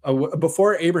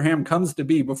before Abraham comes to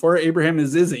be, before Abraham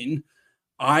is-ing,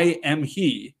 I am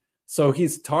he. So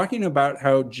he's talking about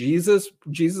how Jesus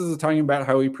is talking about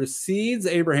how he precedes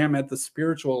Abraham at the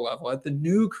spiritual level, at the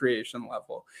new creation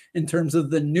level, in terms of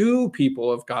the new people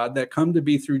of God that come to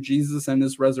be through Jesus and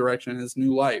his resurrection and his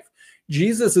new life.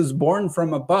 Jesus is born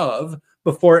from above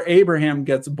before Abraham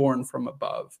gets born from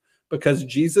above, because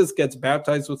Jesus gets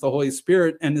baptized with the Holy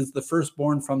Spirit and is the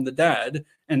firstborn from the dead,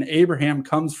 and Abraham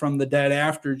comes from the dead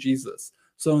after Jesus.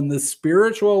 So in the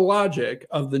spiritual logic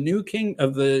of the new kingdom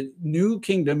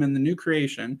and the new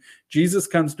creation, Jesus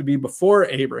comes to be before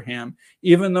Abraham,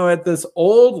 even though at this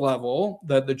old level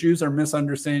that the Jews are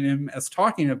misunderstanding him as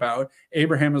talking about,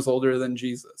 Abraham is older than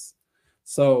Jesus.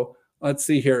 So let's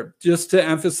see here, just to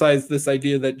emphasize this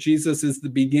idea that Jesus is the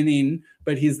beginning,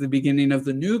 but he's the beginning of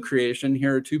the new creation.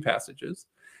 Here are two passages.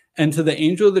 And to the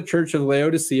angel of the church of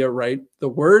Laodicea write, the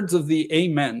words of the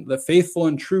Amen, the faithful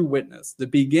and true witness, the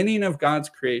beginning of God's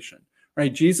creation.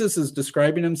 Right? Jesus is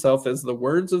describing himself as the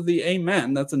words of the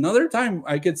Amen. That's another time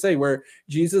I could say where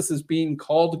Jesus is being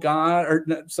called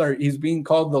he's being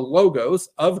called the Logos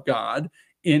of God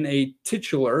in a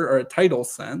titular or a title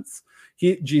sense.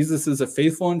 Jesus is a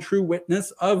faithful and true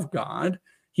witness of God.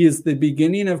 He is the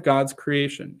beginning of God's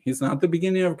creation. He's not the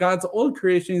beginning of God's old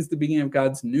creation. He's the beginning of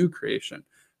God's new creation.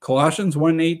 Colossians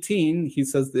 1:18, he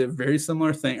says the very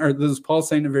similar thing, or this is Paul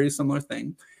saying a very similar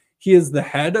thing. He is the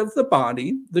head of the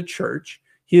body, the church.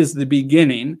 He is the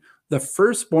beginning, the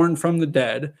firstborn from the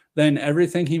dead, then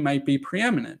everything he might be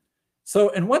preeminent. So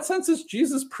in what sense is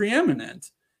Jesus preeminent?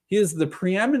 He is the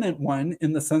preeminent one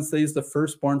in the sense that he's the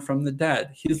firstborn from the dead.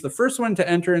 He is the first one to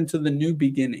enter into the new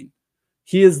beginning.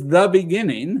 He is the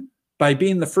beginning by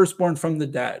being the firstborn from the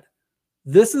dead.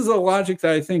 This is a logic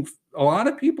that I think a lot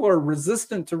of people are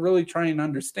resistant to really try and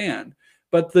understand.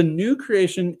 But the new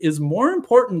creation is more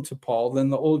important to Paul than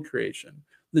the old creation.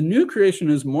 The new creation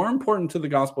is more important to the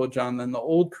Gospel of John than the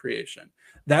old creation.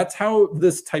 That's how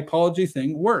this typology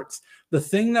thing works. The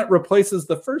thing that replaces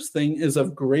the first thing is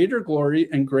of greater glory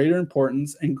and greater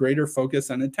importance and greater focus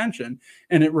and attention.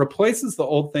 And it replaces the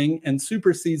old thing and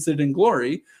supersedes it in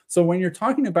glory. So when you're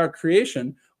talking about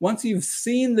creation, once you've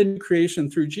seen the new creation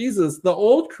through Jesus, the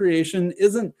old creation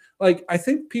isn't like, I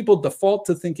think people default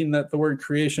to thinking that the word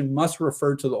creation must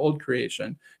refer to the old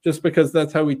creation, just because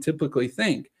that's how we typically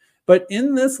think. But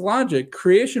in this logic,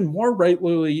 creation more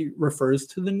rightly refers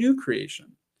to the new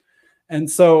creation. And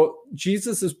so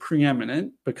Jesus is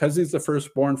preeminent because he's the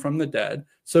firstborn from the dead.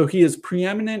 So he is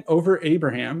preeminent over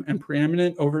Abraham and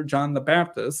preeminent over John the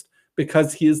Baptist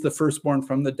because he is the firstborn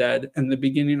from the dead and the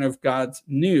beginning of God's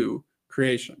new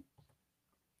creation.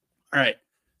 All right.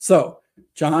 So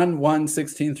John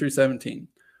 1:16 through 17.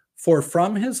 For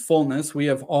from his fullness we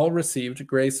have all received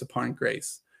grace upon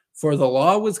grace. For the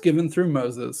law was given through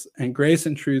Moses, and grace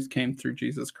and truth came through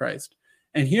Jesus Christ.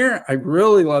 And here, I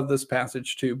really love this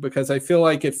passage too, because I feel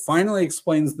like it finally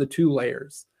explains the two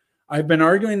layers. I've been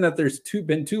arguing that there's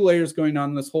been two layers going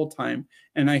on this whole time.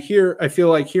 And I feel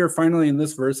like here, finally in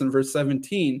this verse, in verse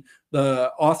 17,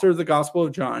 the author of the Gospel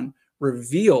of John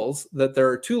reveals that there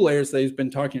are two layers that he's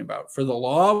been talking about. For the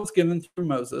law was given through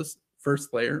Moses,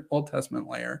 first layer, Old Testament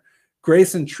layer.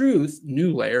 Grace and truth,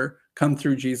 new layer, come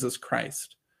through Jesus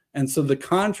Christ. And so the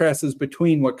contrast is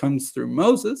between what comes through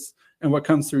Moses and what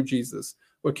comes through Jesus.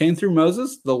 What came through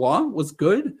Moses, the law, was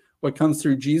good. What comes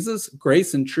through Jesus,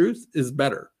 grace and truth, is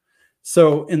better.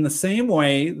 So in the same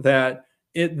way that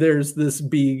there's this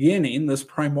beginning, this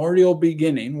primordial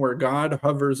beginning where God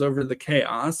hovers over the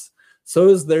chaos. So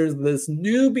is there's this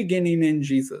new beginning in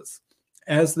Jesus.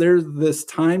 As there's this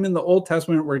time in the Old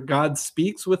Testament where God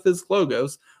speaks with his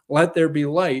logos, let there be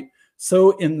light.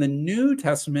 So in the New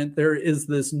Testament, there is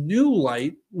this new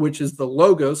light, which is the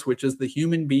logos, which is the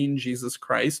human being, Jesus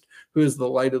Christ, who is the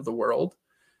light of the world.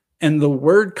 And the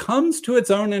word comes to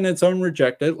its own and its own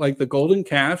reject it, like the golden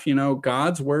calf.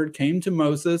 God's word came to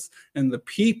Moses, and the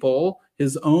people,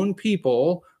 his own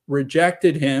people,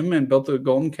 rejected him and built a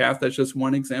golden calf. That's just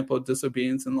one example of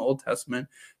disobedience in the Old Testament.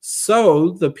 So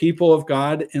the people of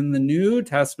God in the New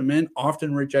Testament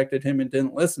often rejected him and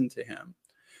didn't listen to him.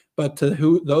 But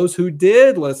to those who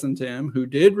did listen to him, who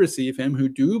did receive him, who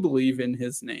do believe in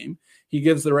his name, he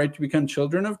gives the right to become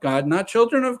children of God, not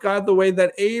children of God the way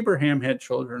that Abraham had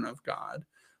children of God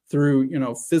through,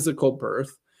 physical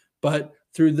birth, but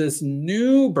through this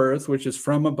new birth, which is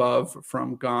from above,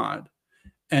 from God.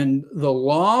 And the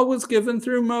law was given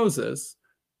through Moses.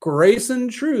 Grace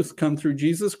and truth come through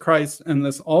Jesus Christ, and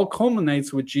this all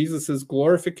culminates with Jesus's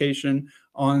glorification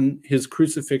on his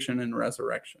crucifixion and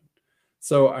resurrection.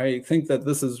 So I think that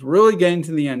this is really getting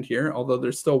to the end here, although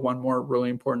there's still one more really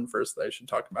important verse that I should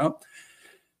talk about.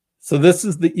 So this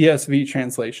is the ESV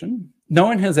translation. No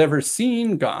one has ever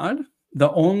seen God,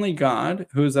 the only God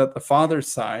who is at the Father's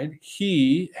side.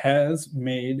 He has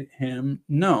made him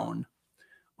known.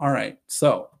 All right,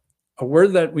 so a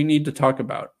word that we need to talk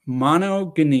about,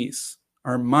 monogenes,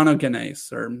 or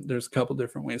monogenes, or there's a couple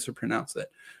different ways to pronounce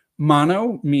it.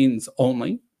 Mono means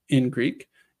only in Greek.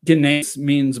 Genes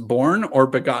means born or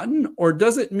begotten, or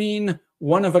does it mean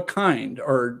one of a kind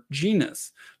or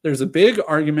genus? There's a big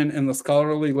argument in the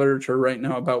scholarly literature right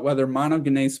now about whether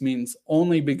monogenes means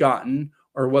only begotten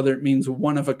or whether it means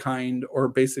one of a kind or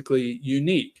basically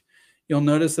unique. You'll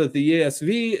notice that the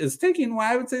ESV is taking what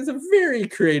I would say is a very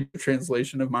creative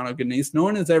translation of monogenes. No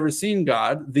one has ever seen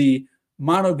God. The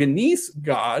monogenes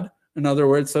God, in other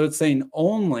words, so it's saying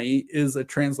only, is a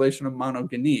translation of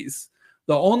monogenes.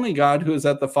 The only God who is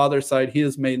at the Father's side, he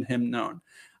has made him known.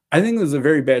 I think this is a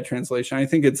very bad translation. I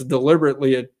think it's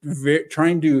deliberately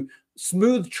trying to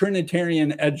smooth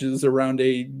Trinitarian edges around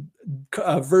a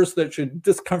verse that should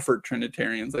discomfort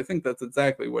Trinitarians. I think that's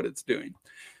exactly what it's doing.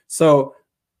 So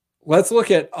let's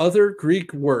look at other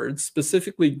Greek words,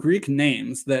 specifically Greek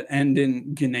names that end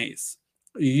in genes.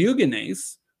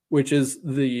 Eugenes, which is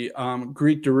the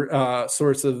Greek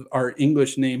source of our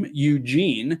English name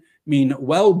Eugene, mean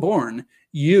well-born.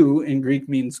 Eu in Greek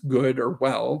means good or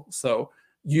well, so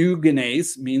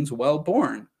eugenes means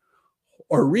well-born.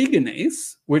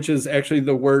 Origenes, which is actually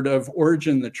the word of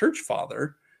Origen, the church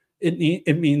father,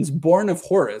 it means born of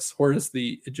Horus,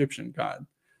 the Egyptian god.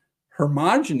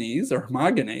 Hermogenes or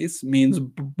Hermogenes means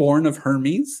born of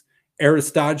Hermes.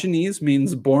 Aristogenes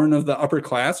means born of the upper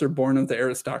class or born of the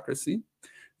aristocracy.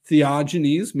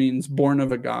 Theogenes means born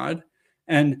of a god.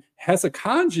 And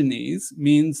Hesychogenes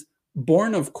means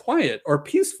born of quiet or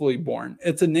peacefully born.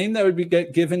 It's a name that would be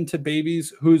given to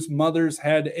babies whose mothers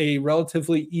had a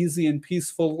relatively easy and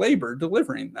peaceful labor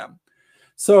delivering them.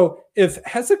 So if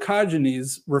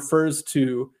Hesychogenes refers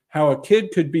to how a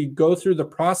kid could go through the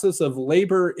process of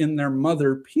labor in their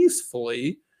mother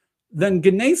peacefully, then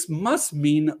genes must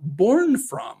mean born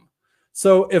from.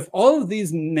 So if all of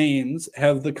these names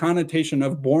have the connotation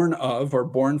of born of or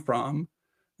born from,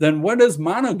 then what does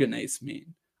monogenes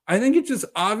mean? I think it just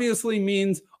obviously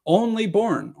means only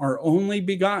born or only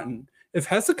begotten. If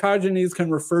Hesychogenes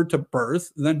can refer to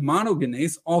birth, then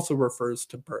monogenes also refers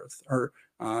to birth. Or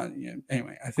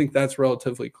anyway, I think that's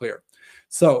relatively clear.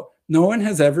 So no one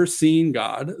has ever seen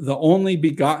God, the only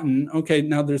begotten. Okay,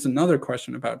 now there's another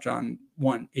question about John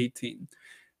 1:18.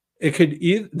 It could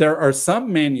there are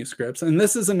some manuscripts, and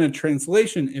this isn't a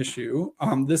translation issue.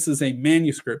 This is a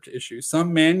manuscript issue.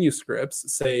 Some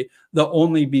manuscripts say the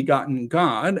only begotten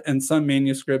God, and some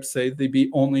manuscripts say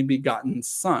the only begotten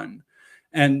Son.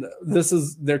 And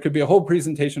there could be a whole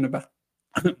presentation about,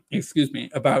 excuse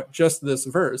me, about just this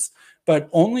verse. But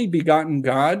only begotten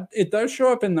God, it does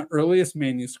show up in the earliest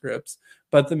manuscripts,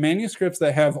 but the manuscripts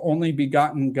that have only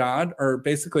begotten God are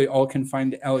basically all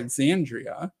confined to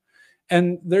Alexandria.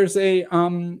 And there's a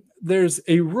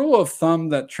rule of thumb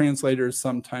that translators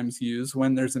sometimes use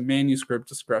when there's a manuscript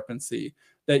discrepancy,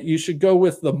 that you should go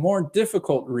with the more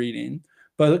difficult reading,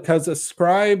 but because a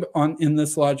scribe in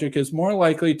this logic is more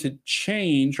likely to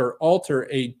change or alter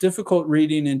a difficult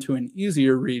reading into an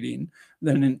easier reading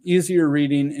than an easier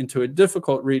reading into a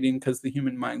difficult reading, because the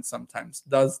human mind sometimes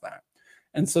does that.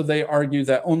 And so they argue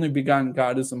that only begotten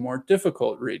God is a more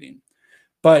difficult reading.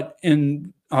 But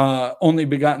in only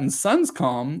begotten son's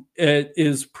column, it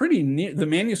is pretty near. The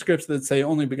manuscripts that say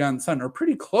only begotten son are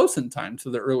pretty close in time to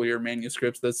the earlier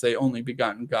manuscripts that say only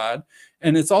begotten God.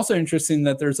 And it's also interesting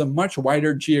that there's a much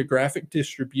wider geographic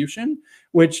distribution,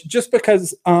 which just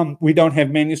because we don't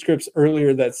have manuscripts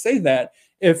earlier that say that,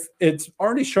 if it's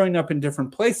already showing up in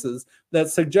different places, that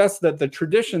suggests that the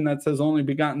tradition that says only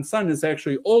begotten son is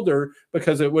actually older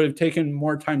because it would have taken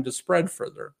more time to spread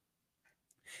further.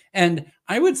 And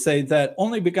I would say that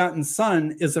only begotten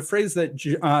son is a phrase that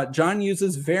John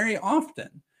uses very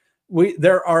often.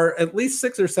 There are at least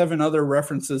 6 or 7 other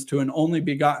references to an only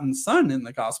begotten son in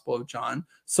the Gospel of John.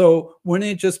 So wouldn't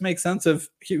it just make sense if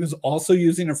he was also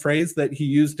using a phrase that he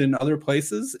used in other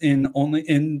places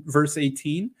in verse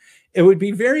 18? It would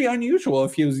be very unusual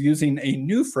if he was using a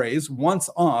new phrase once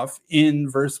off in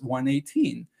verse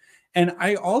 118. And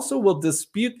I also will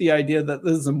dispute the idea that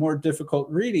this is a more difficult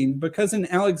reading, because in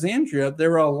Alexandria,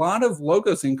 there were a lot of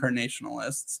Logos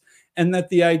incarnationalists, and that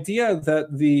the idea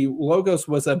that the Logos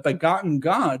was a begotten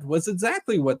God was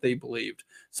exactly what they believed.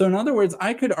 So in other words,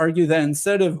 I could argue that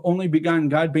instead of only begotten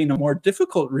God being a more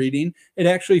difficult reading, it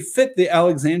actually fit the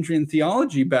Alexandrian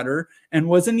theology better and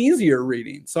was an easier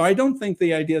reading. So I don't think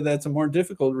the idea that it's a more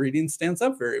difficult reading stands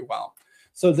up very well.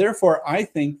 So therefore, I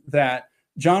think that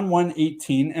John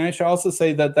 1:18, and I should also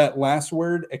say that that last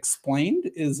word,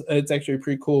 explained, it's actually a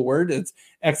pretty cool word. It's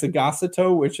exegesis,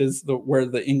 which is where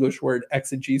the English word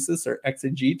exegesis or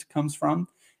exegete comes from.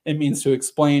 It means to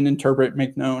explain, interpret,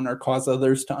 make known, or cause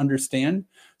others to understand.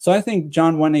 So I think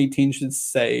John 1:18 should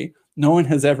say, no one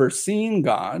has ever seen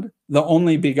God, the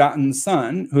only begotten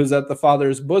Son, who is at the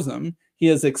Father's bosom. He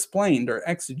has explained or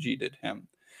exegeted him.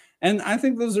 And I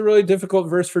think this is a really difficult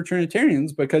verse for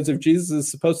Trinitarians, because if Jesus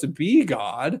is supposed to be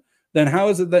God, then how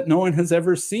is it that no one has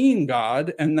ever seen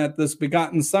God, and that this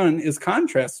begotten Son is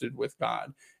contrasted with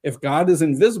God? If God is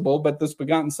invisible, but this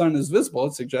begotten Son is visible,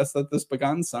 it suggests that this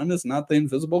begotten Son is not the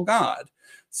invisible God.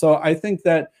 So I think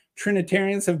that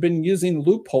Trinitarians have been using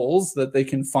loopholes that they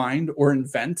can find or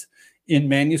invent in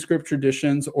manuscript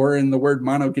traditions or in the word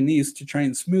monogenes to try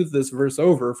and smooth this verse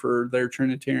over for their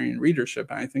Trinitarian readership.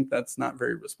 And I think that's not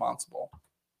very responsible.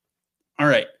 All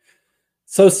right.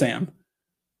 So Sam,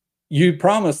 you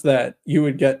promised that you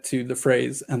would get to the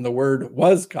phrase, and the word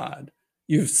was God.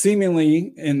 You've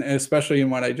seemingly, especially in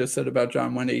what I just said about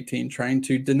John 1:18, trying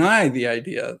to deny the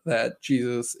idea that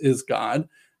Jesus is God.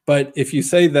 But if you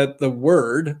say that the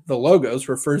word, the Logos,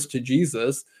 refers to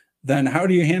Jesus, then how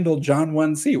do you handle John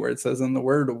 1c, where it says, and the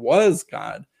word was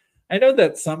God? I know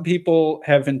that some people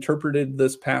have interpreted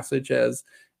this passage as,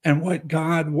 and what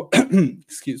God,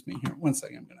 excuse me here, one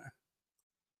second.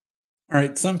 All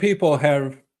right, some people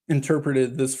have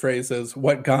interpreted this phrase as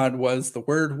what God was, the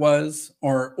word was,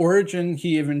 or Origen,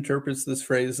 he even interprets this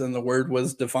phrase, and the word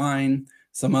was divine.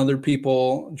 Some other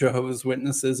people, Jehovah's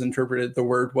Witnesses, interpreted the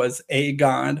word was a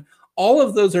God. All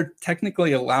of those are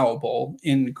technically allowable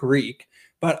in Greek.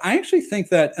 But I actually think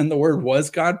that, and the word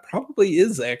was God, probably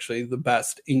is actually the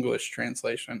best English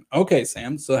translation. Okay,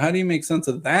 Sam, so how do you make sense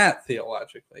of that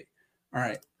theologically? All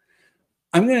right.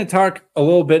 I'm going to talk a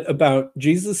little bit about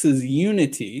Jesus's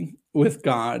unity with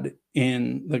God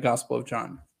in the Gospel of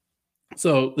John.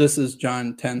 So this is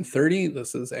John 10:30.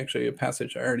 This is actually a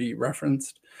passage I already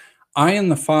referenced. I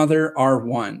and the Father are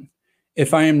one.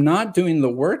 If I am not doing the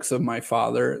works of my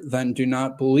Father, then do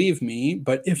not believe me.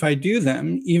 But if I do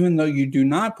them, even though you do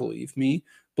not believe me,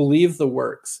 believe the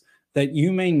works, that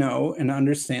you may know and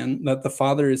understand that the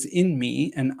Father is in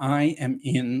me and I am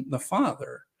in the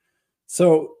Father.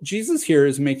 So Jesus here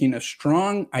is making a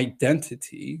strong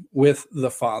identity with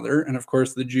the Father. And of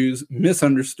course, the Jews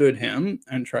misunderstood him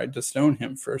and tried to stone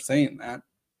him for saying that.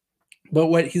 But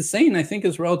what he's saying, I think,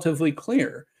 is relatively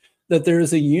clear, that there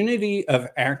is a unity of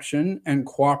action and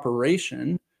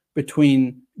cooperation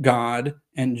between God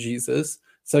and Jesus,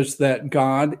 such that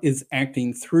God is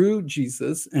acting through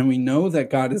Jesus. And we know that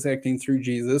God is acting through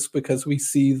Jesus because we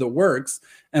see the works,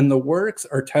 and the works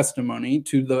are testimony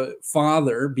to the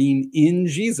Father being in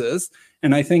Jesus.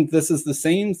 And I think this is the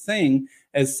same thing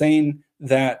as saying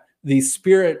that the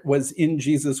Spirit was in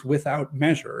Jesus without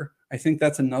measure. I think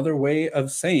that's another way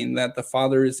of saying that the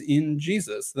Father is in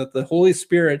Jesus, that the Holy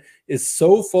Spirit is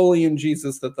so fully in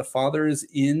Jesus that the Father is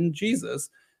in Jesus.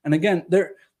 And again,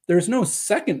 there's no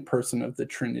second person of the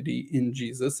Trinity in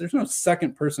Jesus. There's no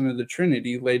second person of the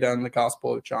Trinity laid out in the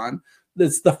Gospel of John.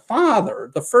 It's the Father,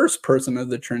 the first person of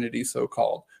the Trinity,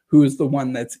 so-called, who is the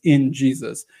one that's in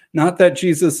Jesus. Not that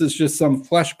Jesus is just some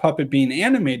flesh puppet being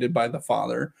animated by the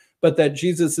Father, but that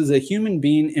Jesus is a human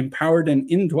being empowered and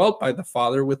indwelt by the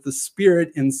Father with the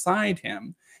Spirit inside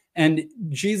him. And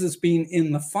Jesus being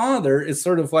in the Father is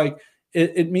sort of like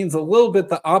it means a little bit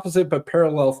the opposite but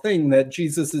parallel thing, that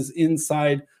Jesus is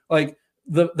inside. Like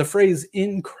the phrase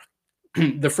in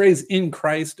the phrase in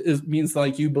Christ means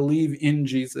like you believe in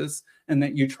Jesus and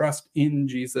that you trust in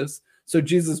Jesus. So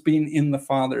Jesus being in the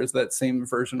Father is that same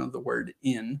version of the word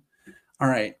in. All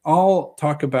right, I'll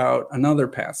talk about another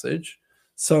passage.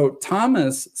 So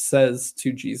Thomas says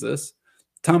to Jesus,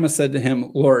 Thomas said to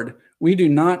him, Lord, we do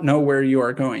not know where you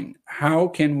are going. How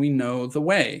can we know the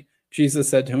way? Jesus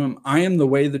said to him, I am the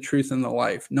way, the truth, and the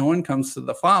life. No one comes to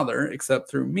the Father except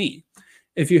through me.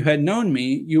 If you had known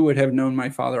me, you would have known my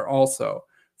Father also.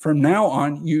 From now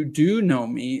on, you do know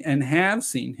me and have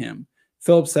seen him.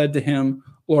 Philip said to him,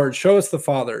 Lord, show us the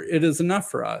Father. It is enough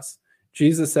for us.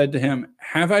 Jesus said to him,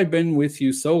 have I been with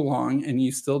you so long, and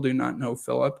you still do not know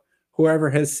Philip? Whoever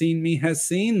has seen me has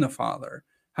seen the Father.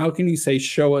 How can you say,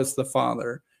 show us the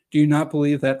Father? Do you not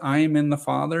believe that I am in the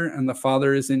Father, and the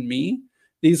Father is in me?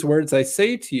 These words I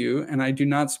say to you, and I do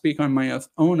not speak on my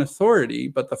own authority,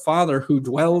 but the Father who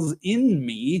dwells in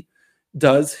me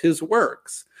does his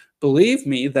works. Believe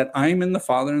me that I am in the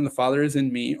Father, and the Father is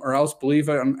in me, or else believe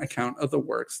on account of the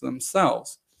works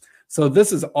themselves. So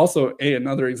this is also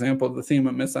another example of the theme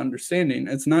of misunderstanding.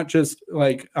 It's not just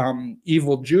like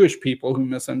evil Jewish people who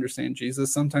misunderstand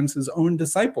Jesus. Sometimes his own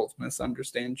disciples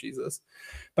misunderstand Jesus.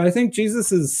 But I think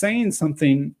Jesus is saying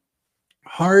something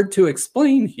hard to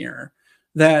explain here,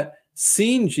 that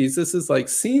seeing Jesus is like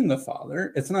seeing the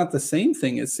Father. It's not the same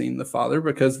thing as seeing the Father,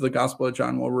 because the Gospel of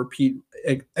John will repeat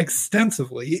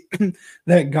extensively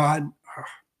that God...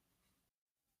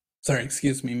 Sorry,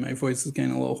 excuse me, my voice is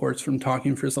getting a little hoarse from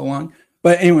talking for so long.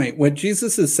 But anyway, what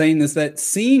Jesus is saying is that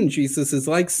seeing Jesus is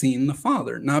like seeing the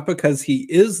Father, not because he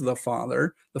is the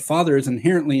Father. The Father is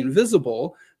inherently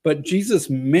invisible, but Jesus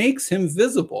makes him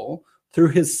visible through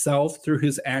his self, through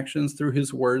his actions, through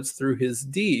his words, through his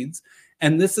deeds.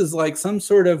 And this is like some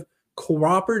sort of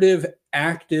cooperative,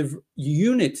 active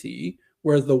unity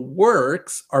where the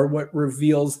works are what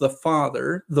reveals the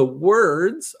Father. The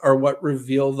words are what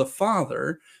reveal the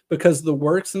Father, because the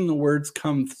works and the words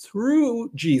come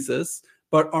through Jesus,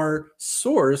 but are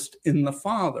sourced in the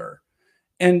Father.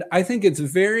 And I think it's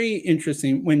very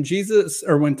interesting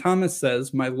when Thomas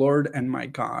says, my Lord and my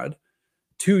God,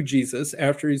 to Jesus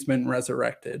after he's been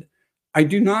resurrected. I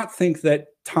do not think that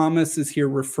Thomas is here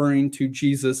referring to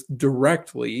Jesus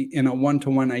directly in a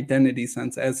one-to-one identity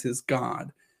sense as his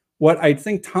God. What I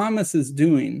think Thomas is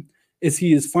doing is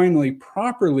he is finally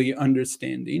properly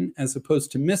understanding, as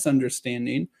opposed to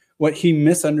misunderstanding, what he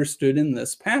misunderstood in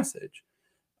this passage.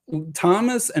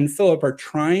 Thomas and Philip are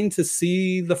trying to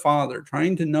see the Father,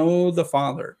 trying to know the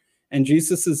Father. And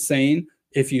Jesus is saying,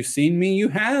 if you've seen me, you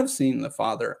have seen the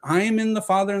Father. I am in the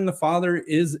Father, and the Father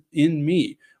is in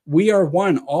me. We are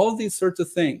one. All these sorts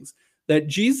of things. That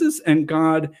Jesus and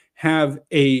God have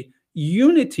a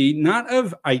unity, not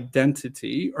of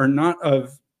identity or not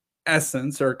of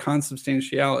essence or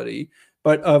consubstantiality,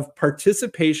 but of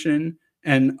participation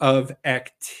and of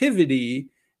activity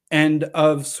and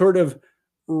of sort of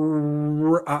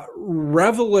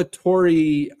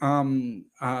revelatory,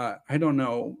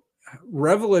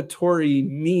 revelatory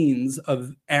means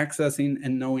of accessing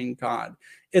and knowing God.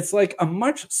 It's like a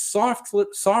much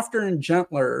softer and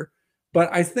gentler, but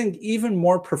I think even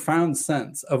more profound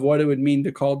sense of what it would mean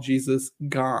to call Jesus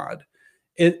God.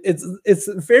 It's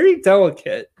very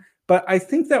delicate, but I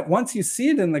think that once you see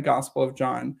it in the Gospel of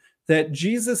John, that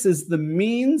Jesus is the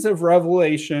means of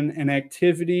revelation and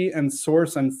activity and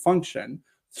source and function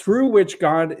through which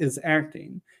God is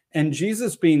acting. And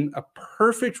Jesus, being a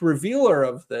perfect revealer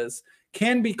of this,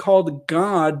 can be called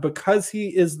God because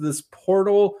he is this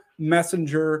portal,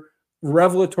 messenger,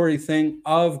 revelatory thing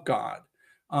of God.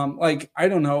 I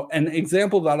don't know, an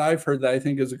example that I've heard that I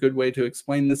think is a good way to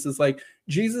explain this is like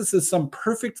Jesus is some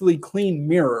perfectly clean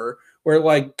mirror where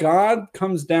like God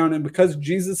comes down, and because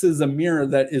Jesus is a mirror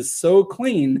that is so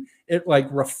clean, it like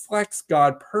reflects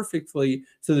God perfectly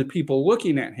to the people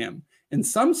looking at him. In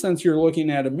some sense, you're looking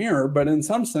at a mirror, but in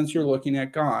some sense, you're looking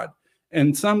at God.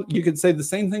 And you could say the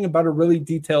same thing about a really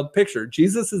detailed picture.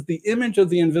 Jesus is the image of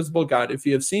the invisible God. If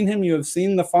you have seen him, you have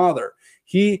seen the Father.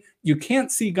 You can't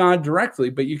see God directly,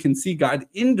 but you can see God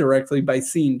indirectly by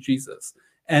seeing Jesus.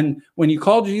 And when you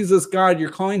call Jesus God, you're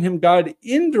calling him God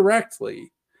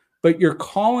indirectly, but you're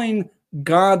calling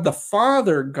God the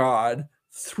Father God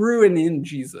through and in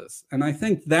Jesus. And I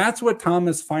think that's what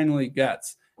Thomas finally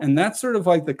gets. And that's sort of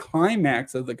like the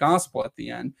climax of the gospel at the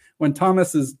end, when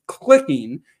Thomas is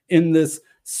clicking in this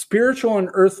spiritual and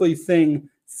earthly thing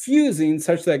fusing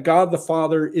such that God the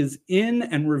Father is in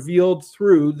and revealed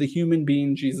through the human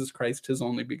being, Jesus Christ, his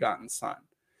only begotten Son.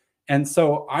 And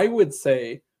so I would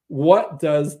say, what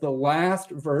does the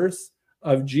last verse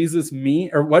of Jesus mean,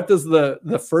 or what does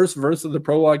the first verse of the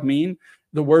prologue mean?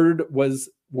 The Word was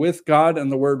with God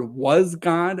and the Word was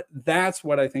God. That's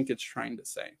what I think it's trying to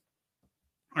say.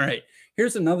 All right,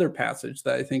 here's another passage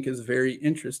that I think is very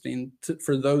interesting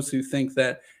for those who think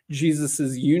that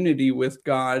Jesus's unity with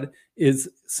God is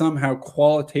somehow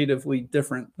qualitatively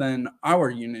different than our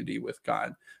unity with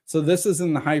God. So this is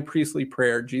in the high priestly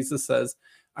prayer. Jesus says,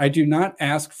 "I do not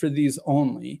ask for these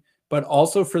only, but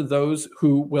also for those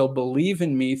who will believe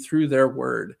in me through their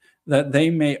word, that they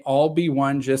may all be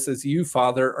one, just as you,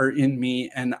 Father, are in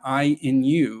me and I in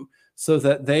you, so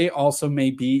that they also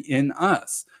may be in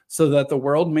us, so that the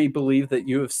world may believe that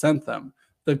you have sent them.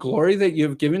 The glory that you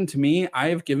have given to me, I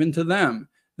have given to them,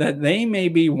 that they may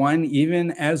be one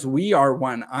even as we are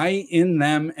one, I in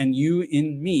them and you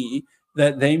in me,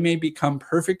 that they may become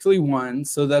perfectly one,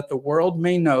 so that the world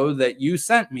may know that you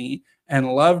sent me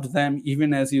and loved them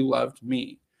even as you loved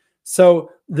me."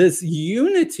 So this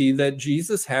unity that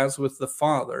Jesus has with the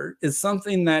Father is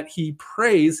something that he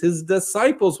prays his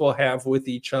disciples will have with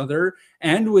each other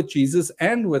and with Jesus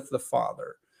and with the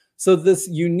Father. So this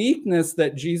uniqueness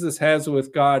that Jesus has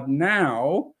with God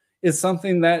now is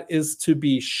something that is to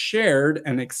be shared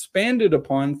and expanded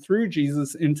upon through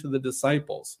Jesus into the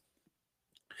disciples.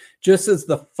 Just as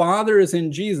the Father is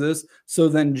in Jesus, so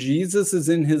then Jesus is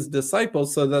in his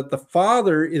disciples, so that the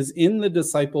Father is in the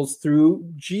disciples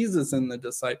through Jesus in the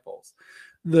disciples.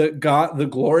 The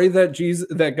glory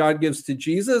that God gives to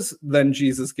Jesus, then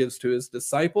Jesus gives to his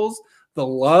disciples. The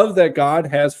love that God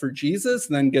has for Jesus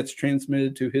then gets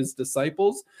transmitted to his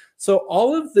disciples. So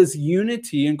all of this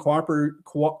unity and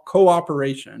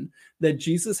cooperation that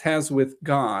Jesus has with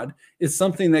God is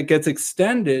something that gets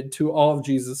extended to all of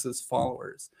Jesus's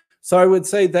followers. So I would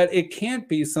say that it can't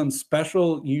be some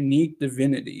special, unique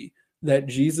divinity that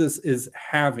Jesus is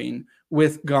having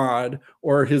with God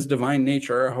or his divine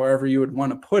nature, or however you would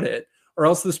want to put it, or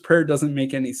else this prayer doesn't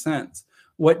make any sense.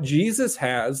 What Jesus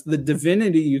has, the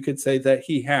divinity you could say that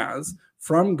he has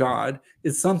from God,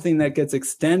 is something that gets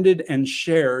extended and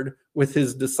shared with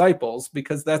his disciples,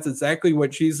 because that's exactly what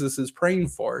Jesus is praying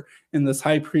for in this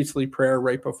high priestly prayer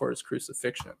right before his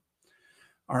crucifixion.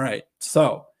 All right,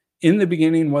 so in the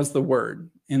beginning was the Word.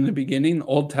 In the beginning,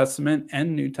 Old Testament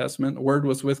and New Testament, the Word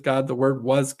was with God, the Word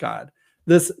was God.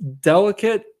 This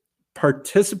delicate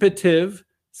participative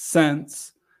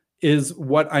sense is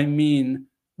what I mean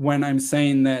when I'm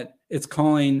saying that it's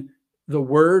calling the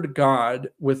Word God,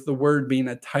 with the Word being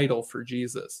a title for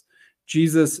Jesus.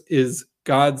 Jesus is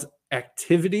God's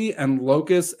activity and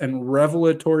locus and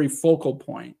revelatory focal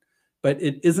point, but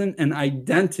it isn't an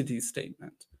identity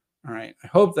statement. All right, I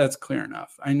hope that's clear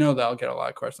enough. I know that I'll get a lot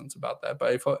of questions about that,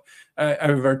 but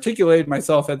I've articulated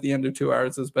myself at the end of 2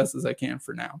 hours as best as I can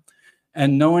for now.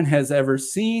 And no one has ever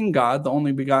seen God, the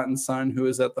only begotten Son, who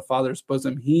is at the Father's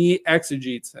bosom. He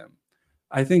exegetes him.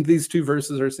 I think these two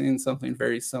verses are saying something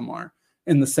very similar.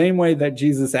 In the same way that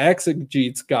Jesus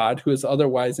exegetes God, who is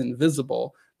otherwise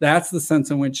invisible, that's the sense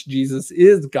in which Jesus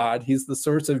is God. He's the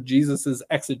source of Jesus's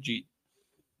exegete.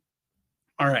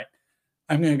 All right.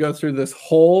 I'm going to go through this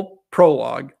whole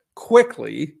prologue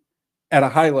quickly at a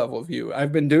high level view.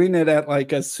 I've been doing it at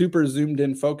like a super zoomed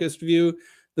in focused view.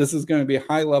 This is going to be a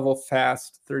high level,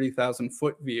 fast 30,000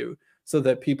 foot view so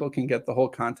that people can get the whole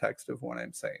context of what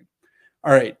I'm saying.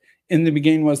 All right. In the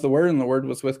beginning was the Word, and the Word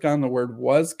was with God, and the Word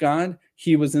was God.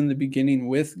 He was in the beginning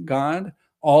with God.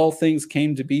 All things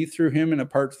came to be through him, and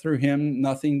apart through him,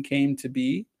 nothing came to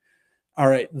be. All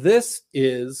right. This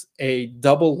is a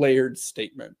double layered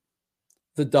statement.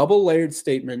 The double layered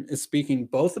statement is speaking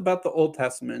both about the Old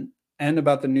Testament and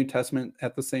about the New Testament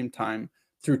at the same time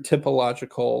through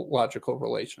typological logical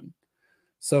relation.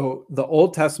 So the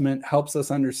Old Testament helps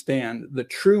us understand the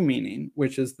true meaning,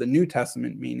 which is the New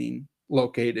Testament meaning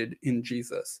located in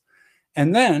Jesus.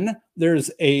 And then there's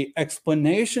an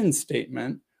explanation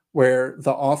statement where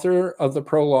the author of the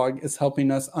prologue is helping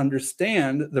us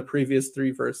understand the previous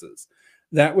three verses.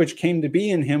 That which came to be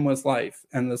in him was life,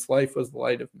 and this life was the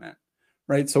light of men.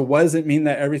 Right? So what does it mean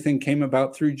that everything came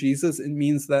about through Jesus? It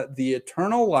means that the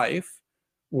eternal life,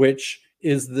 which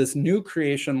is this new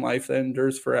creation life that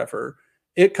endures forever,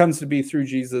 it comes to be through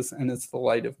Jesus, and it's the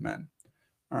light of men.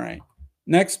 All right.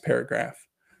 Next paragraph.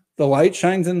 The light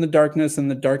shines in the darkness,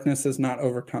 and the darkness has not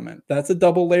overcome it. That's a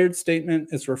double-layered statement.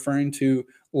 It's referring to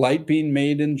light being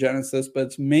made in Genesis, but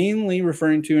it's mainly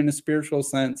referring to, in a spiritual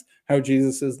sense, how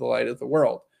Jesus is the light of the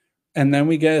world. And then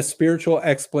we get a spiritual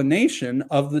explanation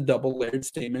of the double-layered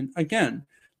statement again.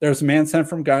 There's a man sent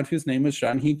from God whose name was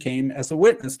John. He came as a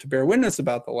witness to bear witness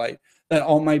about the light, that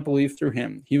all might believe through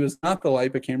him. He was not the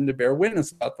light, but came to bear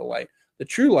witness about the light. The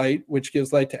true light, which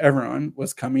gives light to everyone,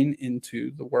 was coming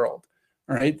into the world.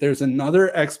 All right, there's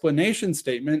another explanation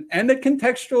statement and a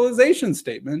contextualization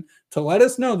statement to let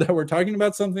us know that we're talking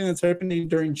about something that's happening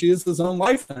during Jesus' own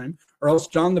lifetime, or else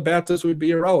John the Baptist would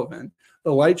be irrelevant.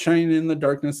 The light shining in the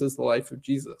darkness is the life of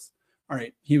Jesus. All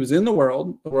right, he was in the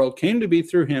world came to be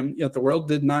through him, yet the world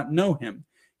did not know him.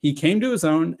 He came to his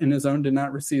own, and his own did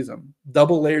not receive him.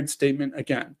 Double-layered statement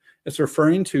again. It's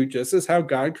referring to just as how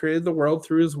God created the world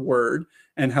through his word,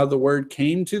 and how the word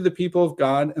came to the people of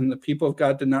God, and the people of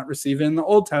God did not receive it in the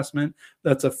Old Testament.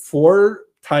 That's a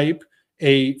foretype,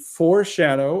 a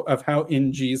foreshadow of how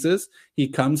in Jesus he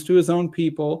comes to his own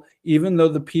people, even though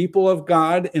the people of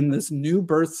God in this new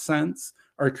birth sense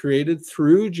are created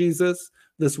through Jesus.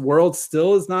 This world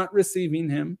still is not receiving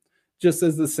him, just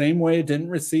as the same way it didn't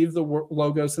receive the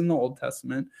Logos in the Old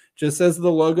Testament, just as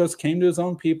the Logos came to his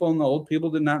own people and the old people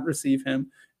did not receive him.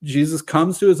 Jesus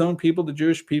comes to his own people, the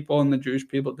Jewish people, and the Jewish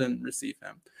people didn't receive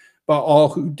him. But all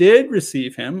who did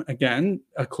receive him, again,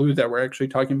 a clue that we're actually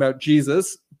talking about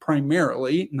Jesus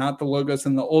primarily, not the Logos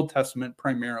in the Old Testament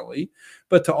primarily,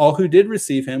 but to all who did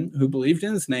receive him, who believed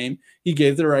in his name, he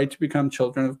gave the right to become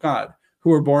children of God, who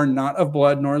were born not of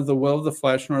blood, nor of the will of the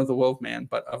flesh, nor of the will of man,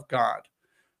 but of God.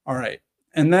 All right.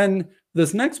 And then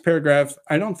this next paragraph,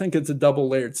 I don't think it's a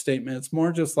double-layered statement. It's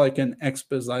more just like an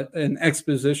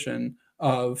exposition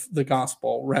of the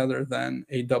gospel rather than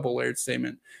a double-layered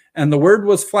statement. And the word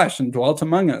was flesh and dwelt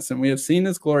among us, and we have seen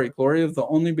his glory, glory of the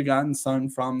only begotten Son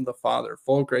from the Father,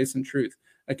 full of grace and truth.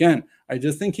 Again, I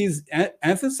just think he's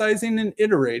emphasizing and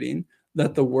iterating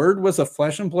that the word was a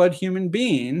flesh and blood human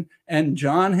being, and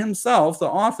John himself, the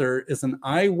author, is an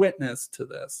eyewitness to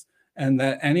this. And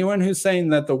that anyone who's saying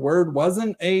that the word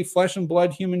wasn't a flesh and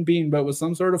blood human being, but was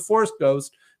some sort of force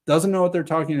ghost, doesn't know what they're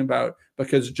talking about,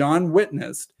 because John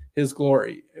witnessed his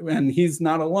glory. And he's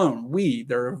not alone.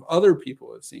 There are other people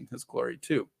who have seen his glory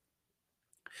too.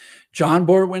 John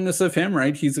bore witness of him,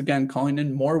 right? He's again calling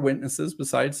in more witnesses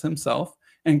besides himself,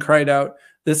 and cried out,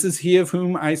 "This is he of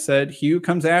whom I said, he who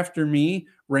comes after me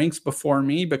ranks before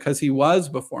me, because he was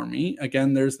before me."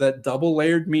 Again, there's that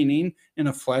double-layered meaning. In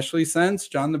a fleshly sense,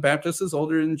 John the Baptist is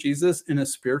older than Jesus. In a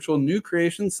spiritual new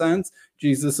creation sense,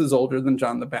 Jesus is older than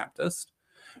John the Baptist.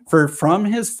 For from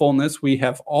his fullness we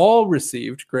have all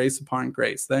received grace upon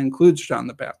grace. That includes John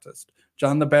the Baptist.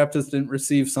 John the Baptist didn't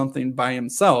receive something by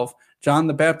himself. John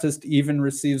the Baptist even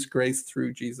receives grace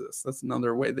through Jesus. That's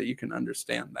another way that you can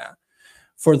understand that.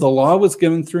 For the law was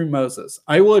given through Moses.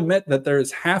 I will admit that there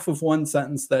is half of one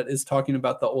sentence that is talking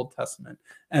about the Old Testament,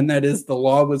 and that is the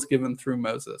law was given through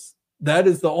Moses. That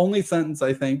is the only sentence,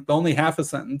 I think, the only half a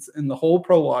sentence in the whole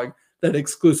prologue that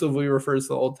exclusively refers to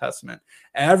the Old Testament.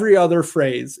 Every other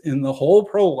phrase in the whole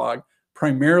prologue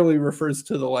primarily refers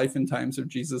to the life and times of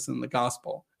Jesus in the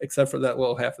gospel, except for that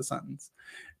little half a sentence.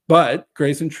 But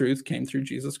grace and truth came through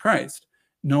Jesus Christ.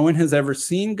 No one has ever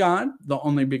seen God, the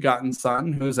only begotten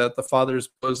Son, who is at the Father's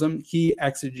bosom. He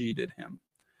exegeted him.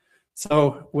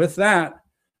 So with that,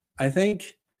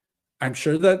 I'm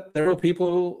sure that there are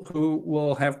people who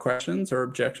will have questions or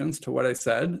objections to what I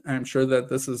said. I'm sure that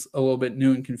this is a little bit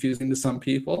new and confusing to some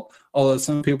people, although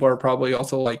some people are probably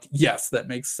also like, yes, that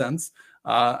makes sense.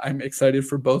 I'm excited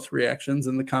for both reactions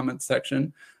in the comments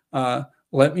section.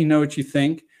 Let me know what you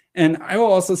think. And I will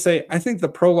also say, I think the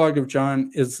prologue of John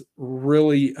is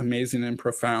really amazing and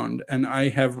profound. And I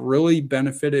have really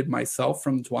benefited myself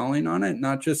from dwelling on it,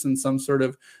 not just in some sort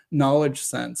of knowledge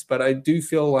sense, but I do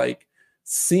feel like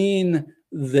seeing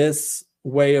this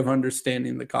way of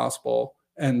understanding the gospel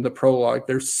and the prologue,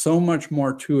 there's so much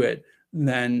more to it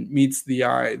than meets the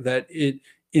eye, that it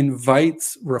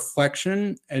invites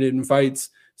reflection and it invites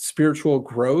spiritual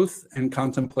growth and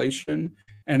contemplation.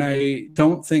 And I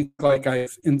don't think like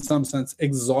I've, in some sense,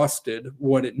 exhausted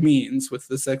what it means with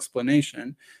this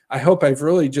explanation. I hope I've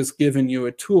really just given you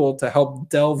a tool to help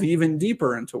delve even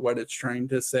deeper into what it's trying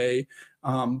to say,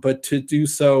 but to do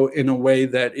so in a way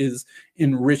that is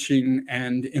enriching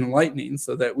and enlightening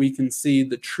so that we can see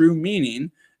the true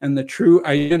meaning and the true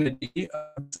identity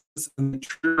of Jesus and the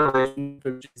true relationship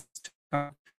of Jesus to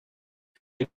God.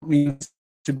 It means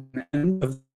to be an end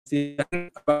of the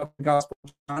about the Gospel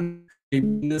of John.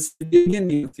 This is the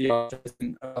beginning of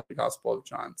theologizing about the Gospel of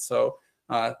John. So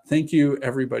thank you,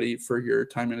 everybody, for your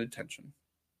time and attention.